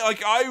 Yeah.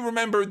 I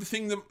remember the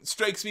thing that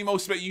strikes me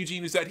most about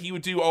Eugene is that he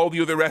would do all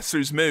the other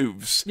wrestlers'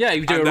 moves. Yeah,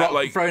 you do And a that, rock,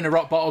 like, throwing a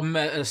rock bottom,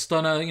 a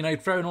stunner, you know,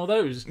 throwing all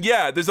those.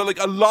 yeah, there's a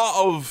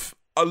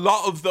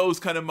lot of those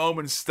kind of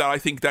moments that I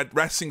think that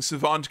wrestling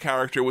savant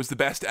character was the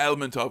best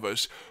element of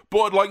it.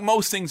 But like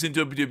most things in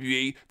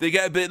WWE, they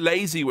get a bit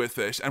lazy with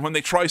it, and when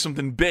they try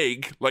something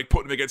big, like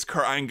putting him against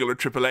Kurt Angle or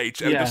Triple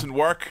H, and it doesn't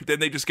work, then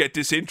they just get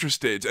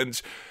disinterested.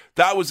 And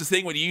that was the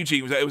thing with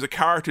Eugene, was that it was a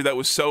character that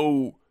was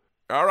so,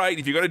 all right,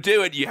 if you're going to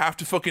do it, you have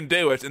to fucking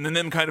do it. And then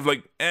them kind of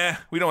like,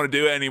 we don't want to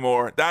do it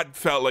anymore. That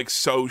felt like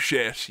so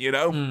shit, you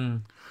know?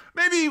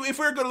 Maybe if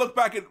we're going to look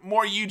back at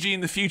more Eugene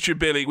in the future,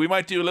 Billy, we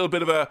might do a little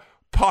bit of a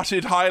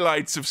potted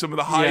highlights of some of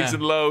the highs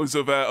and lows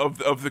of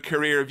the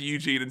career of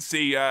Eugene, and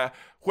see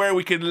where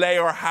we can lay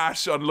our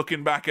hat on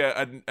looking back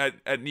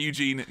at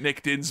Eugene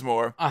Nick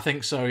Dinsmore. I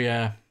think so,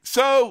 yeah.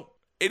 So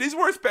it is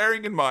worth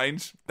bearing in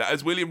mind that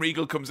as William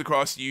Regal comes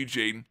across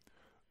Eugene,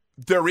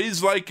 there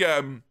is like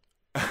I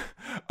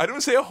don't want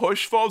to say a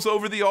hush falls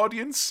over the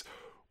audience,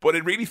 but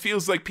it really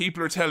feels like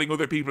people are telling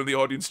other people in the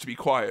audience to be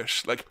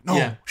quiet. Like,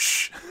 no,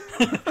 shh.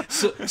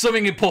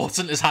 Something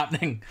important is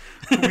happening.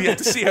 We have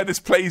to see how this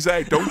plays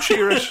out. Don't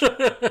cheer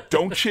it.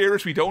 Don't cheer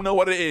it. We don't know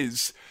what it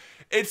is.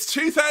 It's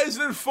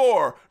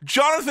 2004.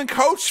 Jonathan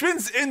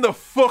Coachman's in the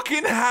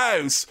fucking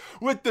house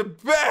with the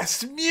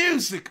best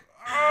music.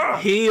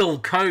 Heel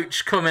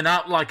Coach coming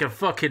up like a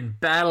fucking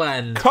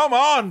bellend. Come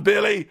on,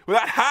 Billy. With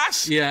that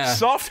hat? Yeah.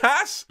 Soft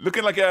hat?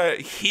 Looking like a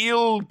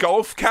heel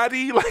golf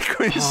caddy, like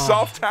with his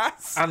soft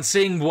hats. And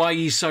seeing why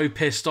he's so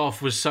pissed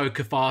off was so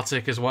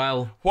cathartic as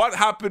well. What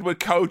happened with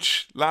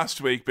Coach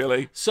last week,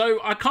 Billy? So,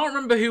 I can't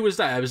remember who was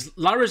there. It was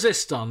La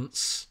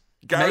Resistance.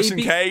 Garrison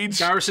Cage.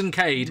 Garrison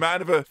Cage.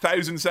 Man of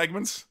 1,000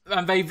 segments.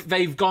 And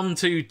they've gone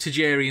to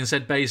Tajiri and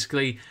said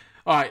basically,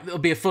 all right, it'll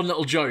be a fun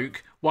little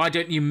joke. Why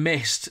don't you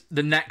mist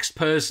the next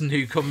person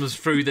who comes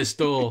through this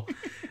door?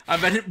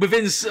 And then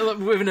within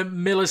a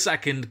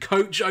millisecond,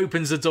 Coach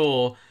opens the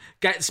door,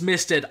 gets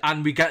misted,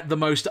 and we get the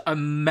most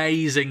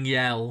amazing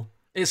yell.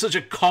 It's such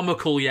a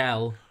comical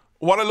yell.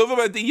 What I love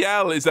about the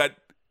yell is that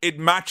it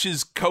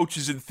matches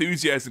Coach's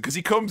enthusiasm, because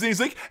he comes in,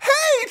 he's like,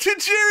 hey,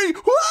 Tajiri,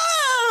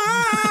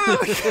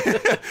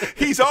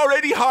 he's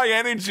already high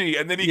energy,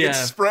 and then he gets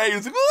sprayed.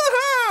 He's like,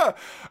 wah!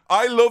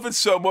 I love it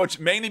so much,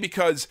 mainly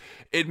because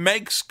it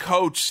makes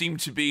Coach seem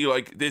to be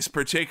like this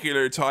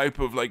particular type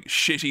of like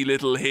shitty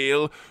little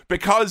heel,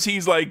 because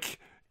he's like,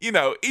 you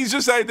know, he's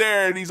just out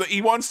there and he's like,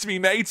 he wants to be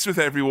mates with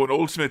everyone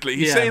ultimately.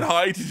 He's saying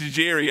hi to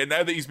Tajiri, and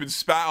now that he's been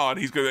spat on,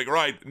 he's going to be like,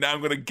 right, now I'm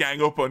going to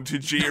gang up on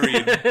Tajiri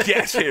and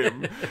get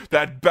him,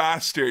 that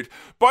bastard.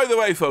 By the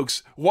way,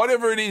 folks,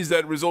 whatever it is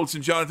that results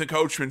in Jonathan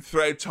Coachman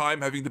throughout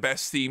time having the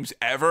best themes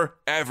ever,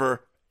 I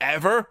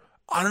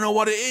don't know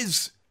what it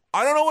is.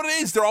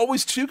 They're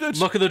always too good.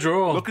 Look at the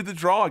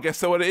draw. I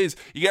guess that's what it is.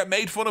 You get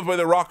made fun of by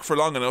The Rock for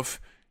long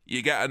enough,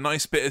 you get a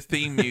nice bit of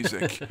theme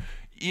music.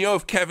 You know,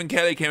 if Kevin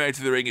Kelly came out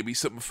to the ring, it'd be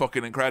something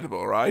fucking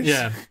incredible, right?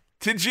 Yeah.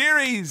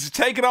 Tajiri's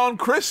taking on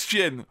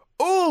Christian.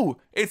 Ooh,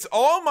 it's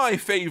all my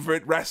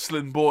favourite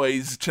wrestling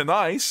boys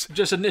tonight.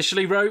 Just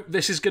initially wrote,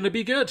 this is going to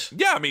be good.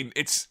 Yeah, I mean,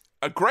 it's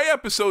a great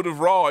episode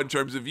of Raw in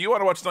terms of, you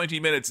want to watch 90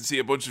 minutes and see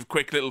a bunch of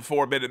quick little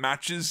 4-minute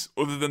matches,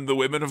 other than the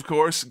women, of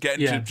course,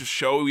 getting to just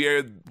show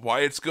you why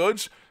it's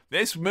good.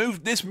 This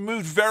moved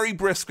very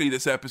briskly,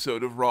 this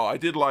episode of Raw. I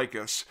did like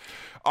it.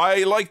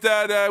 I like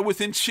that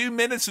within 2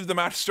 minutes of the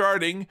match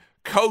starting,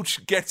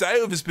 Coach gets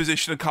out of his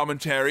position of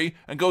commentary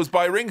and goes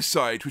by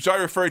ringside, which I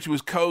refer to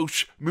as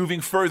Coach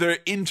moving further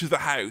into the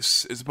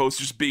house as opposed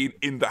to just being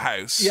in the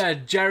house. Yeah,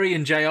 Jerry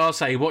and JR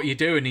say, what you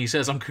doing? He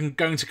says, I'm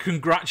going to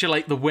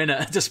congratulate the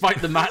winner,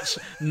 despite the match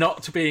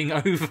not being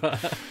over.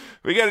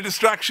 We get a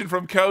distraction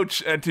from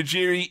Coach, and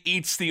Tajiri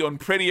eats the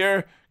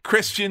unprettier.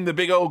 Christian, the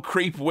big old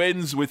creep,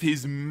 wins with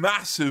his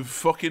massive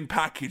fucking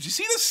package. You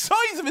see the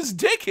size of his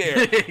dick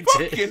here?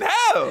 Fucking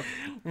hell!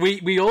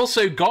 We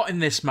also got in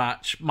this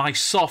match my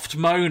soft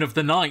moan of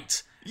the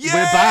night. Yay!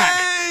 We're back.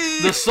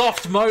 The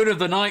soft moan of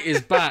the night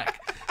is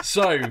back.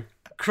 So,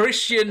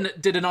 Christian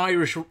did an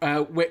Irish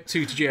whip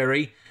to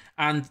Tajiri,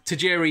 and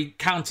Tajiri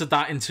countered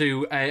that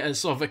into a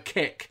sort of a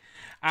kick.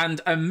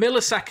 And a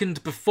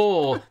millisecond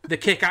before the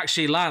kick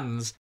actually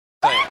lands...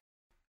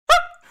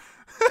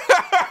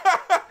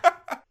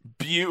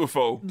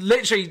 Beautiful.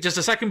 Literally, just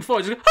a second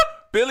before.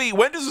 Billy,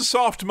 when does a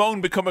soft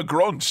moan become a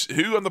grunt?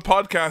 Who on the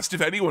podcast,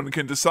 if anyone,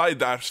 can decide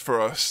that for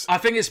us? I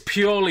think it's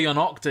purely on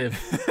octave.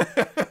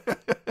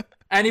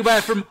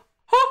 Anywhere from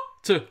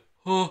to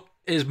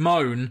is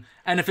moan.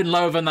 Anything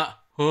lower than that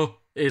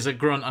is a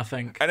grunt, I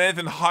think. And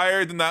anything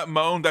higher than that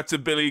moan, that's a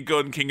Billy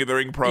Gunn King of the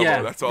Ring promo.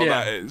 Yeah, that's all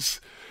that is.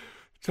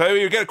 So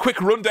you get a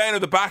quick rundown of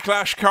the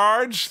Backlash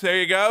cards. There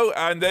you go.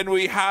 And then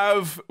we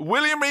have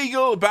William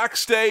Regal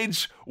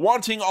backstage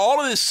wanting all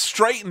of this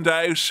straightened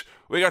out.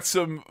 We got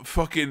some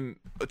fucking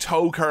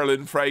toe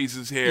curling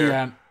phrases here.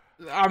 Yeah.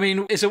 I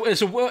mean, it's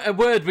a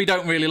word we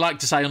don't really like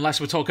to say unless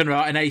we're talking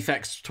about an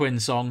Aphex Twin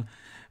song.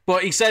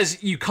 But he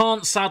says, "You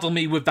can't saddle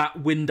me with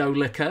that window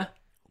liquor."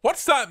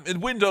 What's that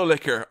window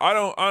liquor? I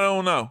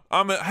don't know.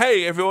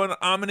 Hey everyone,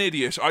 I'm an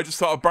idiot. I just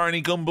thought of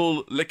Barney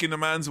Gumble licking a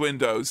man's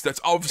windows. That's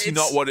obviously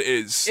not what it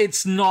is.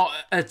 It's not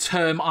a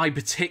term I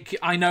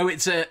know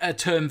it's a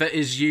term that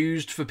is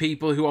used for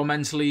people who are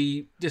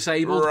mentally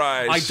disabled.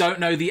 Right. I don't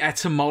know the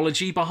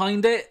etymology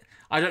behind it.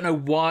 I don't know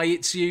why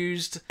it's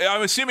used.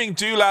 I'm assuming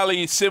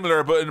doolally is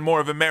similar, but in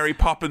more of a Mary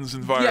Poppins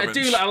environment.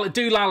 Yeah,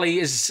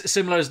 doolally is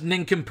similar as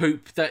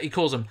nincompoop that he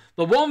calls them.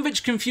 The one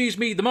which confused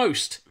me the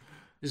most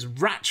is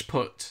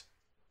Ratchput.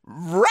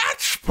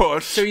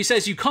 Ratchput? So he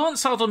says, "You can't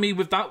saddle me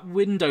with that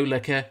window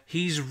liquor.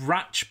 He's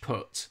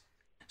Ratchput."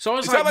 So I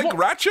was is like, that like what?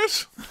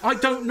 Ratchet? I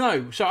don't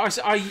know. So I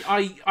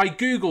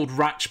googled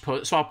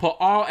Ratchput. So I put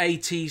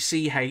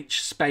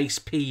RATCH space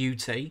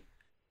PUT.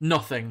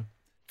 Nothing.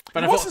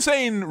 But He wasn't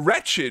saying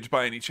wretched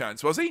by any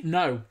chance, was he?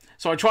 No.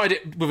 So I tried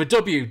it with a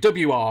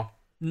WR.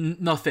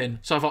 Nothing.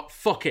 So I thought,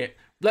 fuck it.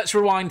 Let's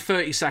rewind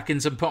 30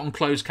 seconds and put on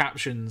closed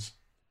captions.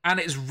 And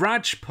it's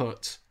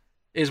Rajput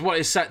is what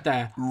is set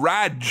there.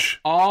 Raj.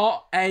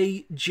 RAJPUT.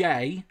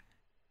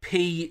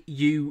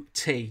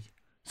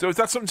 So is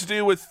that something to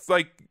do with,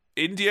 like,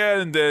 India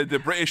and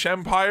the British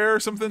Empire or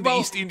something? Well,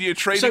 the East India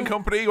Trading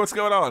Company? What's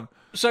going on?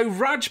 So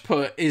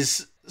Rajput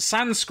is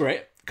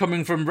Sanskrit,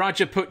 coming from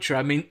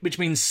Rajaputra, which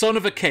means son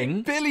of a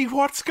king. Billy,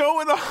 what's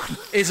going on?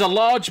 Is a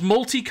large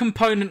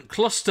multi-component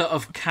cluster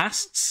of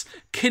castes,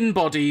 kin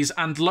bodies,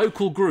 and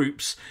local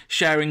groups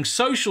sharing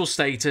social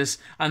status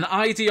and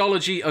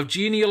ideology of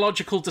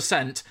genealogical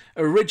descent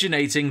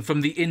originating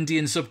from the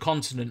Indian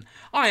subcontinent.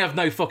 I have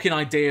no fucking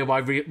idea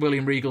why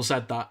William Regal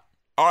said that.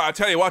 All right, I'll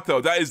tell you what, though.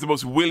 That is the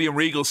most William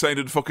Regal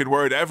sounding fucking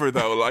word ever,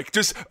 though. Like,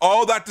 just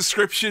all that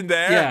description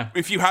there. Yeah.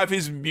 If you have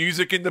his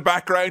music in the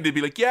background, it'd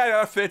be like, yeah,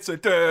 that fits. A,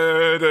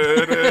 da,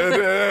 da,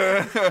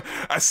 da, da.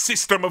 A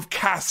system of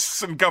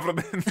castes and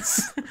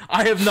governments.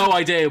 I have no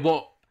idea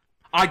what...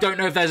 I don't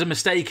know if there's a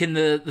mistake in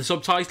the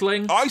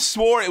subtitling. I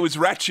swore it was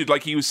wretched,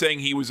 like he was saying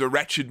he was a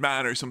wretched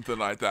man or something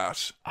like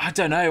that. I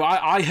don't know.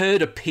 I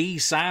heard a P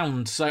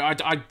sound, so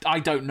I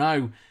don't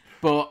know.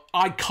 But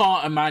I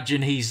can't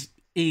imagine he's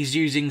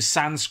using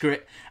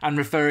Sanskrit and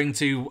referring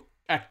to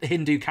a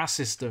Hindu caste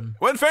system.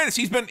 Well, in fairness,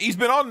 he's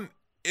been on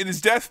in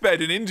his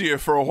deathbed in India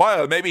for a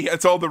while. Maybe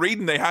it's all the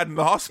reading they had in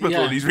the hospital.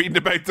 Yeah. And he's reading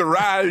about the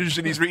Raj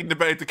and he's reading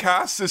about the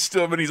caste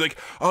system, and he's like,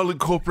 I'll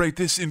incorporate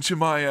this into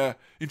my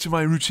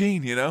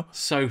routine, you know?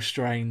 So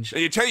strange.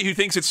 And you tell you who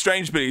thinks it's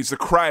strange, but it's the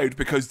crowd,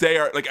 because they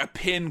are like, a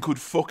pin could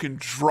fucking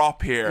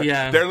drop here.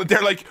 Yeah.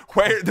 They're like,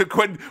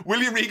 when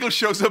William Regal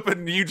shows up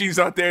and Eugene's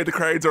not there, the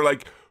crowds are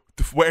like,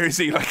 where is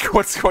he? Like,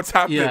 what's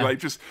happening? Yeah. Like,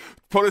 just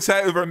put us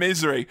out of our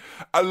misery.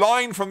 A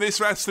line from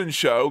this wrestling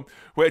show,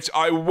 which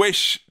I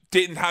wish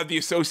didn't have the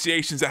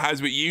associations it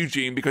has with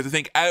Eugene, because I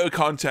think out of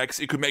context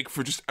it could make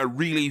for just a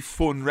really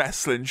fun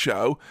wrestling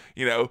show.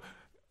 You know,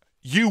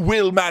 you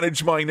will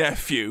manage my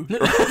nephew.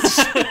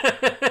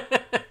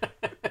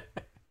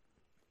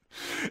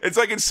 It's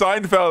like in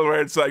Seinfeld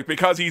where it's like,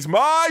 because he's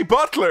my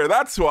butler,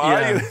 that's why.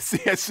 Yeah.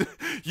 Yes,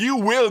 you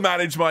will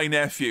manage my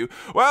nephew.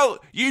 Well,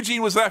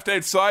 Eugene was left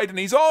outside and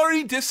he's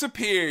already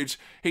disappeared.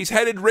 He's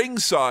headed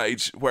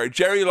ringside, where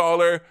Jerry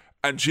Lawler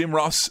and Jim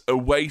Ross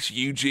await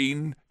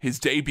Eugene, his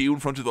debut in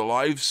front of the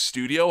live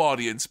studio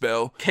audience,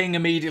 Bill. King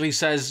immediately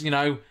says,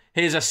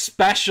 here's a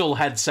special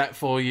headset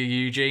for you,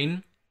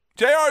 Eugene.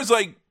 JR's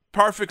like,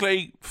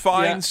 perfectly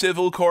fine, Yeah.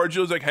 civil,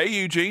 cordial. It's like, hey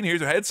Eugene,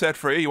 here's a headset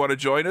for you. You want to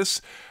join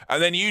us?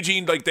 And then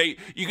Eugene, like,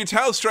 you can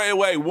tell straight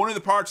away, one of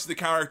the parts of the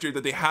character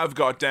that they have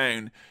got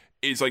down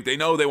is like, they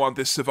know they want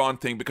this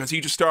savant thing, because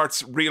he just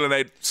starts reeling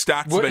out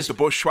stats about the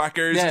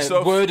bushwhackers and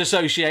stuff. Word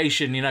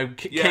association.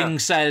 King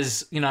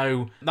says,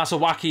 that's a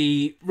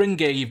wacky ring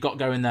gear you've got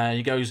going there.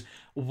 He goes,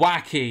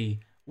 wacky,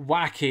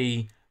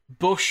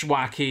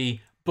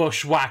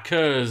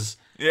 bushwhackers.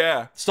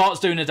 Yeah. Starts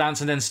doing a dance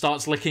and then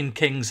starts licking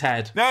King's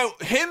head. Now,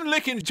 him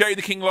licking Jerry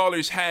the King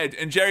Lawler's head,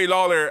 and Jerry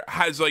Lawler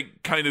has,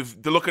 like, kind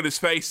of the look on his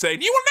face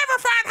saying, you will never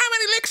find how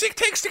many licks it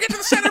takes to get to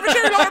the center of a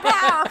Jerry Lawler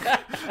bar.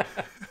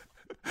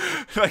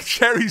 Like,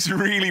 Jerry's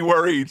really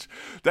worried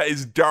that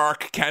his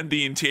dark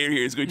candy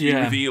interior is going to be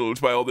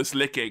revealed by all this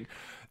licking.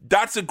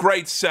 That's a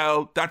great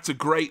sell. That's a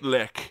great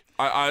lick.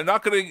 I'm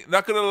not gonna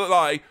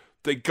lie.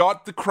 They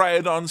got the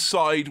crowd on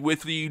side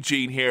with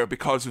Eugene here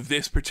because of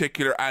this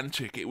particular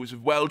antic. It was a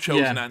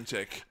well-chosen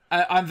antic.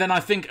 And then I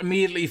think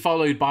immediately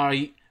followed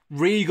by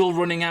Regal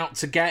running out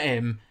to get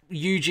him,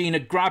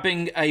 Eugene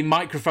grabbing a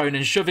microphone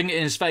and shoving it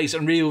in his face,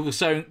 and Regal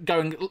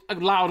going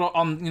loud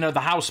on the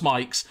house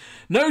mics.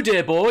 No,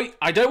 dear boy,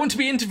 I don't want to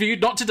be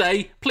interviewed, not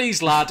today.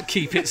 Please, lad,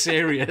 keep it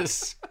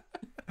serious.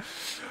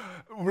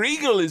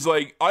 Regal is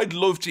like, I'd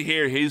love to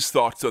hear his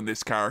thoughts on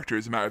this character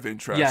as a matter of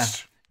interest. Yeah.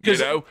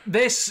 Because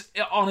this,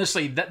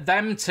 honestly,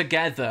 them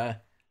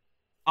together,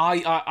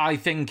 I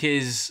think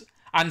is...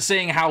 And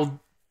seeing how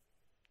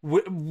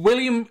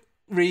William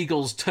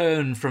Regal's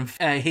turn from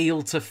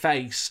heel to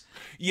face...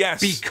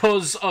 Yes.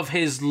 Because of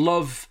his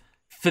love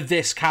for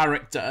this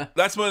character.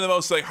 That's one of the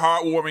most like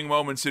heartwarming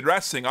moments in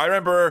wrestling. I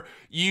remember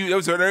that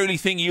was an early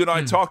thing you and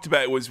I talked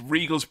about, was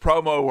Regal's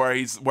promo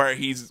where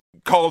he's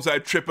calls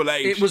out Triple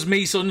H. It was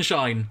me,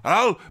 Sunshine.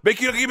 I'll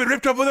make you look even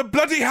ripped up with a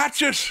bloody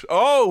hatchet.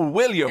 Oh,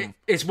 William.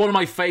 It's one of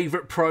my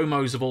favourite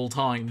promos of all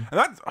time.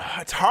 And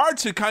it's hard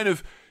to kind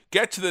of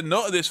get to the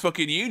nut of this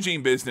fucking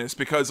Eugene business,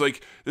 because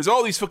like there's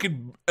all these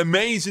fucking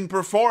amazing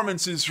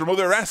performances from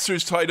other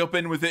wrestlers tied up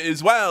in with it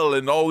as well,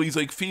 and all these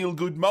like feel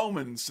good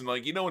moments, and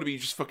like you don't want to be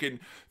just fucking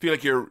feel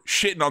like you're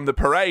shitting on the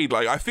parade.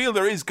 Like I feel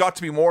there is got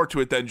to be more to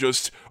it than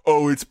just,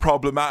 oh, it's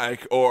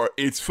problematic or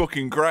it's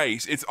fucking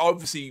great. It's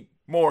obviously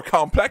more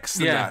complex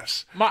than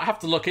that. Might have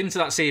to look into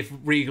that, see if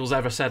Regal's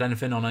ever said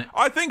anything on it.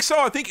 I think so.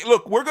 I think,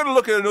 look, we're going to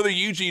look at another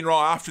Eugene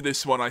Raw after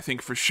this one, I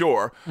think, for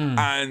sure.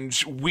 And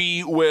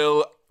we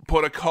will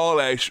put a call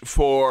out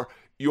for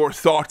your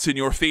thoughts and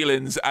your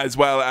feelings, as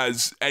well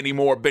as any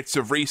more bits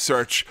of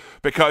research,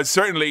 because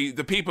certainly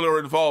the people who are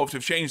involved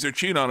have changed their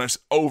tune on it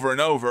over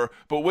and over.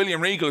 But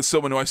William Regal is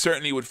someone who I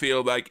certainly would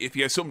feel like if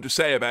he has something to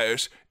say about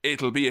it,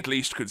 it'll be at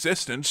least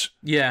consistent.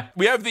 Yeah.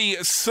 We have the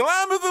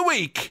slam of the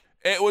week.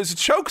 It was a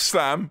choke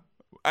slam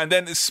and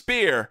then a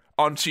spear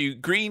onto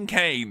Green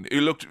Kane, who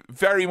looked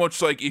very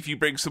much like if you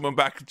bring someone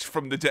back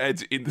from the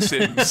dead in The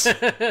Sims.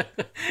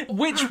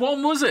 Which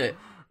one was it?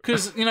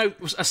 Because, you know,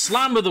 a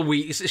slam of the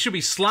week, it should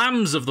be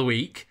slams of the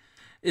week.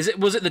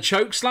 Was it the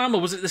choke slam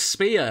or was it the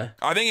spear?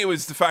 I think it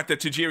was the fact that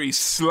Tajiri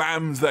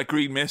slams that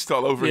green mist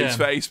all over his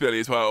face, Billy,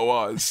 is what it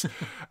was.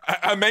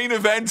 a main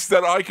event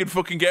that I could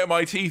fucking get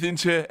my teeth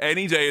into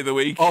any day of the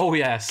week. Oh,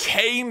 yes.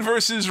 Kane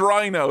versus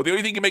Rhino. The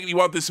only thing that can make me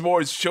want this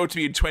more is show it to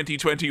me in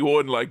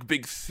 2021, like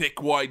big,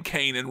 thick, wide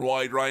Kane and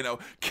wide Rhino.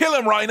 Kill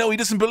him, Rhino. He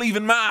doesn't believe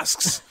in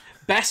masks.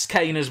 Best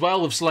Kane as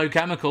well with Slow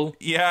Chemical.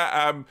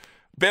 Yeah,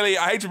 Billy,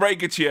 I hate to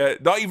break it to you,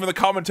 not even the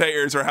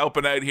commentators are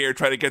helping out here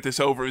trying to get this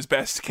over as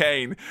best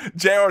Kane.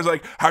 JR's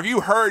like, have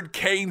you heard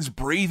Kane's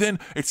breathing?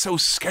 It's so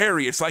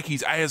scary. It's like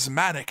he's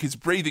asthmatic. His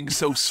breathing's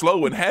so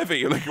slow and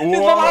heavy. Like,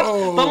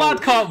 whoa. The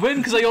lad can't win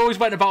because they always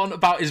went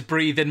about his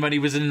breathing when he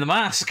was in the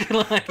mask.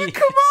 Like,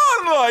 come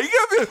on,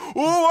 like,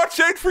 watch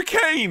out for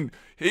Kane.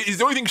 The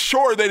only thing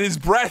shorter than his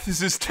breath is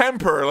his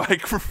temper,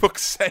 like, for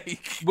fuck's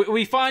sake.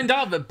 We find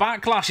out that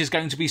Backlash is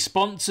going to be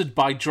sponsored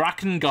by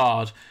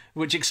Drakengard,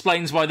 which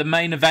explains why the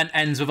main event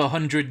ends with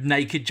 100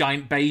 naked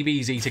giant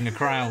babies eating a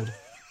crowd.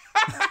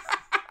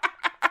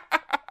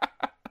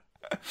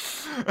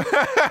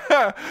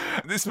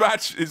 This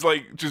match is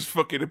like just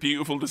fucking a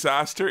beautiful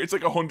disaster. It's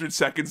like 100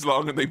 seconds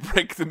long and they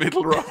break the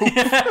middle rope.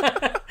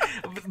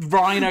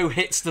 Rhino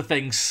hits the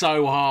thing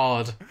so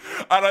hard.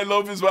 And I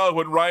love as well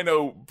when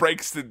Rhino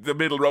breaks the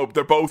middle rope,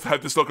 they both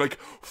have this look like,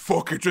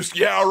 fuck it, just,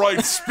 yeah,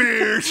 right,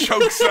 spear,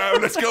 choke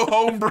slam, let's go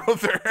home,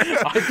 brother.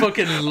 I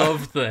fucking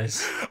love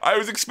this. I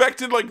was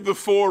expecting like the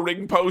 4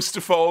 ring posts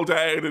to fall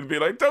down and be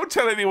like, don't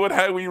tell anyone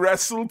how we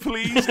wrestle,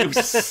 please. It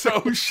was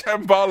so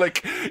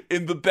shambolic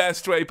in the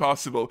best way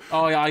possible.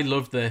 Oh yeah, I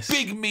love this.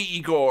 Big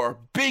meaty gore,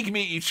 big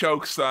meaty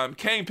choke slam.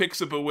 Kane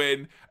picks up a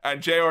win,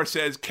 and JR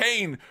says,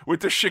 Kane with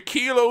the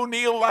Shaquille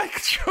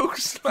O'Neal-like choke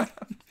slam.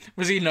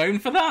 Was he known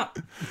for that?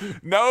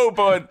 No,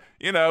 but,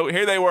 you know,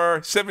 here they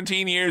were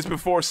 17 years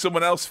before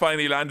someone else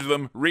finally landed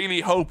them,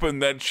 really hoping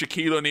that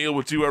Shaquille O'Neal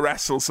would do a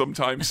wrestle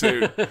sometime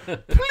soon.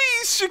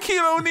 Please,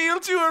 Shaquille O'Neal,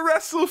 do a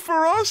wrestle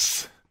for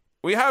us.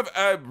 We have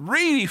a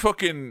really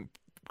fucking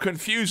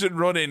confusing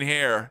run in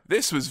here.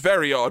 This was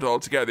very odd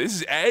altogether. This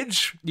is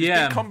Edge.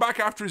 Yeah. Come back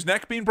after his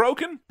neck being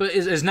broken. But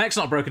his neck's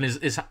not broken.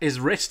 His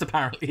wrist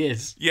apparently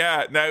is.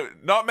 Yeah. Now,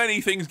 not many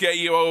things get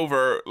you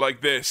over like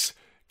this.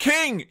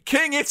 King,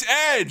 it's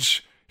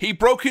Edge. He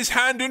broke his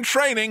hand in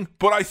training,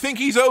 but I think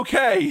he's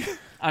okay.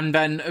 And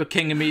then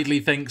King immediately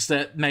thinks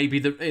that maybe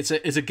it's a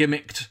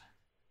gimmicked,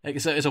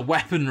 it's a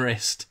weapon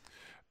wrist.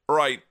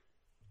 Right.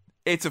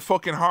 It's a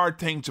fucking hard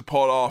thing to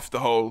pull off the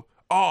whole,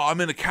 oh, I'm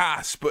in a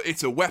cast, but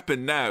it's a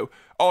weapon now.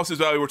 Also, as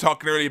well, we were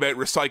talking earlier about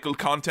recycled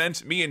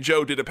content. Me and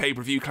Joe did a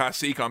pay-per-view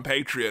classic on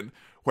Patreon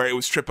where it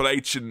was Triple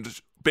H and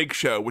Big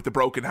Show with the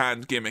broken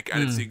hand gimmick,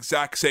 and it's the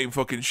exact same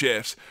fucking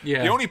shit.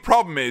 Yeah. The only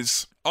problem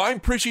is, I'm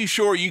pretty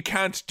sure you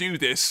can't do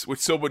this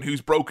with someone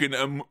who's broken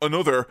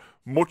another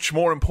much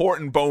more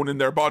important bone in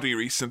their body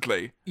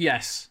recently.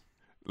 Yes.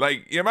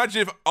 Like, you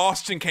imagine if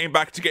Austin came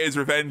back to get his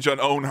revenge on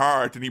Owen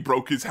Hart and he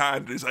broke his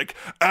hand and he's like,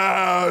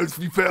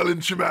 he fell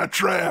into my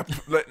trap.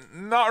 Like,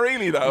 not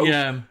really though.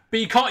 Yeah, but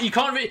you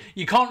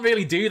can't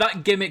really do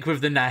that gimmick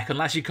with the neck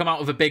unless you come out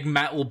with a big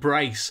metal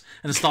brace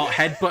and start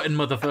headbutting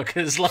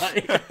motherfuckers.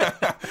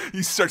 Like,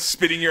 you start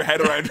spinning your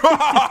head around.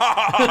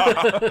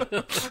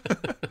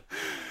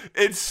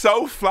 It's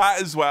so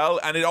flat as well,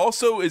 and it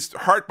also is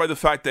hurt by the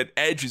fact that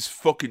Edge is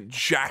fucking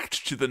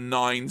jacked to the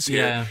nines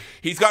here. Yeah.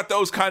 He's got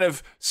those kind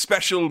of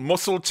special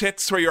muscle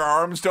tits where your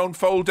arms don't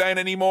fold down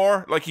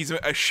anymore, like he's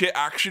a shit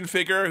action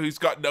figure who's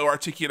got no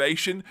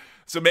articulation.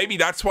 So maybe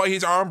that's why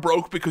his arm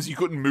broke, because he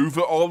couldn't move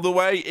it all the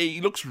way. He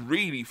looks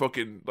really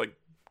fucking, like,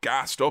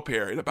 gassed up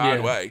here in a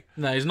bad way.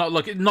 No, he's not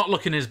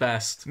looking his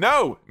best.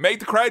 No, made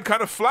the crowd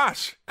kind of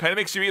flat. Kind of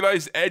makes you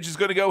realise Edge is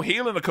going to go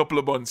heel in a couple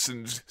of months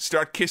and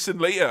start kissing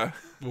Leah.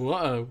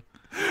 Whoa.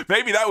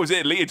 Maybe that was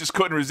it. Leah just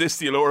couldn't resist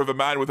the allure of a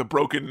man with a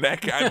broken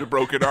neck and a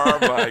broken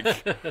arm.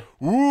 Like,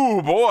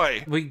 ooh,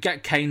 boy. We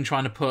get Kane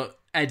trying to put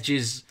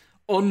Edge's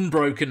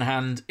unbroken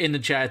hand in the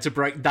chair to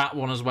break that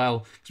one as well.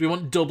 Because we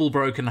want double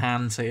broken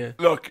hands here.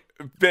 Look,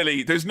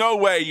 Billy, there's no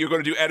way you're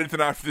going to do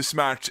anything after this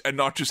match and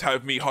not just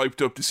have me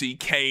hyped up to see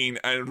Kane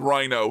and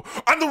Rhino.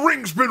 And the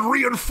ring's been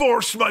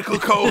reinforced, Michael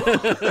Cole,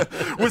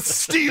 with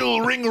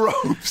steel ring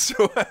ropes.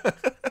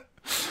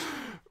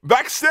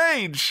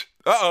 Backstage.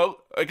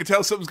 I can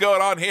tell something's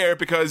going on here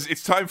because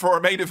it's time for our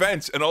main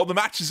event and all the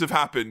matches have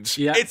happened.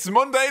 Yeah. It's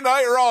Monday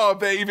Night Raw,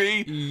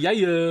 baby.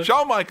 Yeah.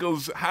 Shawn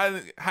Michaels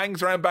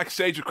hangs around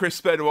backstage with Chris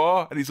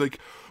Benoit and he's like,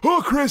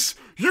 oh, Chris,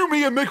 you,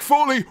 me, and Mick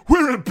Foley,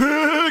 we're in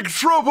big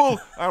trouble.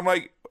 I'm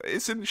like,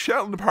 isn't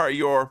Shelton part of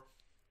your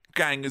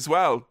gang as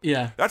well?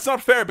 Yeah. That's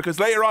not fair because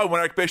later on when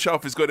Eric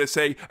Bischoff is going to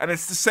say, and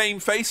it's the same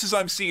faces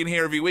I'm seeing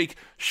here every week,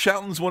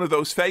 Shelton's one of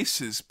those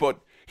faces, but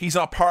he's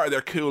not part of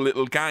their cool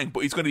little gang,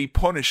 but he's going to be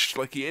punished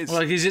like he is.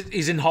 Well,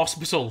 he's in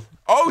hospital.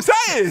 Oh, is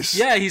that it?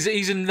 Yeah,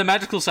 he's in the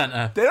medical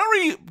centre. They don't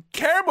really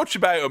care much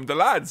about him, the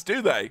lads,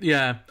 do they?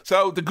 Yeah.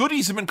 So the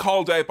goodies have been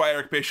called out by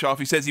Eric Bischoff.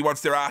 He says he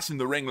wants their ass in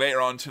the ring later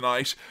on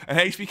tonight. And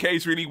HBK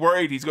is really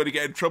worried he's going to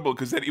get in trouble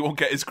because then he won't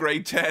get his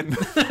grade 10.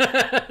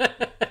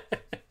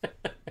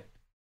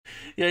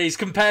 Yeah, he's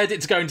compared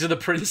it to going to the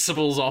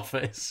principal's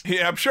office.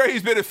 Yeah, I'm sure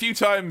he's been a few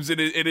times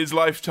in his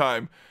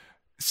lifetime.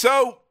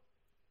 So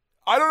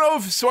I don't know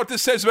if what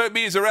this says about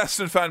me as a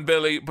wrestling fan,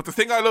 Billy, but the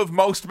thing I love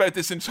most about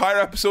this entire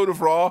episode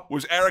of Raw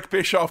was Eric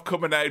Bischoff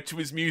coming out to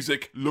his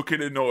music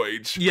looking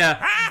annoyed.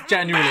 Yeah,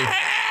 genuinely.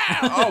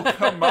 Oh,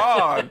 come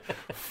on.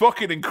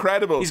 Fucking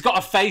incredible. He's got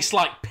a face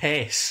like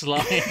piss.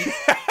 Like,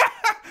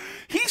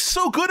 he's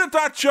so good at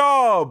that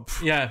job.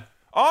 yeah.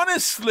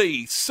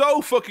 Honestly,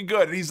 so fucking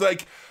good. And he's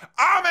like,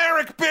 I'm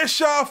Eric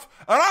Bischoff,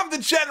 and I'm the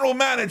general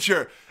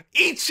manager.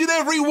 Each and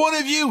every one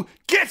of you,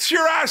 get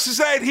your asses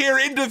out here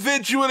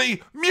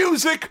individually.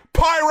 Music,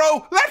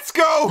 pyro, let's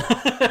go.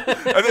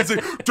 And it's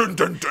like, dun,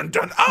 dun, dun,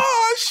 dun.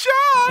 Oh,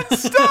 Sean,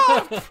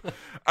 stop.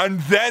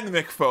 And then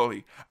Mick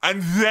Foley.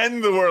 And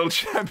then the world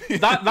champion.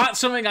 That's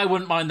something I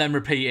wouldn't mind them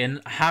repeating.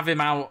 Have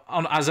him out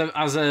on as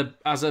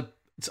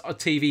a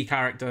TV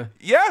character.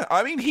 Yeah,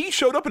 I mean, he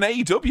showed up in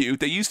AEW.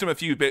 They used him a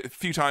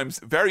few times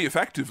very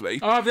effectively.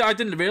 Oh, I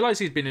didn't realise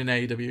he'd been in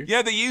AEW.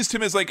 Yeah, they used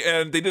him as like,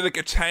 they did like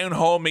a town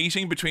hall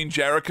meeting between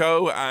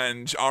Jericho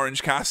and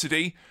Orange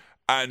Cassidy.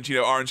 And, you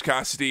know, Orange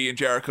Cassidy and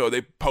Jericho,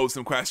 they posed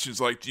them questions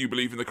like, do you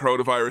believe in the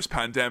coronavirus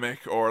pandemic?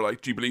 Or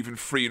like, do you believe in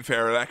free and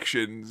fair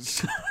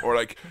elections? Or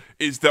like,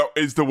 is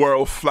the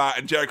world flat?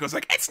 And Jericho's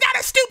like, it's not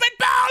a stupid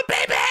ball,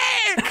 baby!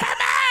 Come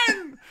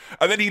on!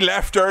 And then he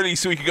left early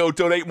so he could go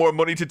donate more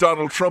money to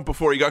Donald Trump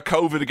before he got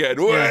COVID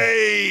again.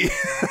 Way!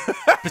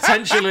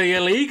 Potentially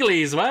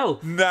illegally as well.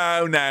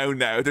 No.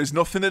 There's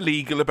nothing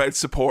illegal about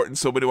supporting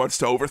someone who wants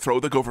to overthrow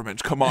the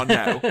government. Come on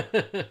now.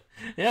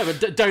 Yeah,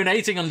 but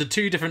donating under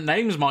two different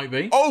names might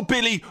be. Oh,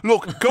 Billy,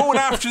 look, going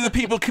after the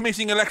people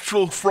committing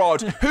electoral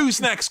fraud. Who's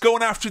next?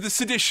 Going after the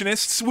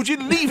seditionists? Would you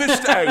leave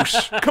it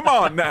out? Come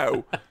on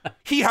now.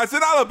 He has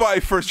an alibi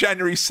for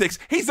January 6th.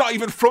 He's not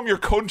even from your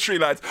country,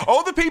 lads.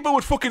 All the people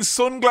with fucking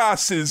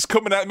sunglasses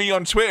coming at me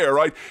on Twitter,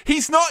 right?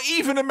 He's not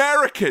even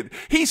American.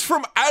 He's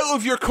from out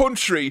of your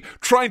country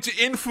trying to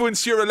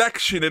influence your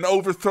election and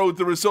overthrow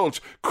the result.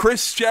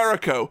 Chris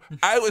Jericho,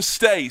 out of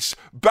state.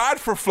 Bad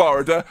for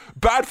Florida,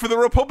 bad for the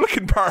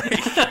Republican Party.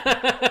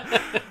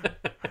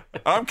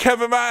 I'm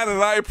Kevin Mann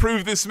and I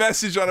approve this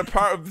message on a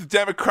part of the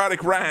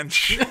Democratic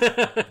Ranch.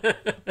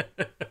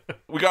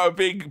 We got a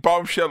big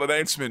bombshell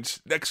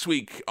announcement next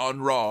week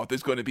on Raw.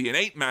 There's going to be an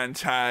 8-man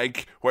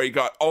tag where you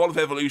got all of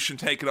Evolution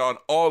taking on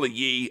all of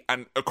Ye.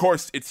 And of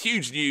course, it's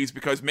huge news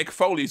because Mick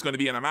Foley is going to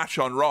be in a match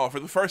on Raw for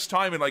the first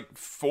time in like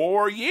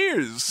 4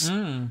 years.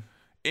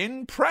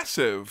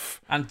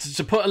 Impressive. And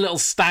to put a little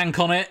stank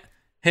on it,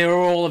 here are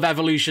all of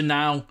Evolution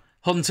now.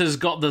 Hunter's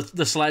got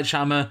the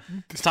sledgehammer.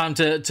 It's time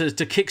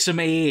to kick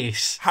some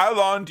ass. How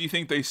long do you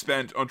think they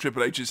spent on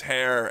Triple H's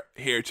hair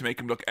here to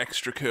make him look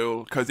extra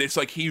cool? Because it's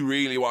like he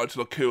really wanted to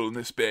look cool in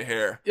this bit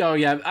here. Oh,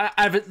 yeah.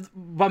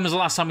 When was the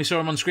last time we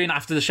saw him on screen?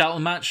 After the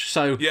Shelton match.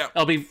 So yeah.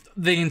 It'll be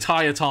the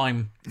entire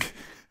time.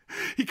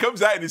 He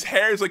comes out and his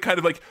hair is like kind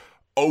of like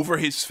over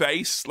his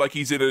face, like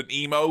he's in an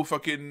emo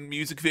fucking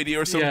music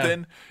video or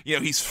something. Yeah. You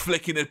know, he's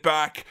flicking it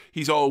back.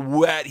 He's all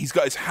wet. He's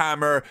got his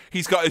hammer.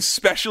 He's got his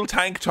special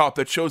tank top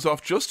that shows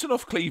off just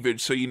enough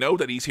cleavage so you know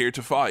that he's here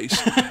to fight.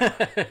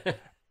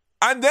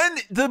 And then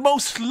the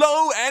most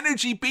low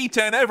energy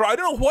beatdown ever. I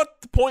don't know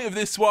what the point of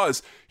this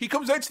was. He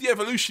comes out to the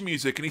Evolution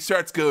music and he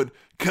starts going,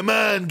 come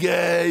on,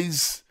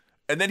 guys.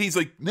 And then he's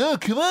like, no,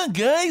 come on,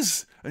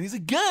 guys. And he's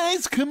like,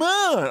 guys, come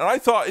on. And I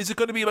thought, is it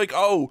going to be like,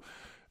 oh,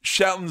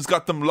 Shelton's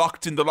got them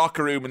locked in the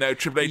locker room and now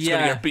Triple H is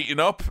going to get beaten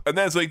up? And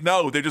then it's like,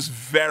 no, they're just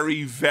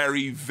very,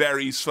 very,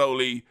 very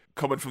slowly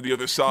coming from the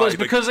other side. Well, it's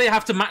because they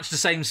have to match the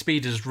same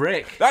speed as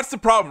Rick. That's the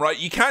problem, right?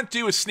 You can't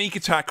do a sneak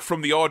attack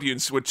from the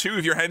audience when two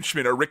of your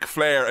henchmen are Ric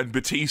Flair and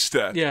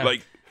Batista. Yeah.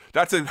 Like,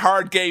 that's a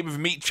hard game of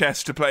meat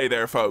chess to play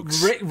there,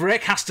 folks.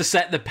 Rick has to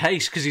set the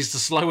pace because he's the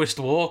slowest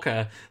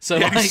walker. So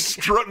yeah, like, he's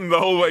strutting the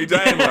whole way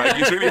down. Like,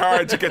 it's really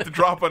hard to get the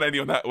drop on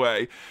anyone that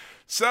way.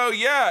 So,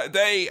 yeah,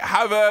 they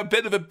have a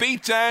bit of a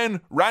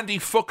beatdown. Randy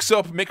fucks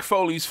up Mick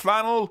Foley's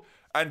flannel.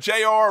 And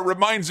JR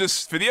reminds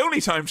us, for the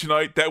only time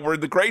tonight, that we're in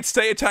the great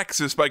state of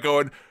Texas by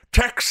going,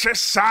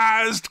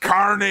 Texas-sized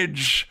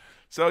carnage.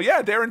 So,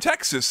 yeah, they're in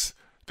Texas.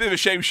 Bit of a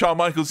shame Shawn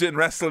Michaels didn't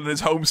wrestle in his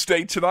home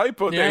state tonight,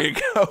 but there you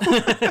go.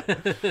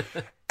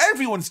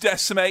 Everyone's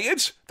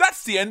decimated.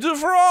 That's the end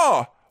of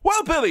Raw.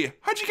 Well, Billy,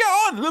 how'd you get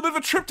on? A little bit of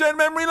a trip down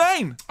memory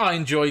lane. I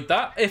enjoyed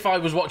that. If I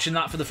was watching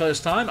that for the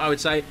first time, I would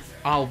say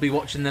I'll be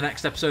watching the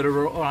next episode of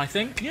Raw, I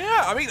think.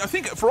 Yeah, I mean, I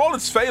think for all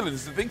its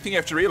failings, the big thing you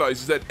have to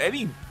realise is that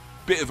any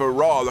bit of a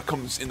Raw that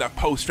comes in that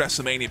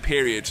post-WrestleMania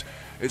period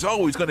is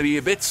always going to be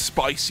a bit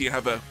spicy and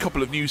have a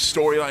couple of new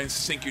storylines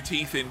to sink your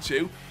teeth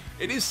into.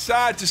 It is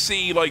sad to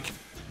see, like,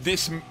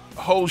 this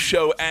whole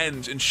show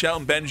end and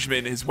Shelton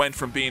Benjamin has went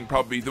from being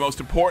probably the most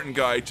important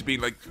guy to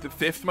being, like, the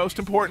fifth most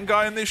important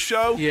guy in this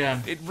show.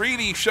 Yeah. It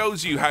really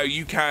shows you how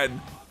you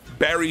can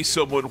bury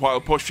someone while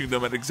pushing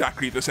them at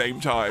exactly the same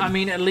time. I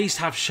mean, at least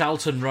have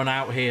Shelton run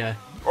out here.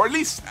 Or at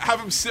least have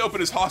him sit up in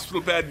his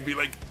hospital bed and be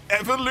like,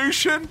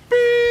 Evolution?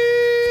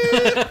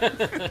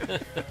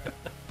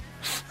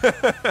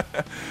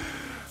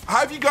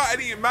 Have you got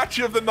any match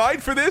of the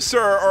night for this,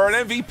 or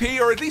an MVP,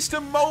 or at least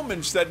a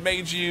moment that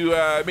made you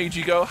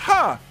go,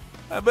 huh,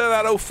 a bit of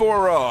that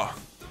 04 Raw?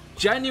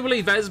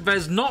 Genuinely,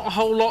 there's not a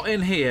whole lot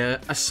in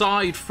here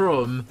aside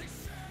from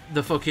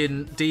the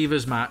fucking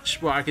Divas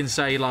match where I can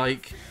say,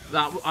 like,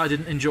 that I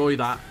didn't enjoy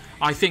that.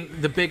 I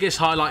think the biggest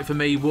highlight for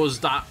me was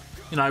that,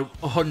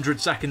 100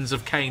 seconds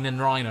of Kane and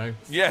Rhino.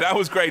 Yeah, that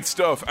was great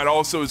stuff. And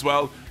also, as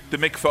well, the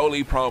Mick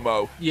Foley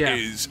promo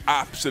is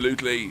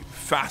absolutely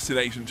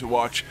fascinating to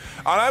watch.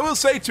 And I will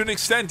say, to an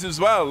extent as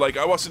well, like,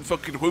 I wasn't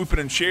fucking whooping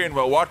and cheering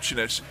while watching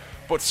it,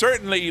 but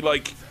certainly,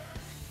 like,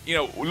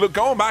 look,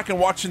 going back and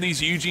watching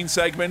these Eugene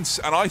segments,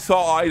 and I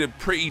thought I had a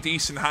pretty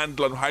decent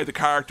handle on how the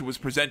character was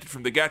presented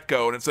from the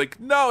get-go, and it's like,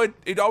 no,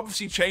 it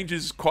obviously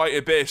changes quite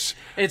a bit.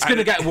 It's going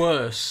to get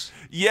worse.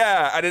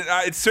 Yeah, and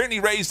it certainly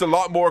raised a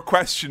lot more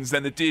questions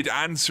than it did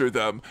answer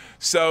them.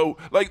 So,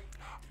 like,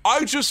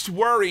 I just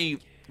worry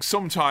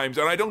sometimes,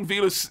 and I don't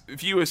view us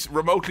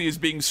remotely as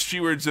being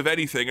stewards of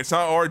anything. It's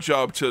not our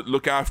job to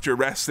look after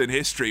wrestling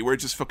history. We're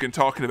just fucking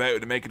talking about it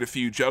and making a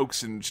few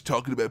jokes and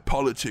talking about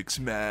politics,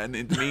 man,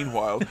 in the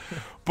meanwhile.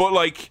 But,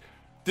 like,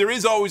 there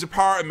is always a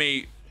part of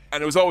me,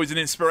 and it was always an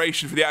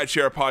inspiration for the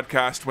Attitude Era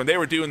podcast when they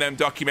were doing them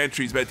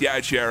documentaries about the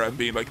Attitude Era and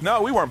being like,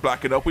 no, we weren't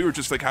blacking up, we were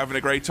just, like, having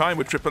a great time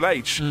with Triple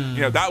H.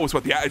 That was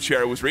what the Attitude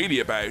Era was really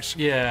about.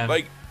 Yeah.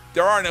 Like,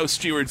 there are no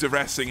stewards of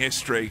wrestling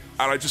history,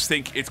 and I just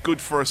think it's good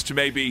for us to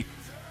maybe,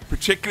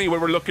 particularly when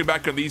we're looking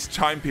back on these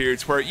time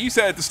periods where you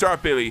said at the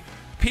start, Billy,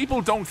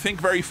 people don't think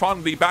very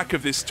fondly back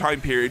of this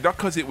time period, not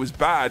because it was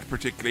bad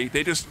particularly,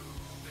 they just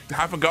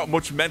haven't got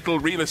much mental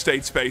real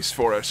estate space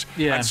for it.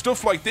 Yeah. And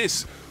stuff like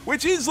this,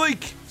 which is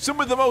like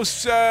some of the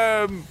most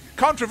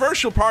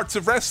controversial parts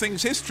of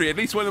wrestling's history, at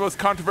least one of the most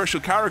controversial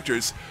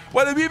characters.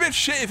 Well, it'd be a bit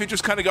shit if it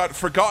just kind of got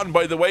forgotten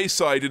by the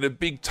wayside in a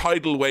big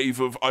tidal wave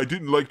of I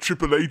didn't like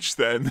Triple H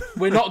then.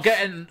 We're not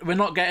getting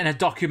a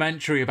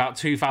documentary about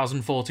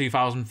 2004,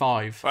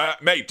 2005.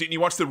 Mate, didn't you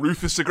watch the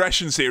Ruthless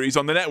Aggression series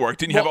on the network?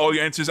 Didn't you have all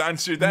your answers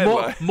answered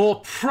then?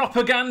 More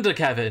propaganda,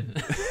 Kevin.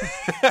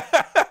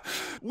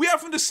 We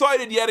haven't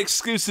decided yet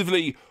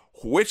exclusively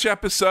which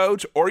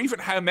episode or even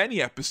how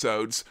many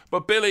episodes,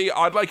 but Billy,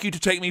 I'd like you to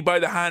take me by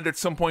the hand at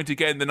some point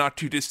again in the not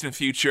too distant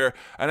future,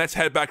 and let's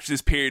head back to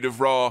this period of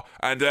Raw.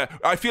 And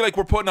I feel like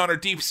we're putting on our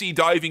deep sea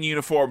diving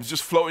uniforms,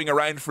 just floating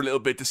around for a little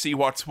bit to see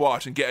what's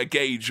what and get a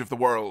gauge of the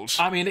world.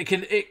 I mean,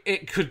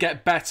 it could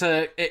get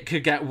better, it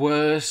could get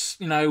worse.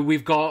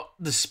 We've got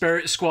the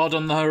Spirit Squad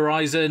on the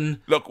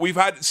horizon. Look, we've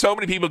had so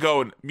many people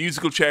going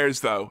musical chairs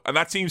though, and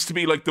that seems to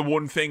be like the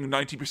one thing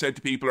 90%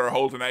 of people are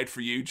holding out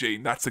for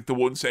Eugene. That's like the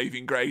one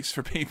saving grace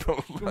for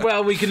people.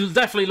 Well, we can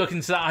definitely look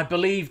into that. I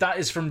believe that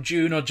is from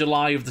June or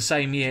July of the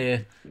same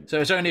year,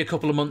 so it's only a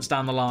couple of months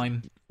down the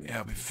line. Yeah,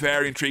 it'll be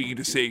very intriguing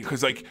to see,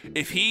 because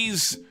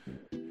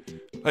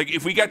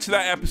if we get to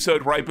that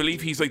episode where I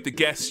believe he's like the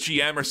guest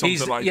GM or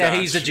something like that. Yeah,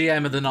 he's the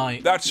GM of the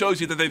night. That shows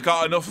you that they've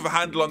got enough of a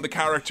handle on the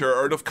character,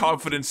 or enough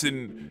confidence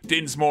in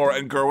Dinsmore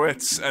and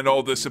Gerwitz and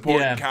all the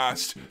supporting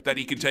cast that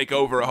he can take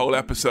over a whole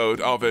episode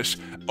of it.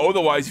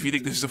 Otherwise, if you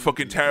think this is a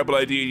fucking terrible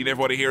idea and you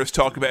never want to hear us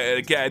talk about it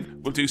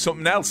again, we'll do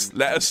something else.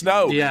 Let us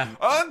know. Yeah.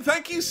 And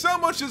thank you so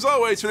much, as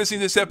always, for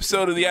listening to this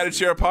episode of the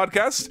Attitude Era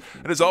podcast.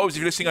 And as always, if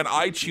you're listening on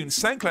iTunes,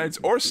 SoundCloud,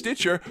 or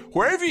Stitcher,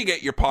 wherever you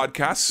get your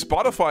podcasts,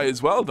 Spotify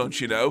as well, don't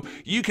you know,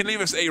 You can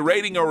leave us a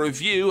rating or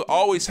review,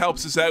 always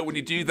helps us out when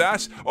you do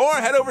that, or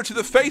head over to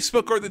the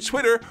Facebook or the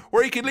Twitter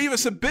where you can leave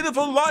us a bit of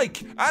a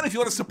like. And if you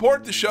want to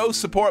support the show,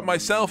 support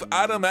myself,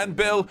 Adam and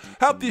Bill,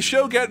 help the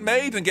show get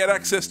made and get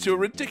access to a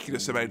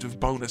ridiculous amount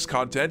of bonus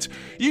content,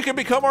 you can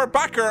become our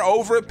backer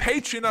over at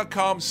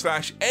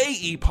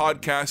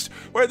patreon.com/AEpodcast,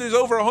 where there's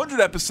over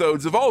 100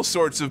 episodes of all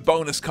sorts of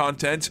bonus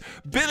content.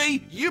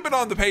 Billy, you've been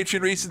on the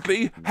Patreon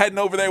recently, heading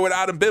over there with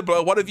Adam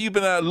Biblo. What have you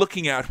been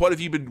looking at? What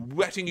have you been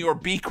wetting your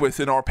beak with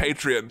in our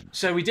Patreon?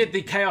 So we did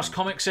the Chaos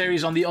comic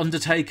series on The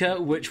Undertaker,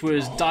 which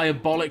was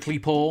diabolically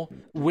poor.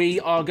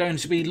 We are going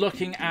to be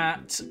looking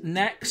at,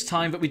 next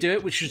time that we do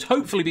it, which should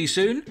hopefully be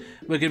soon,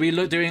 we're going to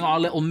be doing our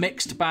little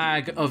mixed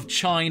bag of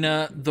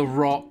China, The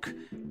Rock,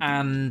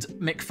 and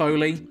Mick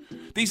Foley.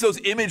 Those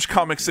Image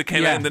comics that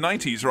came out in the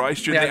 90s, right?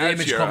 The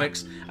Image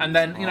comics. And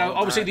then,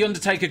 obviously The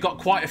Undertaker got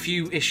quite a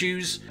few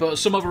issues, but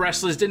some other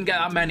wrestlers didn't get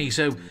that many.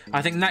 So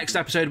I think next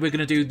episode we're going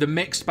to do the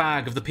mixed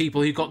bag of the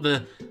people who got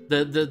the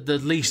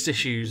least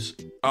issues.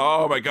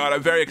 Oh my god,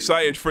 I'm very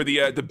excited for the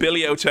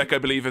Bibliotech, I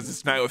believe, as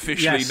it's now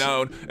officially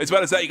known. As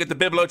well as that, you got the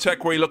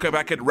Bibliotech, where you look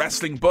back at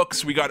wrestling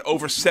books. We got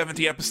over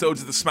 70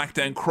 episodes of the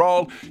SmackDown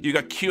Crawl. You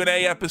got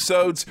Q&A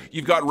episodes.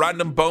 You've got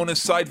random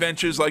bonus side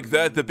ventures like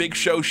the Big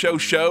Show,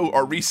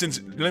 our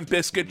recent Limp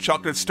Bizkit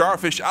Chocolate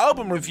Starfish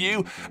album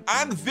review,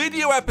 and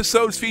video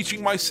episodes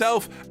featuring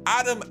myself,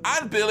 Adam,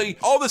 and Billy.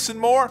 All this and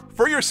more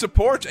for your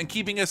support and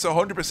keeping us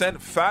 100%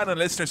 fan and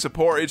listener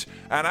supported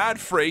and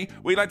ad-free.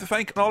 We'd like to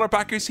thank all our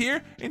backers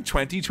here in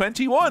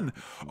 2021.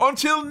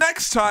 Until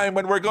next time,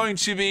 when we're going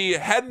to be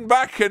heading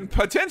back and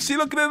potentially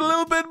looking at a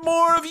little bit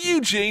more of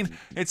Eugene,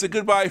 it's a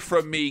goodbye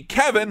from me,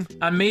 Kevin.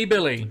 And me,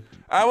 Billy.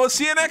 And we'll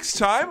see you next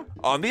time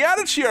on the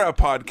Attitude Era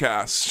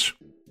podcast.